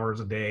 12 hours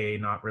a day,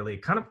 not really,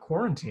 kind of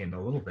quarantined a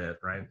little bit,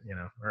 right?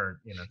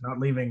 Not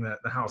leaving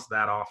the house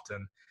that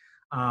often.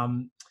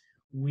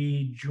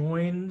 We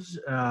joined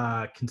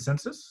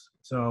Consensus.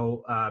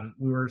 So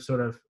we were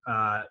sort of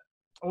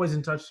always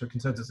in touch. So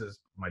Consensus is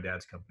my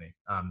dad's company.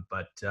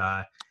 But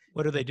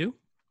what do they do?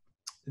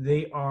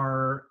 They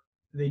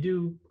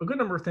do a good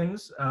number of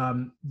things.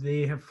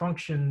 They have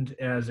functioned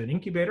as an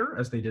incubator,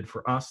 as they did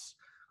for us,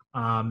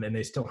 and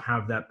they still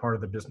have that part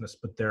of the business,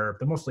 but they're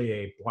mostly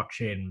a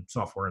blockchain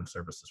software and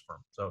services firm.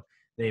 So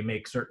they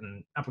make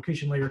certain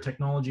application layer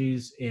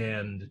technologies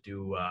and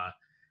do a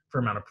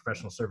fair amount of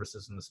professional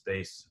services in the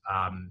space.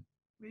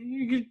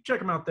 You can check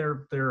them out.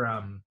 They're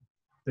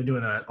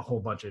doing a whole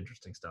bunch of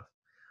interesting stuff.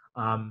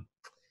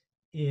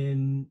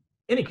 In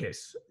any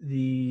case,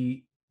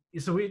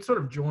 so we sort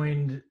of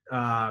joined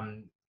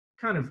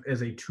kind of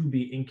as a to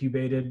be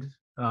incubated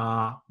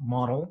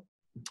model,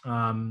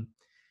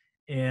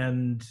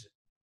 and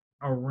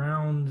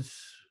around,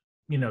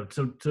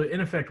 so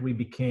in effect we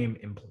became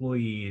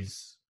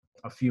employees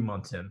a few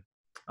months in,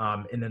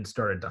 and then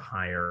started to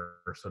hire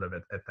sort of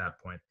at that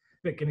point.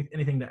 Vic,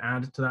 anything to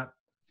add to that?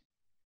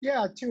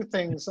 Yeah, two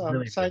things.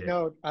 Really Side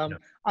note,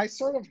 I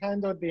sort of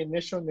handled the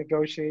initial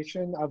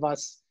negotiation of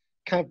us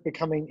kind of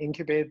becoming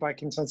incubated by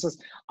Consensus.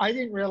 I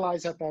didn't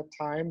realize at that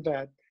time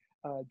that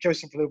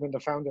Joseph Lubin, the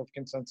founder of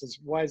Consensus,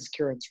 was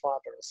Kieran's father.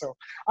 So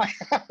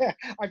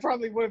I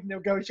probably would have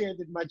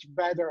negotiated much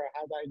better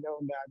had I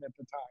known that at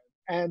the time.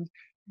 And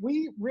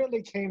we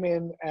really came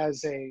in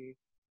as a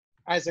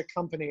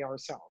company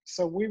ourselves.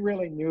 So we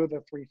really knew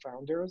the three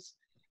founders.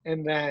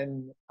 And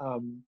then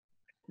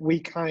we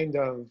kind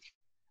of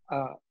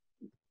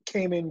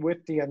came in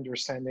with the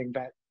understanding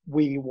that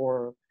we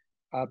were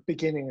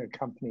beginning a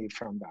company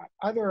from that.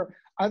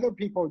 Other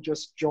people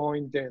just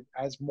joined it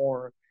as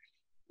more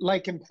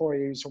like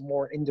employees or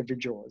more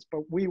individuals,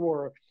 but we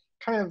were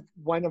kind of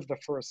one of the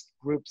first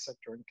groups that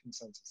joined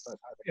Consensus that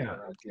had an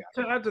idea.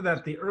 To add to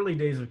that, the early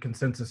days of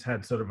Consensus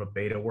had sort of a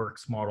beta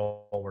works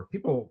model where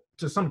people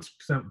to some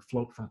extent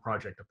float from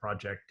project to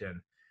project, and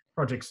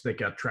projects that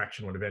got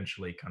traction would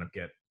eventually kind of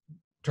get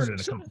turned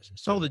into companies.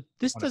 So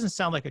this doesn't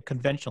sound like a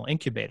conventional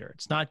incubator.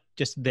 It's not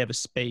just they have a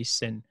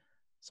space and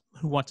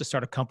who wants to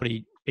start a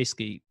company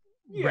basically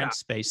rent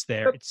space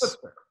there.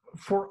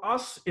 For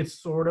us, it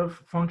sort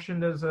of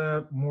functioned as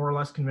a more or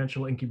less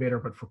conventional incubator,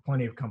 but for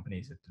plenty of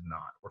companies, it did not.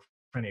 Or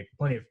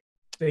plenty of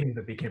things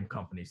that became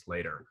companies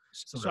later.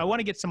 So I want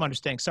to get some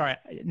understanding. Sorry,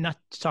 not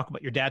to talk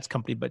about your dad's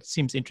company, but it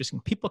seems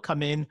interesting. People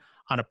come in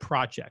on a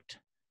project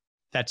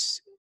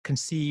that's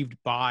conceived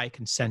by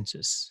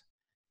Consensus,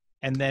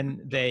 and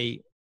then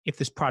if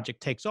this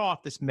project takes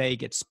off, this may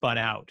get spun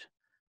out.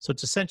 So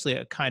it's essentially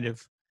a kind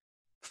of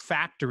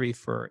factory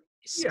for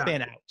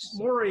spin outs.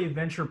 More a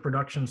venture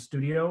production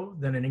studio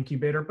than an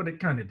incubator, but it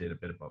kind of did a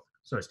bit of both.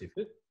 Sorry, Steve.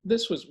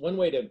 This was one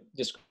way to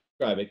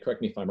describe it.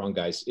 Correct me if I'm wrong,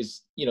 guys.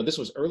 This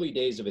was early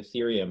days of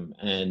Ethereum,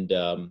 and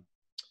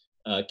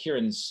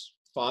Kieran's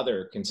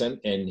father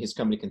and his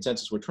company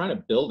Consensus were trying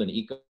to build an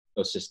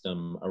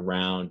ecosystem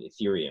around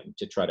Ethereum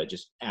to try to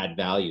just add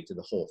value to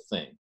the whole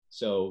thing.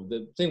 So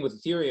the thing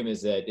with Ethereum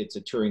is that it's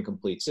a Turing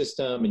complete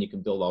system, and you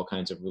can build all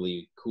kinds of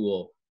really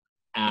cool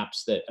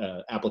apps that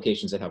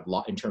applications that have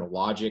internal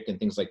logic and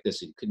things like this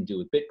that you couldn't do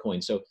with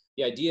Bitcoin. So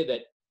the idea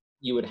that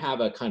you would have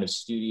a kind of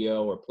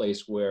studio or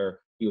place where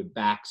you would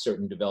back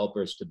certain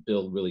developers to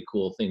build really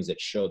cool things that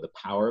show the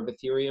power of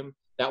Ethereum,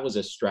 that was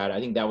a strategy.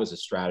 I think that was a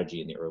strategy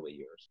in the early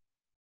years.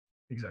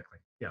 Exactly.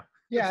 Yeah.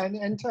 Yeah,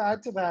 and to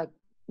add to that,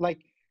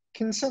 like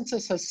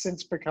Consensus has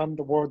since become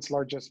the world's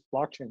largest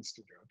blockchain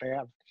studio. They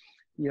have,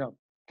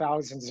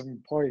 thousands of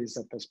employees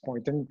at this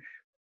point. And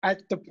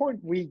at the point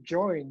we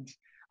joined,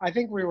 I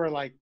think we were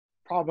like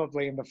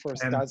probably in the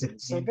first 10, dozen.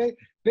 15.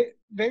 So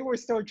they were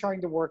still trying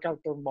to work out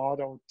their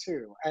model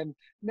too. And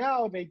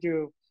now they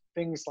do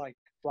things like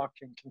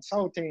blockchain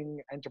consulting,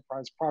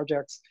 enterprise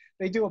projects.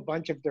 They do a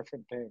bunch of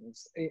different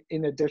things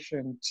in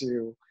addition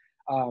to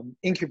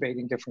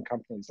incubating different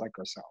companies like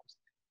ourselves.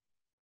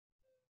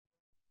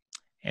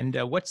 And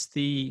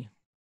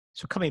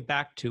so coming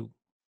back to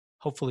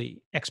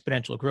hopefully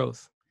exponential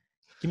growth,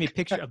 give me a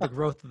picture of the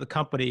growth of the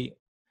company.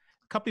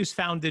 The company was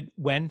founded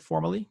when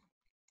formally?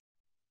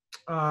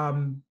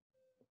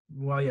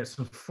 Well, yeah,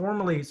 so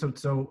formally,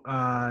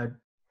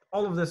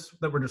 all of this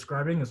that we're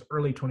describing is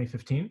early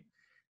 2015.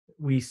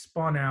 We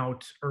spun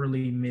out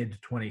early mid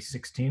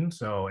 2016,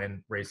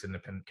 and raised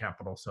independent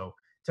capital. So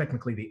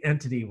technically the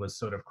entity was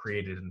sort of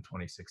created in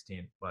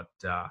 2016, but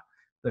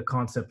the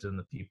concept and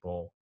the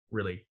people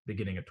really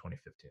beginning of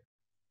 2015.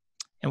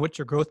 And what's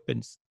your growth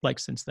been like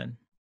since then?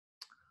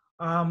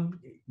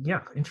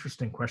 Yeah,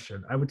 interesting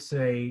question. I would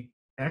say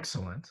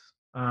excellent.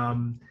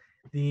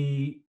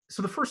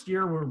 So the first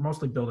year we were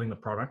mostly building the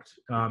product.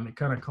 It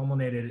kind of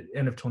culminated at the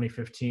end of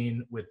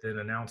 2015 with an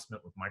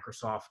announcement with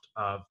Microsoft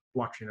of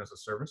blockchain as a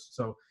service.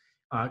 So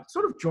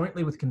sort of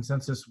jointly with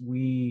Consensus,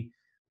 we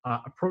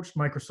approached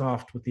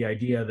Microsoft with the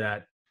idea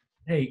that,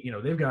 hey,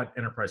 they've got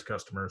enterprise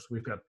customers.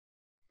 We've got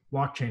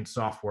blockchain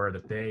software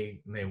that they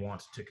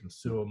want to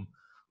consume.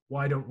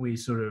 Why don't we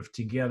sort of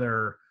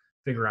together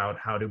figure out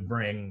how to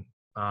bring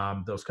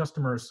those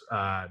customers,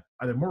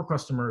 either more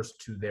customers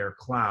to their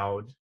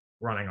cloud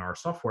running our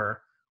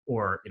software,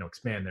 or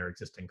expand their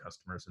existing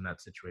customers in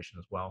that situation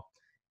as well.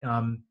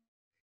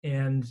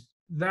 And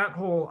that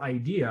whole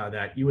idea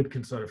that you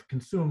would sort of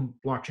consume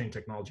blockchain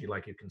technology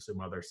like you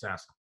consume other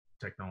SaaS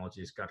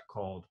technologies got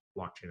called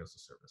blockchain as a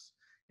service.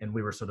 And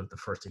we were sort of the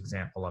first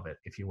example of it,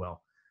 if you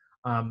will.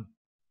 And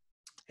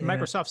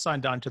Microsoft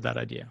signed on to that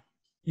idea.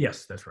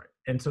 Yes, that's right.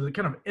 And so the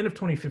kind of end of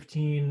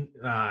 2015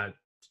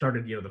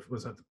 started,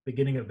 was at the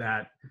beginning of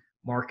that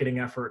marketing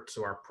effort.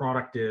 So our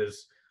product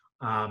is,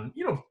 kind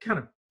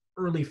of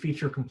early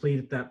feature complete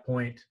at that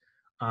point,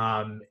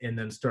 and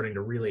then starting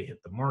to really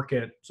hit the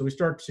market. So we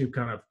start to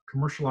kind of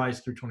commercialize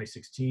through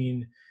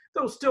 2016,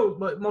 though still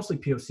mostly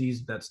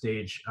POCs at that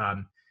stage.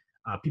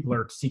 People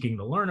are seeking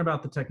to learn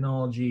about the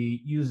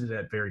technology, use it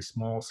at very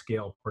small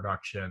scale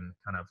production,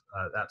 kind of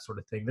that sort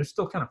of thing. They're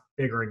still kind of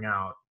figuring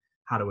out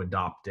how to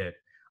adopt it.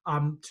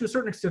 To a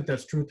certain extent,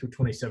 that's true through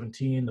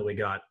 2017, that we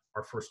got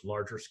our first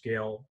larger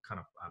scale kind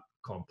of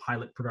call them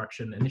pilot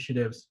production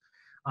initiatives.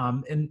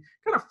 And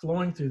kind of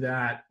flowing through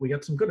that, we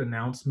got some good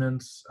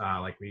announcements,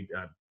 like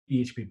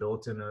BHP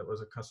Billiton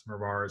was a customer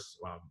of ours,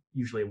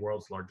 usually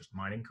world's largest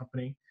mining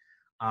company,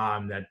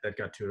 that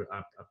got to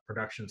a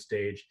production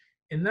stage.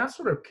 And that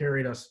sort of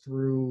carried us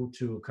through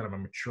to kind of a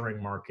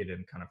maturing market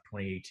in kind of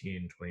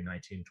 2018,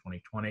 2019,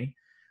 2020,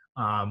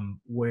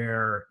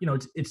 where,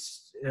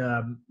 it's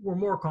we're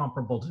more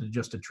comparable to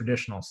just a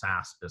traditional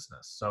SaaS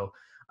business. So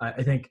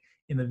I think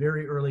in the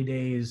very early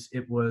days,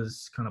 it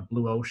was kind of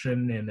blue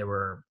ocean and there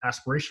were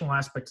aspirational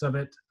aspects of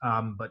it.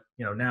 But,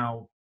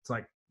 now it's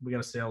like we got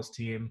a sales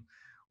team,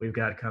 we've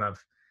got kind of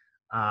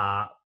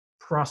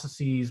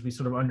processes, we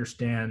sort of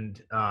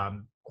understand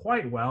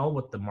quite well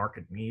what the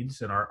market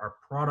needs, and our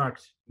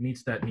product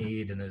meets that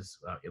need and is,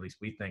 at least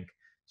we think,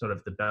 sort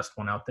of the best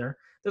one out there.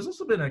 There's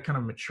also been a kind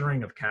of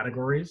maturing of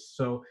categories.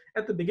 So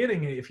at the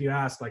beginning, if you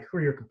asked like, who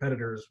are your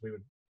competitors,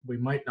 we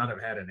might not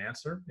have had an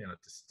answer,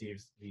 to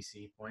Steve's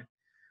VC point.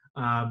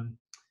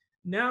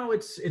 Now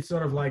it's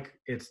sort of like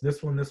it's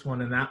this one,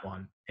 and that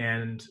one.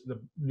 And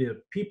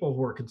the people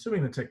who are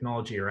consuming the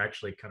technology are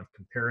actually kind of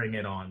comparing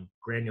it on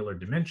granular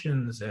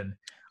dimensions. And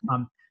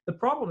the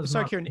problem is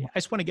Sorry, Kieran, I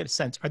just want to get a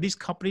sense. Are these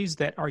companies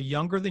that are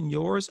younger than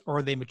yours, or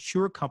are they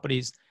mature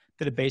companies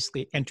that have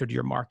basically entered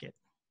your market?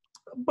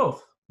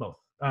 Both.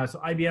 So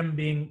IBM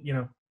being,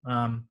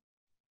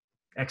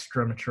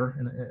 extra mature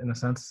in a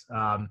sense.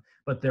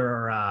 But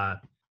there are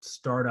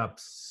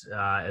startups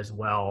as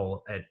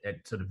well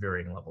at sort of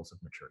varying levels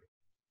of maturity.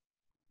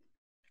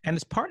 And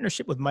this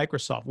partnership with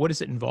Microsoft, what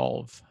does it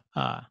involve?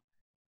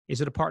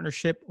 Is it a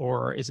partnership,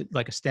 or is it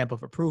like a stamp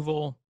of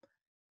approval?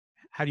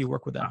 How do you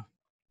work with them?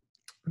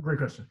 Great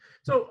question.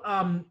 So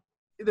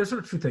there's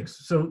sort of two things.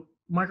 So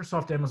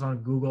Microsoft, Amazon,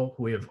 Google,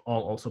 who we have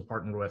all also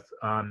partnered with,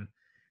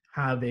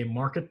 have a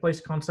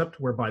marketplace concept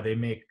whereby they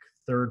make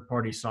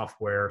third-party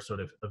software sort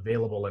of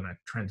available in a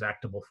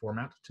transactable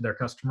format to their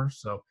customers.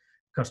 So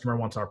customer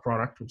wants our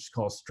product, which is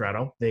called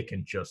Strato. They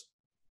can just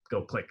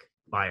go click,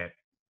 buy it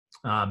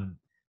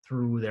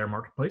through their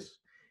marketplace.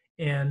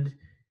 And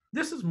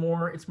this is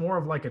it's more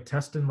of like a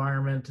test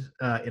environment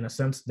in a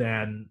sense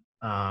than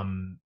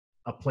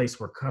a place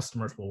where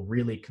customers will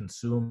really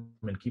consume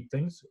and keep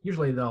things.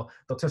 Usually they'll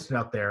test it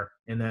out there,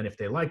 and then if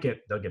they like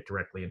it, they'll get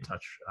directly in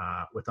touch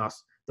with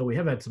us. Though we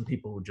have had some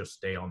people who just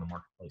stay on the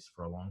marketplace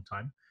for a long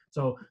time.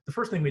 So the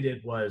first thing we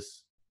did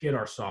was get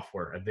our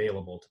software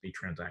available to be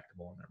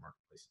transactable on their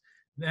marketplace.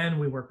 Then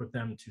we work with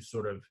them to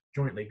sort of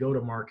jointly go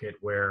to market,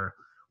 where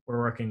we're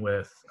working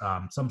with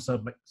some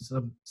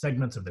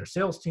segments of their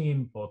sales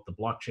team, both the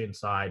blockchain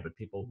side, but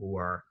people who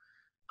are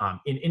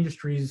in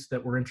industries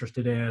that we're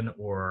interested in,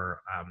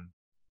 or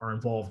are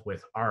involved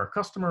with our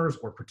customers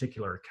or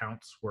particular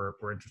accounts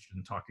we're interested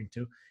in talking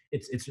to.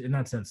 It's in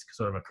that sense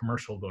sort of a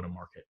commercial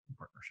go-to-market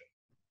partnership.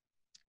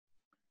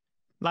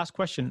 Last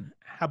question.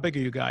 How big are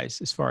you guys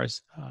as far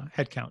as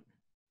headcount?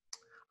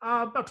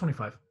 About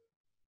 25.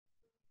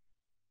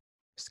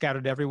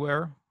 Scattered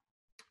everywhere?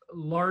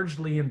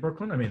 Largely in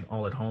Brooklyn. I mean,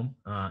 all at home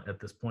at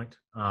this point.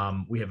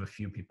 We have a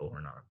few people who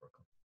are not in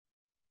Brooklyn.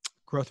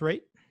 Growth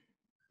rate?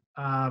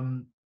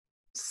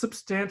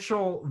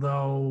 Substantial,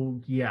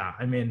 though. Yeah,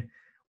 I mean,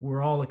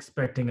 we're all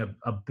expecting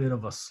a bit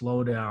of a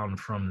slowdown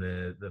from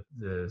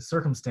the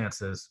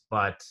circumstances,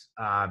 but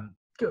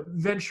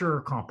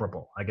venture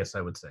comparable, I guess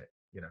I would say,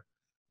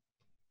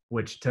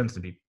 which tends to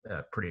be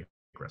pretty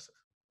aggressive.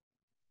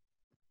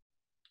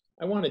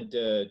 I wanted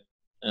to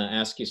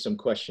ask you some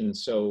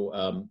questions.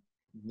 So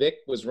Vic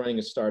was running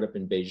a startup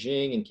in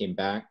Beijing and came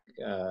back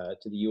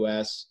to the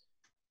US.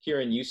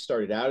 Kieran, you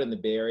started out in the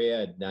Bay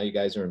Area, and now you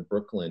guys are in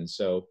Brooklyn.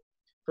 So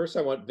first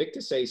I want Vic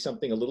to say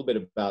something a little bit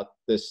about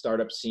the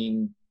startup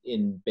scene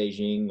in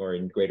Beijing or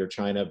in Greater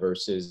China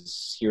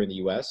versus here in the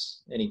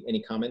US.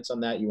 Any comments on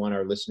that you want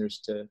our listeners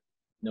to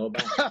know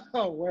about?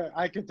 Oh, well,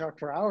 I could talk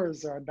for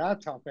hours on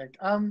that topic.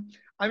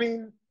 I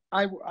mean,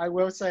 I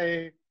will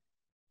say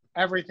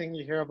everything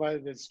you hear about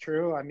it is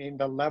true. I mean,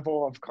 the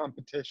level of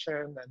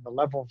competition and the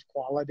level of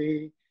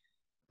quality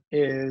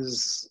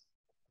is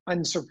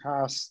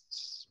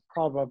unsurpassed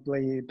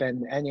probably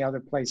than any other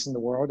place in the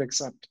world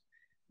except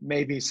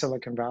maybe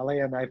Silicon Valley.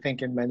 And I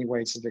think in many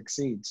ways it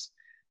exceeds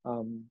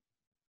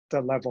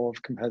the level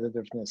of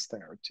competitiveness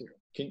there too.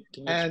 Can you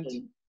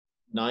explain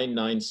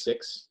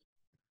 996?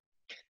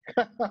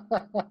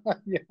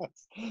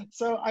 Yes.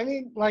 So I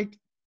mean, like,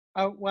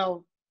 how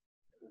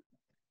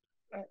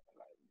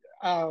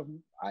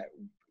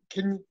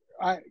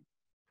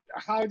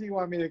do you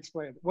want me to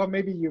explain it? Well,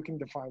 maybe you can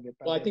define it.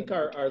 Well, I think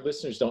our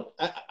listeners don't.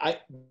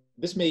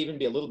 This may even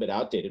be a little bit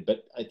outdated,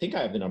 but I think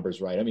I have the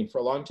numbers right. I mean, for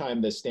a long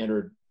time, the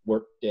standard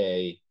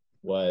workday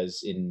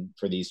was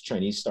for these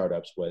Chinese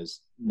startups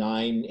was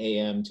 9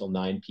 a.m. till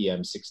 9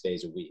 p.m. 6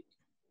 days a week,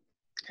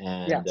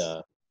 and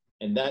yes.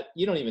 And that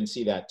you don't even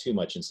see that too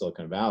much in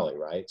Silicon Valley,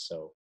 right?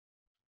 So,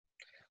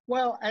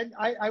 well, and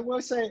I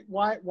will say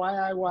why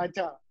I want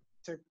to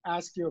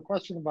ask you a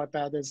question about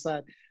that is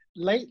that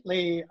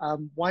lately,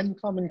 one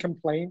common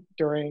complaint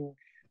during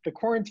the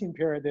quarantine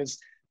period is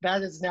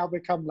that has now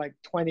become like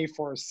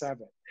 24/7.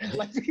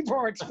 Like people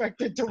are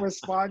expected to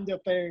respond to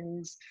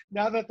things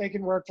now that they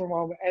can work from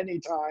home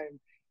anytime,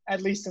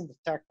 at least in the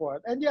tech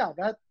world. And yeah,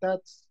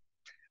 that's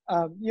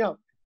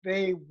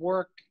they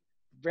work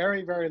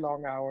very, very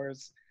long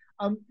hours.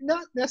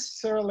 Not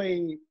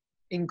necessarily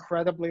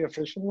incredibly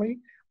efficiently,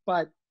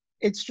 but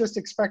it's just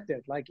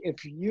expected. Like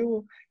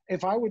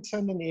if I would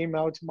send an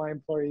email to my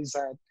employees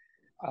at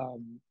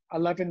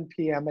 11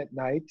 p.m. at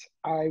night,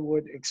 I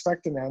would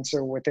expect an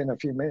answer within a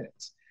few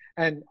minutes.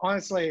 And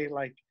honestly,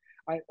 like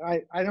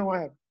I don't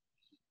want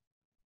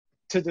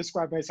to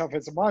describe myself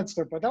as a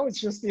monster, but that was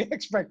just the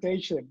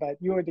expectation that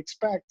you would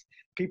expect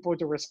people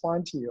to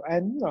respond to you.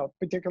 And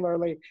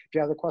particularly if you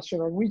had a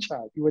question on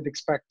WeChat, you would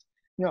expect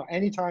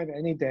anytime,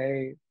 any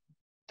day,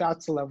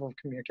 that's the level of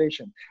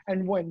communication.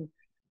 And when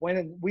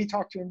we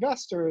talk to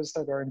investors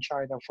that are in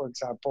China, for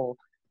example,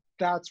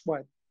 that's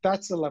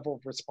the level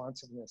of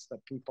responsiveness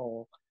that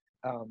people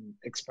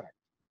expect.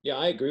 Yeah,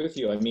 I agree with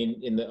you. I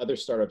mean, in the other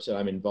startups that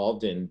I'm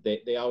involved in,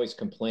 they always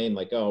complain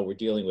like, oh, we're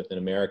dealing with an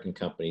American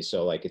company,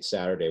 so like it's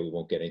Saturday, we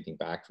won't get anything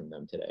back from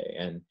them today.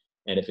 And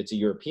if it's a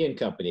European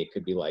company, it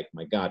could be like,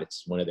 my God,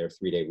 it's one of their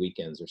 3-day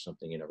weekends or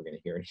something. You're never going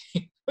to hear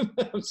anything from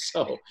them.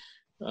 So.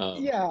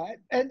 Yeah,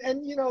 and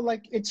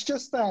like it's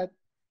just that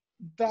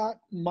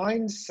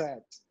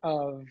mindset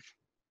of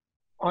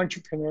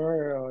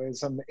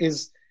entrepreneurialism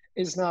is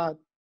not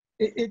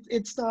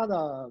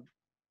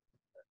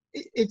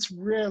it's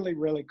really,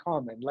 really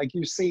common. Like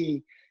you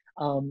see,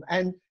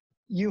 and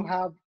you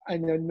have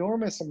an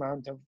enormous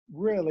amount of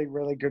really,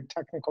 really good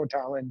technical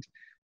talent,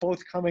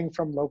 both coming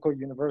from local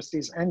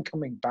universities and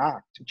coming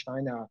back to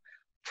China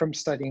from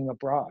studying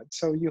abroad.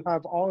 So you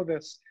have all of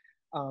this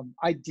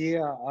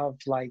idea of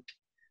like,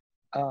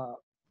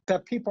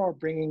 that people are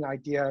bringing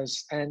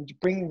ideas and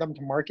bringing them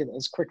to market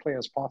as quickly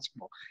as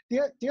possible.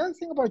 The other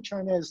thing about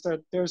China is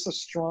that there's a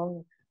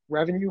strong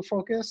revenue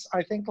focus.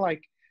 I think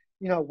like,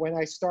 when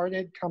I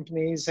started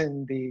companies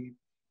in the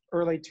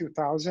early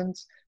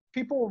 2000s,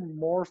 people were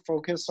more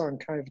focused on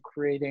kind of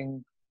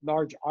creating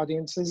large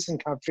audiences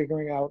and kind of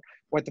figuring out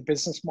what the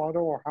business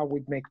model or how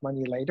we'd make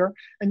money later.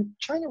 And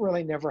China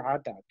really never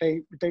had that.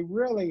 They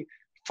really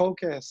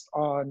focused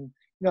on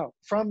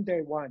from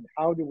day one,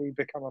 how do we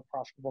become a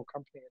profitable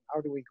company and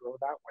how do we grow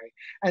that way?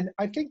 And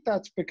I think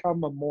that's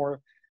become a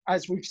more,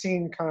 as we've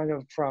seen kind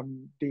of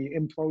from the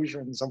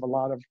implosions of a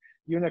lot of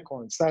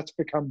unicorns, that's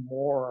become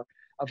more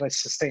of a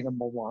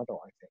sustainable model,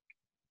 I think.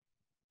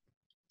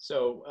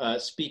 So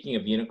speaking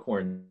of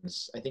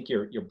unicorns, I think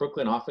your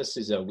Brooklyn office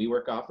is a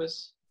WeWork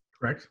office.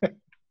 Correct.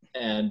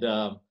 And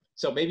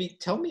So maybe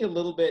tell me a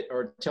little bit,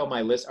 or tell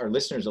our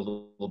listeners a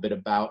little bit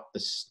about the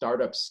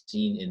startup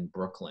scene in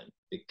Brooklyn,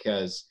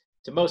 because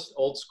to most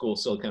old school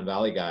Silicon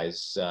Valley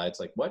guys,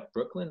 it's like, what,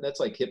 Brooklyn? That's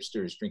like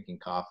hipsters drinking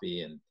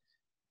coffee, and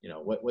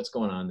what's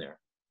going on there?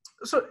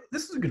 So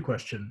this is a good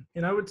question,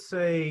 and I would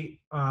say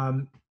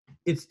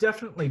it's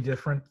definitely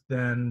different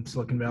than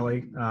Silicon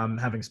Valley.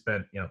 Having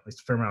spent at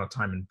least a fair amount of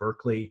time in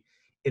Berkeley,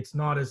 it's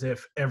not as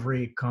if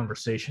every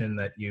conversation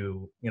that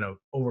you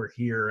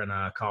overhear in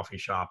a coffee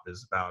shop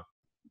is about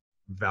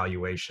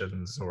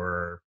valuations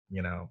or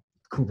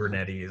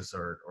Kubernetes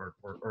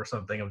or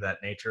something of that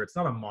nature. It's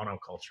not a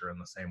monoculture in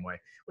the same way,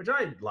 which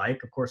I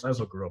like. Of course, I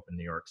also grew up in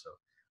New York, so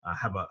I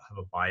have a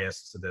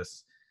bias to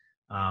this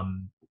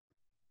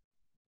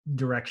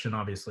direction.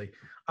 Obviously,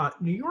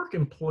 New York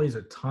employs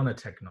a ton of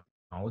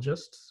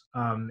technologists,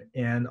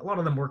 and a lot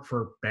of them work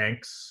for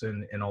banks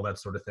and all that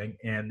sort of thing.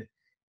 And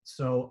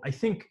so I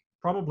think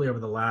probably over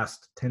the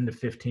last 10 to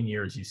 15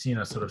 years, you've seen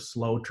a sort of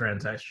slow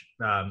transition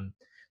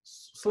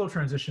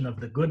of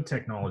the good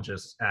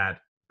technologists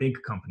at big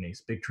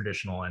companies, big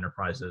traditional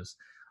enterprises,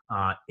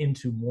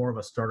 into more of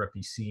a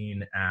startup-y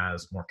scene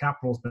as more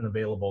capital has been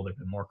available. There've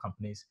been more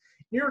companies.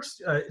 New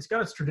York's it's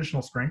got its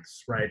traditional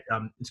strengths, right?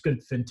 It's good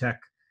at fintech,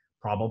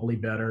 probably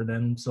better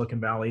than Silicon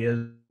Valley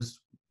is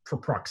for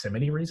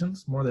proximity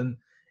reasons more than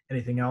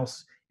anything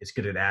else. It's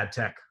good at ad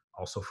tech,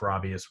 also for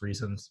obvious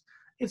reasons.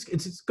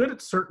 It's good at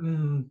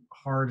certain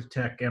hard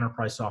tech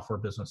enterprise software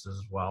businesses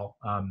as well.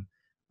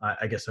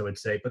 I guess I would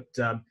say, but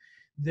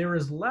there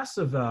is less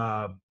of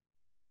a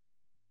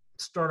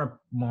startup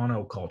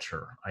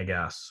monoculture, I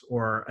guess.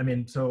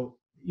 So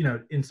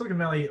in Silicon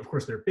Valley, of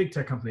course, there are big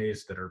tech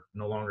companies that are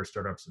no longer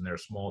startups, and there are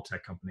small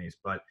tech companies,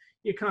 but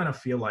you kind of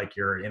feel like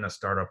you're in a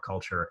startup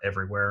culture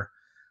everywhere.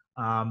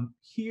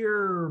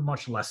 Here,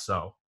 much less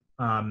so.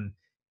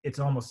 It's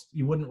almost,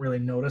 you wouldn't really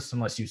notice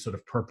unless you sort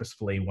of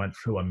purposefully went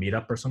through a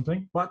meetup or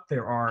something, but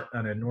there are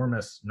an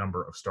enormous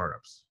number of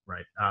startups,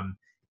 right?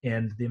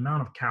 And the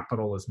amount of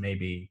capital is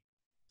maybe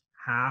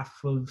half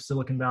of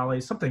Silicon Valley,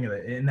 something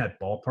in that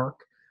ballpark.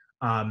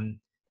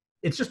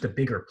 It's just a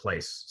bigger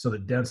place, so the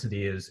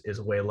density is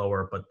way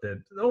lower, but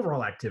the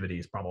overall activity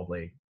is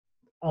probably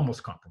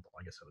almost comparable,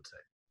 I guess I would say.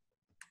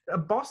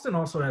 Boston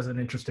also has an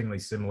interestingly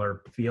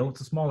similar feel. It's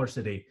a smaller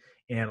city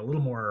and a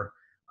little more.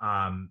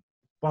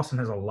 Boston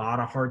has a lot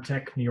of hard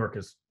tech. New York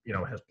has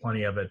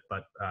plenty of it,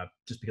 but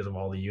just because of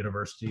all the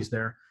universities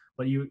there.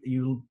 But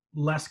you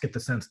less get the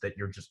sense that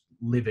you're just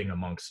living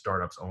amongst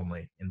startups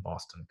only in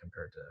Boston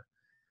compared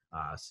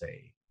to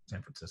say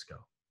San Francisco.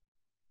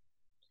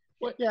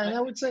 Yeah, and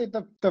I would say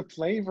the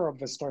flavor of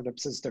the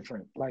startups is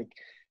different. Like,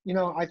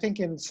 I think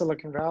in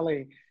Silicon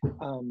Valley,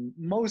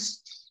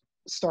 most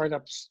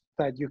startups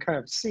that you kind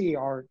of see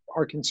are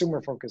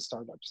consumer-focused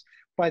startups.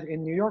 But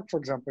in New York, for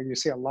example, you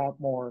see a lot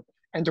more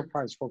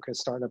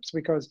enterprise-focused startups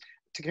because,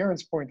 to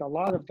Karen's point, a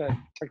lot of the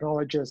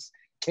technologists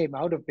came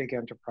out of big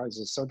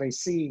enterprises, so they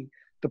see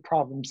the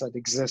problems that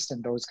exist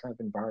in those kind of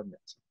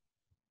environments.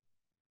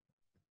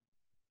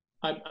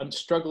 I'm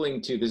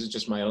struggling to, this is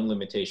just my own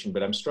limitation,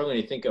 but I'm struggling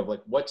to think of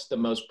like, what's the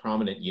most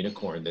prominent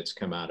unicorn that's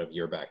come out of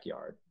your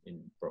backyard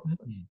in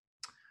Brooklyn?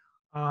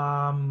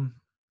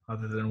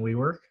 Other than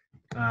WeWork?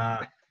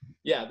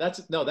 Yeah,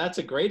 that's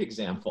a great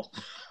example.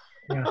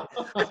 Yeah.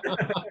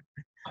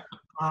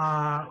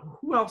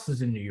 Who else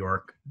is in New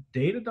York?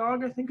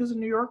 Datadog, I think, is in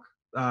New York.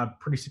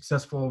 Pretty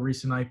successful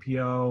recent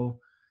IPO.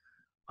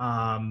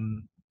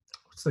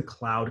 What's the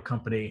cloud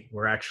company?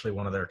 We're actually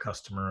one of their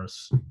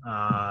customers.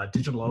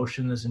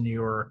 DigitalOcean is in New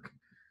York.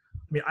 I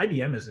mean,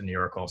 IBM is in New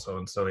York also,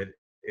 and so it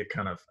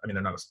kind of, I mean,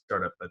 they're not a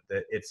startup, but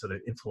it sort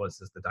of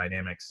influences the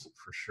dynamics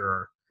for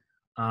sure.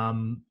 I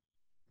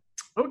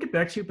would get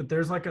back to you, but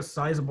there's like a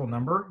sizable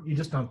number. You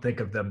just don't think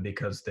of them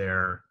because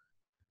they're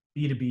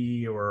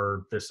B2B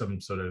or there's some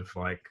sort of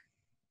like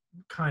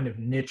kind of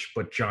niche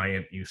but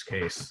giant use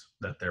case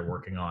that they're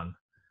working on.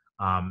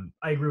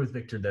 I agree with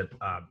Victor that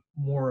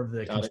more of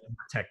the consumer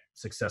tech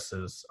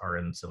successes are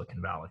in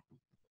Silicon Valley.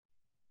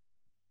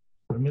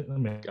 I might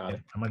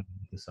look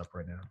this up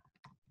right now.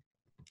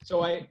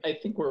 So I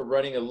think we're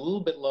running a little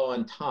bit low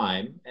on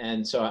time,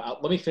 and so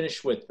let me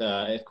finish with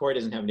if Corey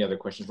doesn't have any other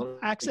questions.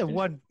 I actually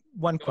have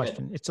one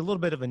question. It's a little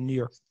bit of a New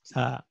York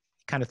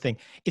kind of thing.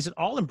 Is it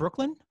all in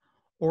Brooklyn,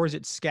 or is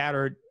it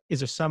scattered?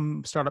 Is there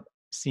some startup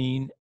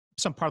scene,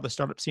 some part of the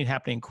startup scene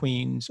happening in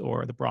Queens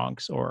or the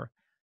Bronx or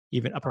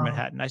even Upper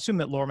Manhattan? I assume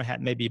that Lower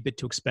Manhattan may be a bit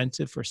too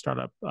expensive for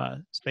startup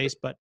space,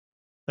 but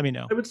let me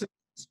know. I would say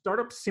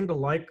startups seem to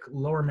like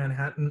Lower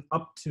Manhattan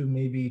up to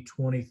maybe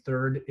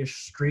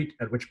 23rd-ish Street,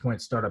 at which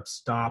point startups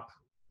stop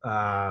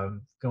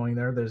going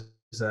there. There's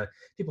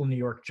people in New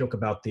York joke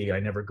about the I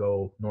never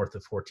go north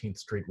of 14th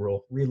Street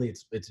rule. Really,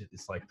 it's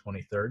like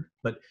 23rd.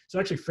 But so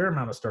actually a fair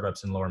amount of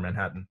startups in Lower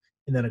Manhattan,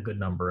 and then a good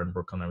number in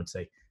Brooklyn, I would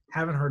say.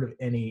 Haven't heard of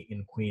any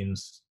in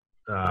Queens,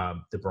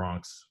 the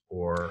Bronx,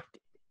 or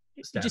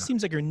Staten. It just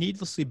seems like you're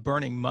needlessly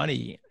burning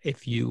money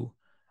if you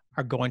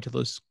are going to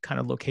those kind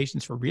of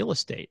locations for real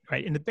estate,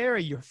 right? In the Bay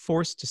Area, you're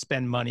forced to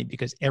spend money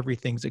because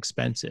everything's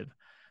expensive,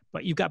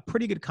 but you've got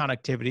pretty good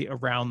connectivity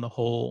around the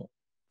whole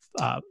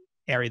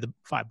area, the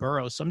 5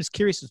 boroughs. So I'm just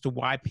curious as to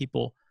why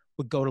people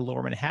would go to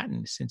Lower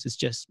Manhattan since it's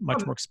just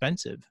much more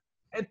expensive.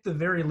 At the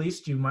very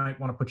least, you might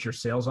want to put your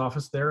sales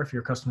office there. If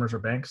your customers are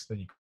banks, then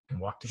you can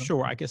walk to them.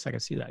 Sure, I guess I can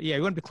see that. Yeah,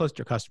 you want to be close to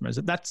your customers.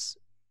 That's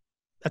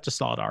a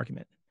solid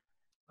argument.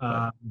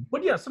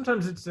 But yeah,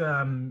 sometimes it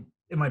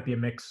might be a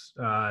mix.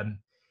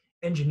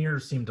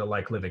 Engineers seem to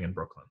like living in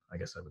Brooklyn, I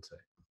guess I would say.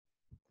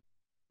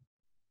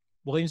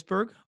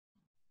 Williamsburg?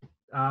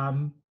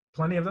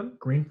 Plenty of them.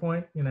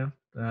 Greenpoint, but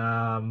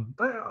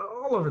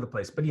all over the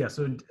place. But yeah,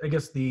 so I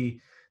guess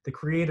the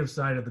creative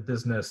side of the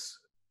business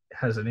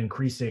has an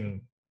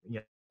increasing,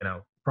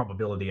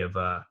 probability of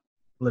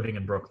living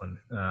in Brooklyn,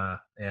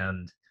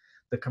 and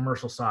the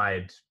commercial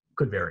side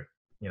could vary.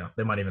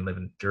 They might even live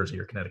in Jersey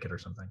or Connecticut or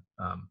something.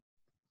 All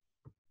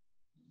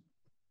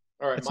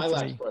right, That's my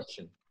last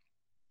question.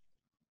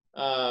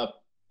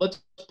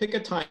 Let's pick a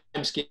time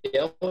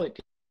scale. It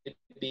could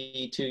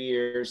be 2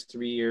 years,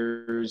 3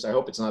 years. I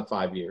hope it's not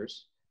 5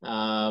 years.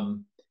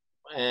 And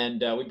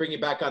we bring you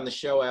back on the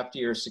show after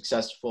your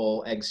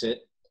successful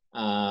exit.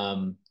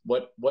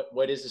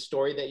 What is the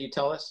story that you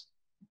tell us?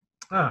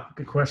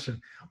 Good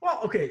question.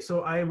 Well, okay,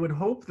 so I would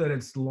hope that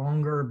it's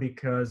longer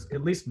because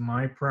at least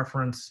my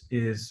preference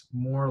is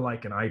more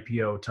like an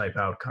IPO type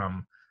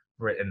outcome,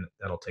 right? And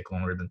that'll take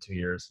longer than 2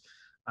 years,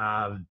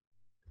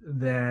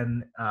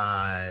 than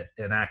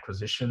an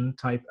acquisition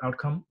type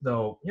outcome.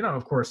 Though,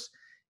 of course,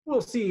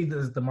 we'll see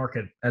the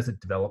market as it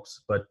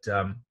develops, but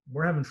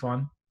we're having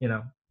fun.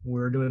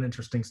 We're doing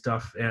interesting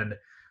stuff, and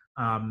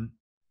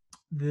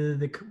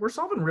we're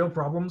solving real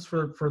problems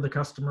for the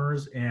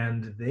customers,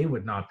 and they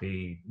would not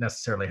be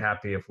necessarily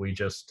happy if we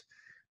just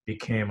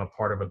became a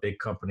part of a big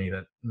company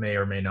that may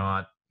or may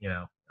not,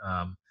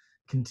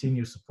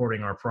 continue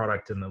supporting our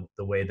product in the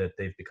way that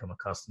they've become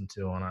accustomed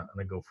to on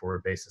a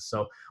go-forward basis.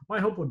 So my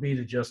hope would be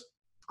to just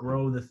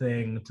grow the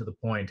thing to the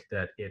point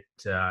that it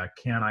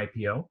can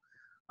IPO.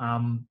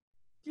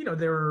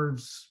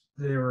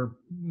 There are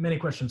many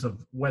questions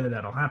of whether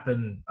that'll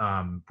happen,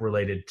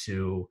 related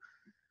to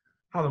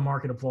how the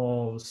market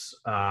evolves,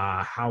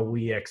 how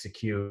we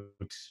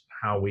execute,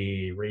 how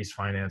we raise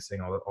financing,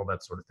 all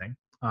that sort of thing.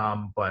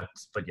 But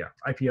yeah,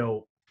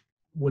 IPO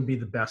would be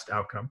the best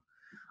outcome.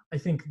 I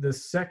think the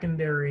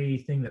secondary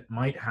thing that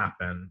might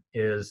happen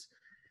is,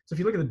 so if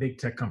you look at the big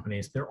tech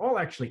companies, they're all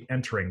actually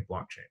entering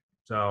blockchain.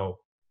 So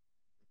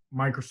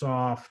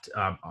Microsoft,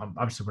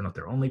 obviously we're not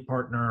their only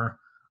partner,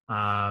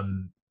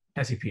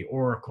 SAP,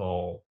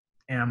 Oracle,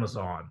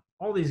 Amazon,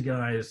 all these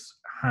guys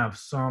have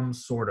some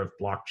sort of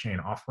blockchain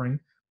offering,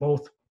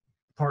 both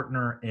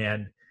partner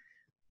and,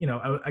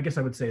 I guess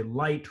I would say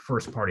light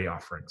first party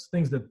offerings,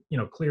 things that,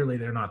 clearly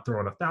they're not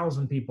throwing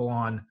 1,000 people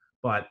on,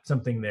 but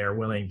something they're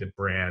willing to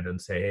brand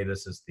and say, hey,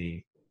 this is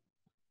the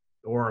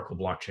Oracle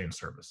blockchain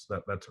service,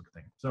 that sort of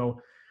thing. So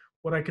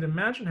what I could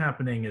imagine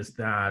happening is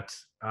that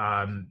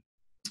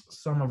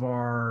some of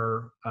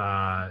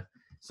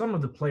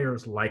the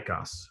players like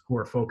us who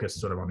are focused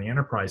sort of on the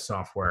enterprise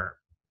software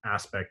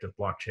aspect of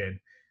blockchain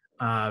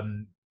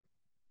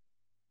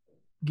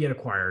get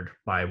acquired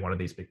by one of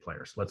these big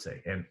players, let's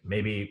say, and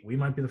maybe we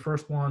might be the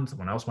first one,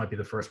 someone else might be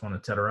the first one,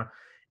 et cetera.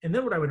 And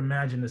then what I would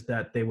imagine is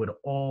that they would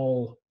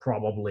all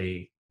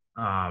probably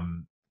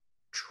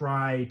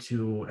try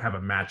to have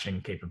a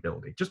matching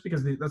capability, just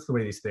because that's the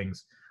way these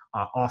things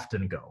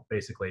often go.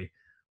 Basically,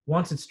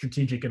 once it's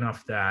strategic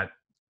enough that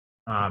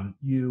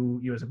you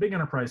as a big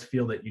enterprise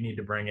feel that you need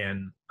to bring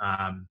in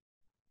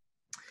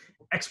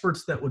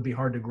experts that would be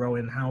hard to grow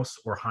in-house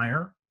or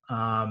hire,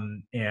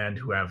 and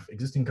who have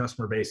existing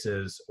customer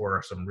bases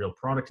or some real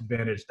product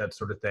advantage, that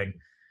sort of thing.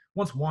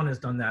 Once one has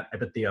done that, I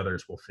bet the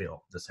others will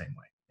feel the same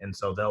way. And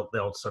so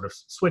they'll sort of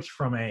switch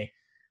from a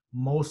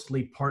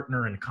mostly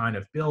partner and kind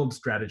of build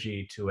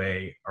strategy to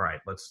all right,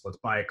 let's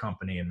buy a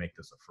company and make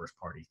this a first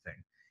party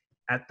thing.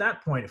 At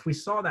that point, if we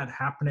saw that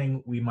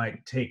happening, we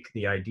might take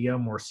the idea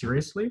more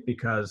seriously,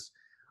 because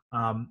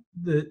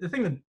the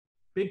thing that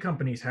big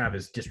companies have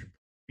is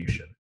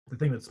distribution. The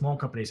thing that small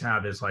companies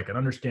have is like an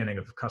understanding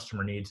of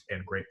customer needs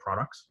and great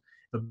products.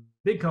 The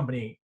big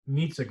company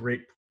takes a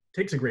great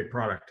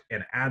product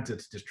and adds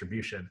its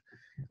distribution,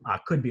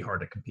 could be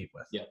hard to compete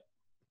with. Yeah.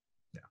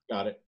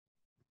 Got it.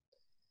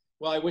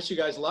 Well, I wish you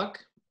guys luck.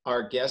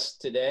 Our guests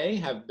today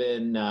have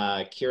been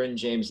Kieran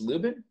James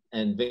Lubin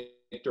and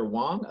Victor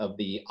Wong of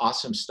the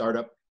awesome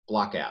startup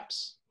Block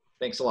Apps.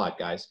 Thanks a lot,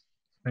 guys.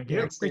 Thank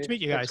you. Great to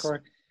meet you guys. Thanks, Corey.